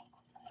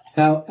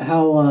 how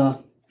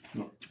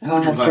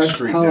Put your glass fresh,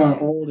 straight how down.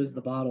 old is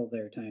the bottle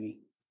there, Tiny?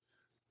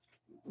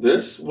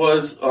 This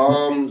was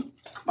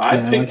I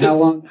Yeah, picked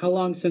like this. how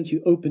long since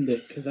you opened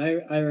it? Because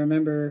I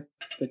remember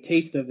the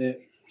taste of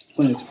it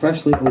when it's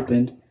freshly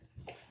opened,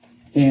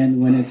 and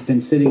when it's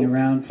been sitting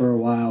around for a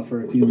while,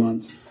 for a few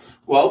months.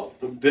 Well,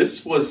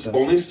 this was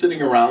only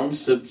sitting around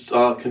since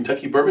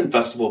Kentucky Bourbon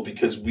Festival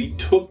because we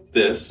took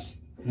this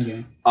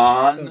Okay.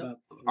 on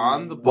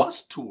the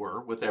bus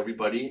tour with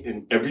everybody,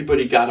 and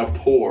everybody got a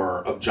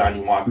pour of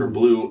Johnnie Walker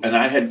Blue, and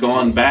I had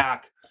gone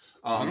back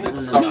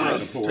this summer remember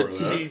to the pour of that.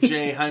 see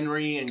Jay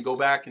Henry and go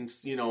back and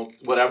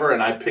whatever,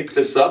 and I picked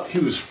this up. He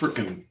was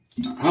freaking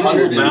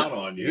 100 out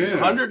on you.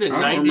 Yeah. 194.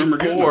 I don't remember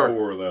getting a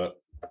pour of that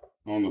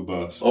on the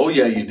bus. Oh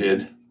yeah, you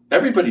did.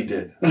 Everybody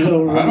did. I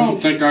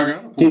don't think I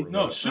got a pour.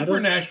 No, Super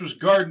Nash was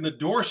guarding the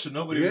door so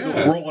nobody would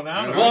go rolling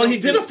out of it. Well, he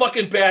did a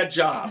fucking bad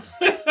job.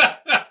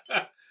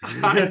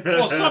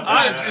 Well,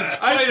 sometimes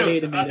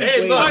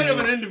in spite of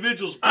an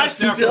individual's I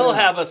still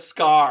have a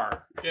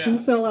scar. Yeah.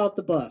 Who fell out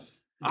the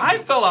bus? I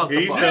fell out the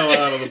He bus. fell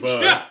out of the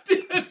bus.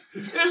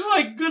 It's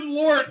like, good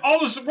Lord! All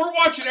this, we're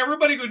watching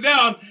everybody go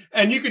down,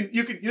 and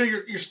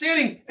you're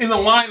standing in the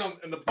line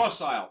in the bus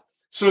aisle,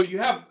 so you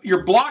have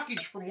your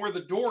blockage from where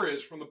the door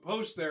is from the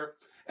post there,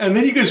 and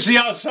then you can see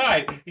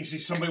outside. You see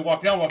somebody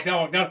walk down. All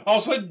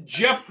of a sudden,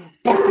 Jeff,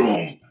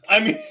 boom! I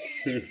mean,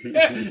 and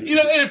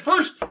at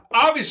first,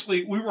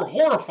 obviously, we were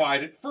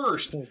horrified at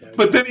first,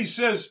 but then he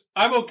says,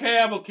 "I'm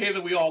okay,"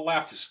 that we all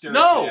laughed hysterically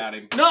at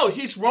him. No,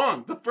 he's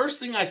wrong. The first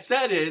thing I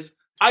said is,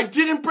 I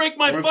didn't break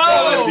my phone.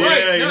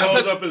 Yeah, he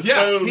holds up his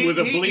phone with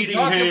a bleeding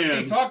hand.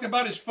 He talked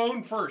about his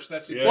phone first.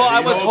 That's exactly. Well,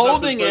 I was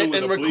holding it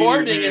and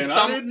recording, and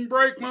I didn't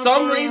break my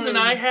some phone. reason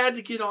I had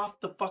to get off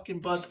the fucking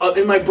bus.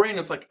 In my brain,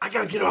 it's like, I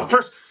gotta get off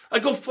first. I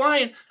go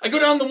flying. I go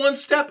down the one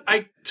step.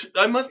 I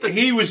must have.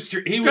 He was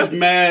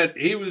mad.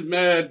 He was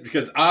mad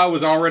because I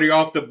was already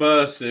off the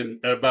bus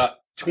and about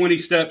 20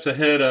 steps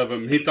ahead of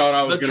him. He thought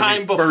I was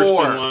going to be first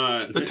in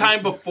line. The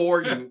time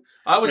before you.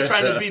 I was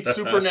trying to beat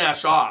Super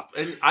Nash off,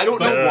 and I don't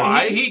know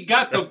why. He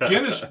got the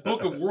Guinness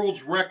Book of World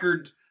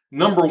Record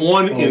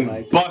 #1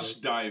 in bus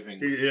diving.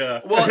 Yeah.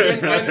 Well,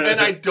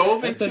 and I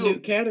dove That's into a new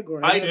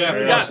category.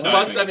 bus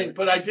diving,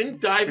 but I didn't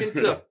dive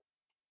into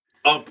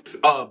a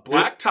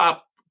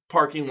blacktop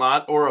parking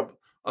lot or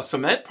a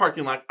cement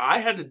parking lot. I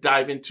had to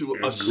dive into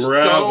a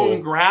stone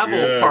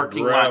gravel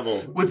parking lot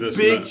with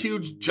big,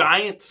 huge,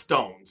 giant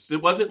stones.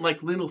 It wasn't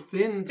like little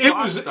thin.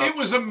 It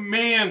was a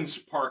man's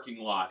parking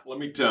lot. Let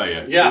me tell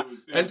you. Yeah,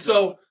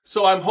 so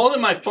I'm holding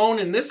my phone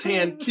in this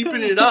hand,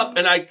 keeping it up,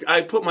 and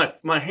I put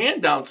my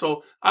hand down.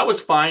 So I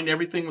was fine.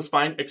 Everything was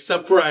fine,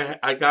 except for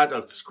I got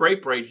a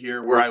scrape right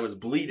here where I was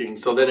bleeding.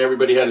 So then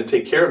everybody had to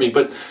take care of me.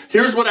 But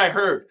here's what I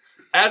heard.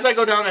 As I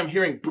go down, I'm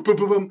hearing boom, boom,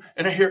 boom, boom,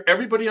 and I hear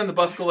everybody on the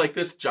bus go like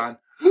this, John.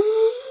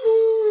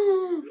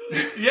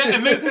 Yeah,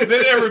 and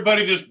then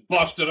everybody just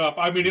busted up.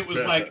 I mean, it was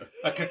like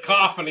a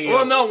cacophony.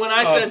 Well, no, when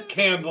I said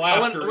canned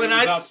laughter, when it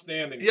was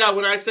outstanding. Yeah,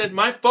 when I said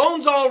my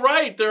phone's all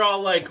right, they're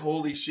all like,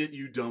 "Holy shit,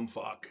 you dumb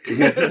fuck!" Yeah.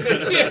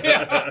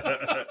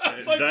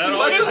 It's like,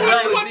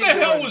 what the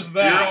hell was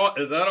that?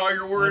 Is that all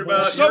you're worried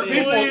about?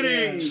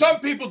 Some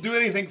people do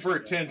anything for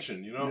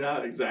attention, you know.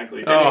 Yeah,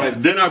 exactly.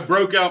 Then I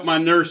broke out my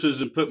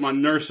nurses and put my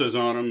nurses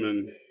on them,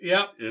 and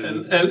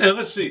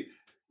let's see.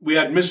 We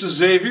had Mrs.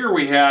 Xavier,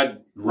 we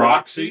had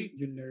Roxy,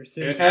 Your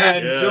nurses.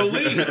 and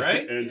Jolie,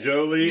 right? And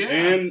Jolie,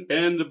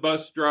 and the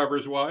bus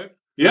driver's wife.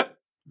 Yep.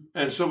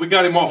 And so we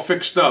got him all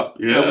fixed up.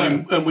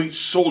 Yeah. And we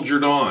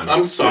soldiered on.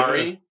 I'm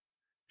sorry.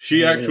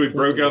 She actually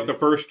broke out the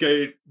first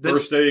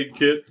aid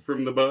kit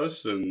from the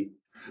bus and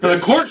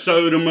of course,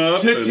 sewed him up.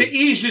 To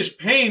ease his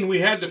pain, we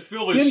had to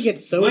fill his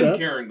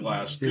Glencairn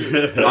glass,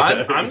 too.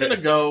 I'm going to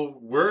go.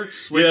 We're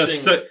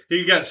switching. Yeah,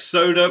 he got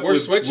sewed up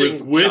with whiskey,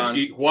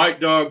 John.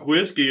 White Dog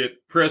whiskey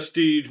at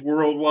Prestige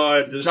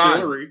Worldwide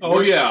Distillery.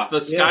 John,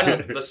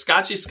 the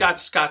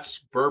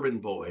Scotch Bourbon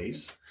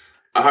boys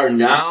are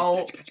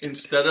now,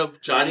 instead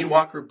of Johnnie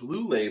Walker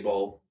Blue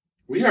Label,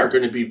 we are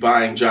going to be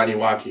buying Johnnie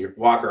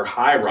Walker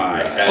High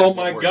Rye. Oh,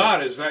 my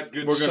God, is that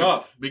good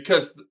stuff?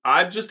 Because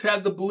I've just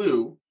had the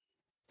blue.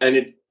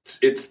 And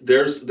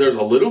there's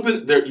a little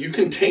bit there. You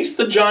can taste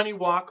the Johnnie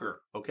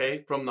Walker,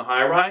 okay, from the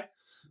high rye,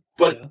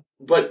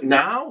 but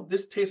now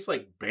this tastes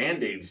like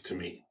Band-Aids to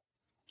me.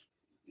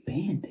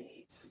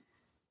 Band-Aids.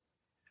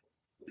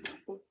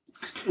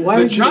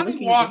 The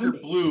Johnnie Walker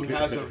Blue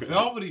has a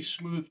velvety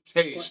smooth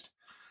taste,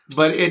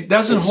 but it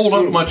doesn't hold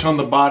up much on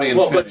the body and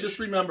finish. But just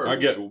remember, I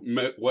get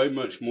way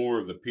much more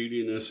of the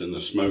peatiness and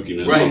the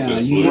smokiness Right. of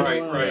this You blue.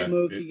 get a lot of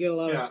smoke. You get a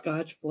lot of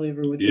Scotch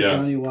flavor with the Yeah.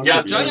 Johnnie Walker.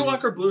 yeah, Johnnie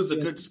Walker Blue is a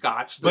good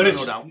Scotch. But There's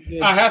no doubt.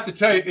 I have to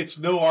tell you, it's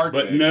no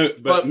argument.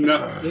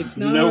 It's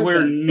not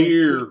nowhere Ardbeg,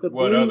 near the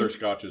what blue- other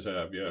Scotches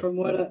have. Yeah. From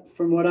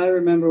what I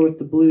remember with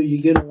the blue, you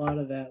get a lot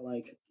of that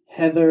like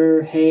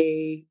heather,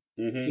 hay,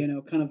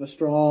 Mm-hmm. kind of a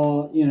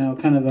straw,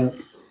 kind of a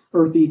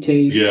earthy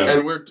taste. Yeah.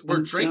 And we're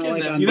drinking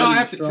like this. I'm You know, I getting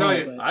have to tell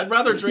you, but- I'd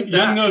rather drink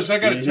Young that. Nose, I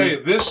got to tell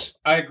you, this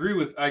I agree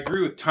with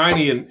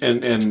Tiny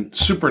and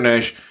Super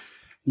Nash.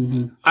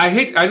 Mhm.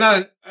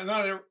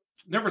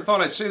 Never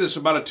thought I'd say this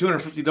about a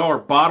 $250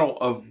 bottle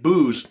of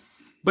booze,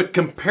 but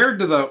compared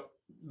to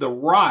the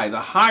rye, the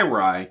high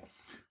rye,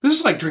 this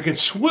is like drinking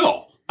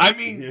swill. I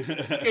mean,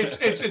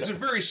 it's a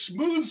very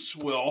smooth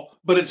swill,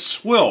 but it's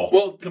swill.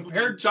 Well,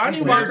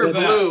 Johnnie Walker to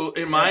that. Blue,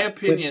 in my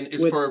opinion,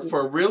 is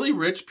for really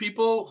rich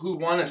people who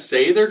want to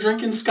say they're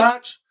drinking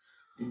Scotch,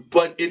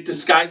 but it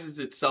disguises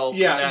itself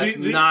as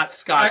not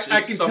Scotch.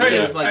 I can tell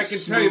you, like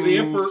tell you the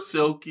Emperor,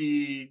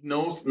 silky,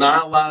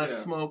 not a lot of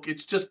smoke.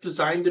 It's just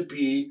designed to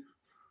be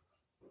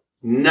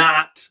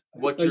not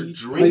what you're Are you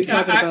drinking.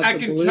 talking about I the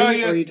can blue, tell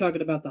you- or are you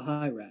talking about the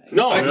high rye?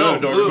 No,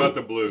 talking blue. about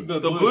the blue. The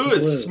blue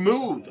is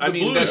smooth. I The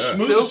mean, blue that's is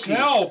smooth as silky.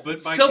 hell,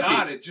 but my Silky.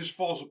 God, it just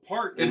falls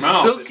apart in It's your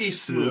mouth. silky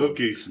smooth.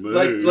 Silky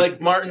smooth. Like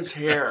Martin's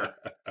hair.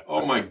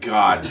 Oh my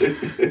God.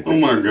 Oh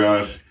my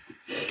gosh.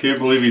 Can't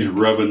believe he's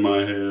rubbing my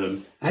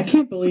head. I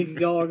can't believe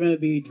y'all are going to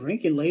be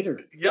drinking later.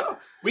 Yeah.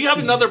 We have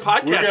another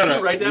podcast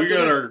too, right after we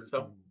got this.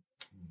 our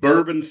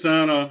Bourbon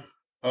Santa.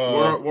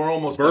 We're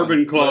almost Bourbon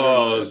done.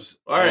 Claus.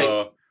 All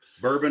right.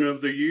 Bourbon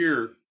of the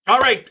year. All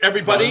right,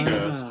 everybody.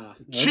 Ah,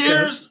 okay.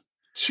 Cheers.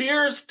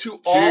 Cheers to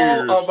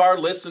all of our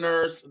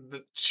listeners.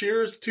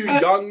 Cheers to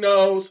Young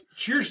Nose.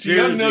 Cheers to Cheers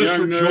Young to Nose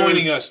Young for Nose.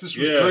 joining us. This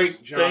was Yes.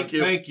 great, John. Thank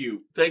you. Thank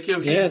you. Thank you.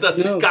 He's Yes, the no,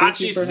 thank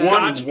Scotchy you for having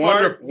Scotch me.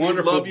 part.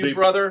 Wonderful We love you, big-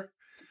 brother.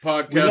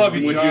 Podcast We love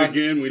you, with John. you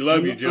again. We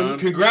love you, John.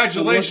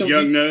 Congratulations. I'm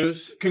Young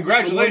Nose.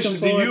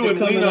 Congratulations to I'm looking you and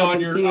forward to Lena coming up on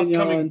and your seeing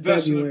y'all upcoming in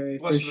February,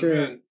 for blessed sure.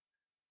 event.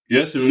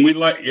 Yes, and we'd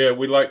like to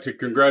congratulate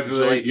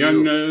Congratulate you.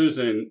 Young Nose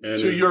and To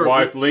his your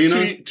wife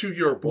Lena. to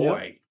your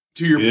boy.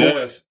 To your boy.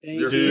 Yes. Thank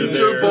Your you. To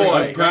future their boy.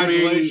 upcoming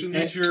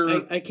Congratulations.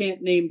 future. I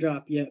can't name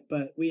drop yet,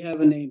 but we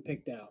have a name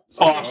picked out.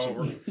 So-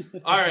 Awesome.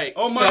 All right.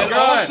 Oh my Said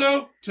God.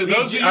 Also, to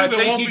those of you I that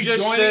think won't he be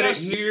just joining said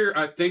us, it here.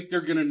 I think they're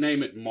going to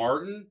name it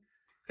Martin.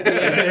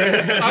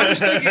 I was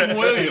thinking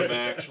William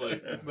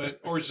actually,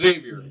 or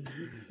Xavier.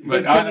 But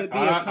It's gonna be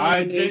a I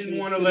combination. didn't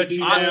want to It's let gonna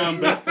you be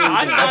down, Martin but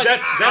I-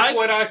 that's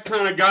what I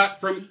kind of got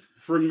from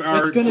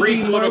our It's gonna brief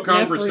be little Martin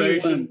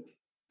conversation.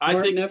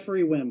 I think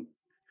Effery Wim.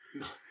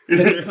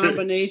 It's a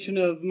combination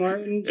of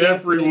Martin,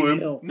 Jeff, Effery and Wim.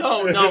 Hill.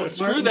 no,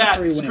 screw Martin that.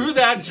 Effery Screw win.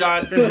 that,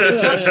 John.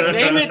 Just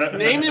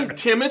name him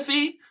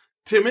Timothy,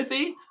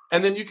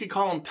 and then you could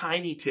call him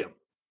Tiny Tim.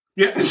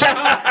 Yeah,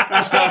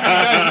 stop, you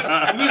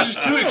guys. This is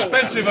too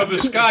expensive of a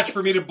scotch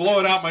for me to blow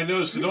it out my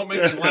nose, so don't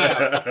make me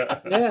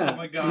laugh. Oh Yeah.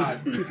 my God.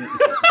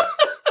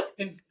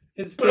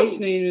 His stage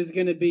name is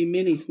going to be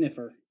Mini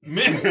Sniffer.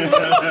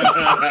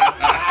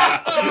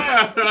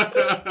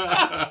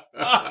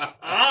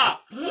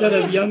 Instead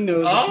of Young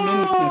Nose,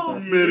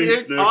 it's Mini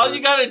Sniffer. All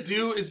you got to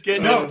do is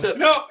get him to.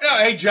 No,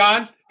 hey,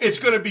 John, it's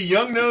going to be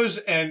Young Nose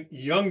and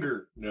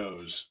Younger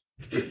Nose.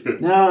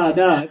 No,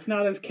 it's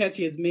not as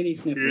catchy as Mini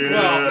Sniffer. Yeah.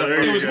 Well,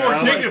 there it you was go. more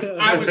I like dignified.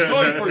 I was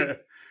going for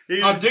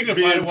how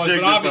dignified it was,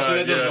 but obviously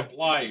that doesn't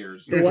apply here.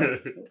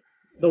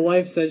 The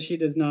wife says she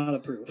does not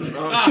approve. Good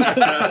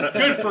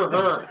for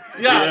her.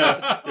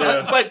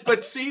 Yeah.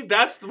 But see,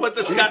 that's what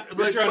the Scott.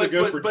 We're trying to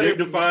go for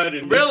dignified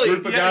and really, this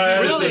group of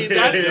guys. really,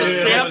 that's the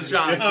stamp,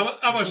 John.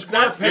 I'm a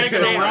square That's the peg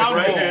in a stamp, round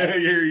right? hole.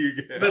 Here you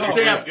go. The Oh,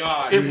 stamp. my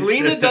God. If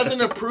Lena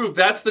doesn't approve,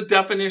 that's the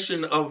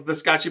definition of the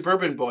Scotchy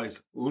Bourbon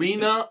Boys.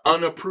 Lena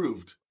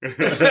unapproved.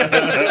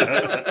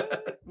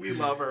 We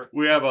love her.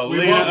 We have a We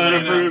Lena love Lena.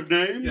 unapproved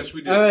name. Yes,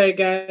 we do. All right,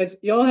 guys.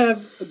 Y'all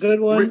have a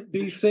good one.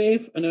 Be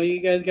safe. I know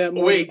you guys got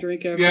more to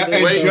drink every Yeah,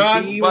 day. and so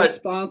John, be but-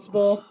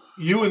 responsible.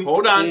 You and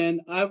Hold on.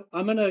 And I'm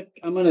gonna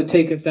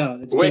take us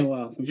out. It's been a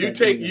while since You I've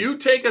done take this.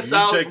 us You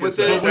out take with us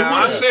it. out. we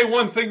want to Yeah. say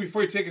one thing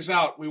before you take us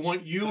out. We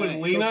want you All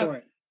and right, go for Lena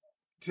it.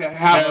 to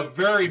have a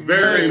very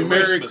Very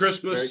Merry Christmas.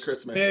 Christmas. Merry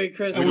Christmas. Merry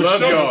Christmas. And We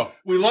love y'all.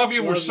 We love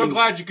you. We're Love so you.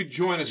 glad you could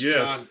join us,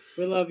 Yes. John.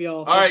 We love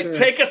y'all. All right,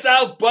 take us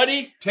out,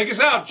 buddy. Take us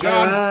out, All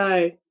John.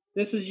 right.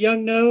 This is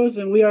Young Nose,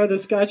 and we are the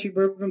Scotchy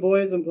Bourbon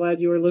Boys. I'm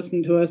glad you are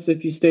listening to us.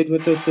 If you stayed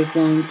with us this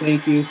long,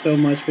 thank you so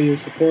much for your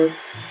support.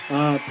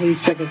 Please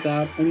check us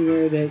out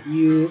anywhere that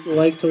you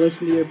like to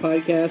listen to your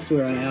podcasts.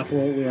 We're on Apple,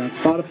 we're on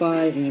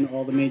Spotify, and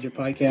all the major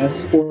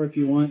podcasts. Or if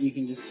you want, you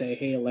can just say,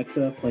 "Hey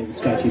Alexa, play the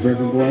Scotchy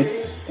Bourbon Boys,"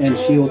 and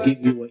she will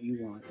give you what you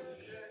want.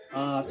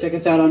 Check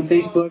us out on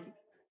Facebook,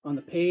 on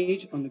the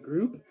page, on the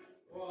group.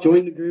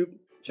 Join the group.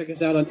 Check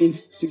us out on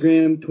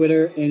Instagram,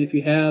 Twitter, and if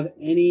you have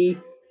any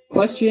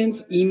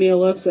questions,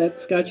 email us at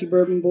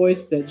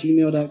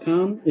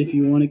scotchybourbonboys@gmail.com. If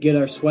you want to get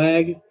our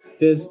swag,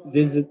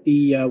 visit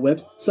the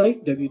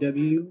website,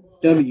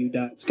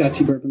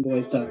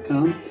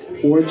 www.scotchybourbonboys.com,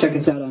 or check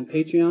us out on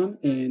Patreon,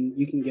 and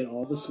you can get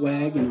all the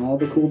swag and all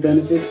the cool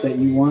benefits that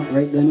you want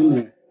right then and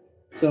there.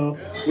 So,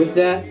 with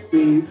that,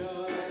 we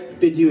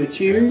bid you a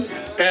cheers,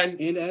 and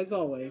as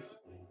always,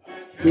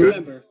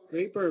 remember,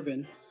 great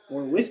bourbon,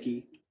 or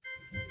whiskey,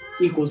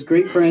 equals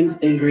great friends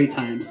and great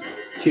times.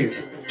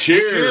 Cheers.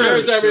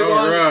 Cheers, everyone.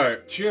 All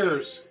right.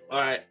 Cheers. All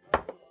right.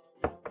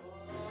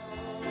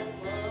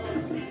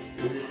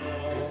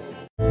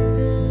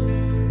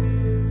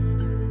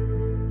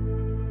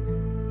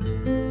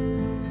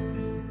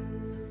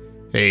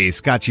 Hey,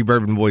 Scotchy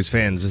Bourbon Boys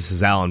fans, this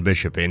is Alan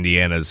Bishop,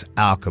 Indiana's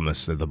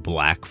alchemist of the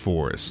Black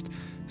Forest.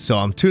 So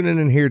I'm tuning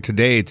in here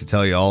today to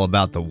tell you all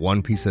about the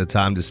One Piece at a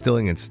Time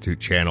Distilling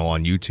Institute channel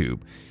on YouTube.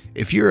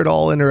 If you're at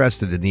all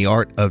interested in the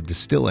art of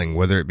distilling,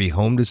 whether it be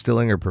home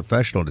distilling or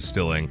professional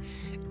distilling,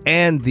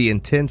 and the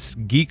intense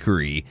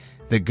geekery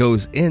that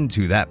goes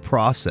into that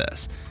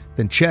process,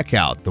 then check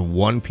out the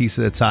One Piece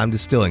at a Time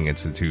Distilling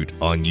Institute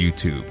on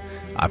YouTube.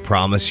 I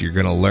promise you're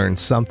going to learn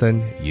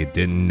something you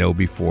didn't know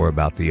before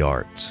about the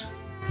arts.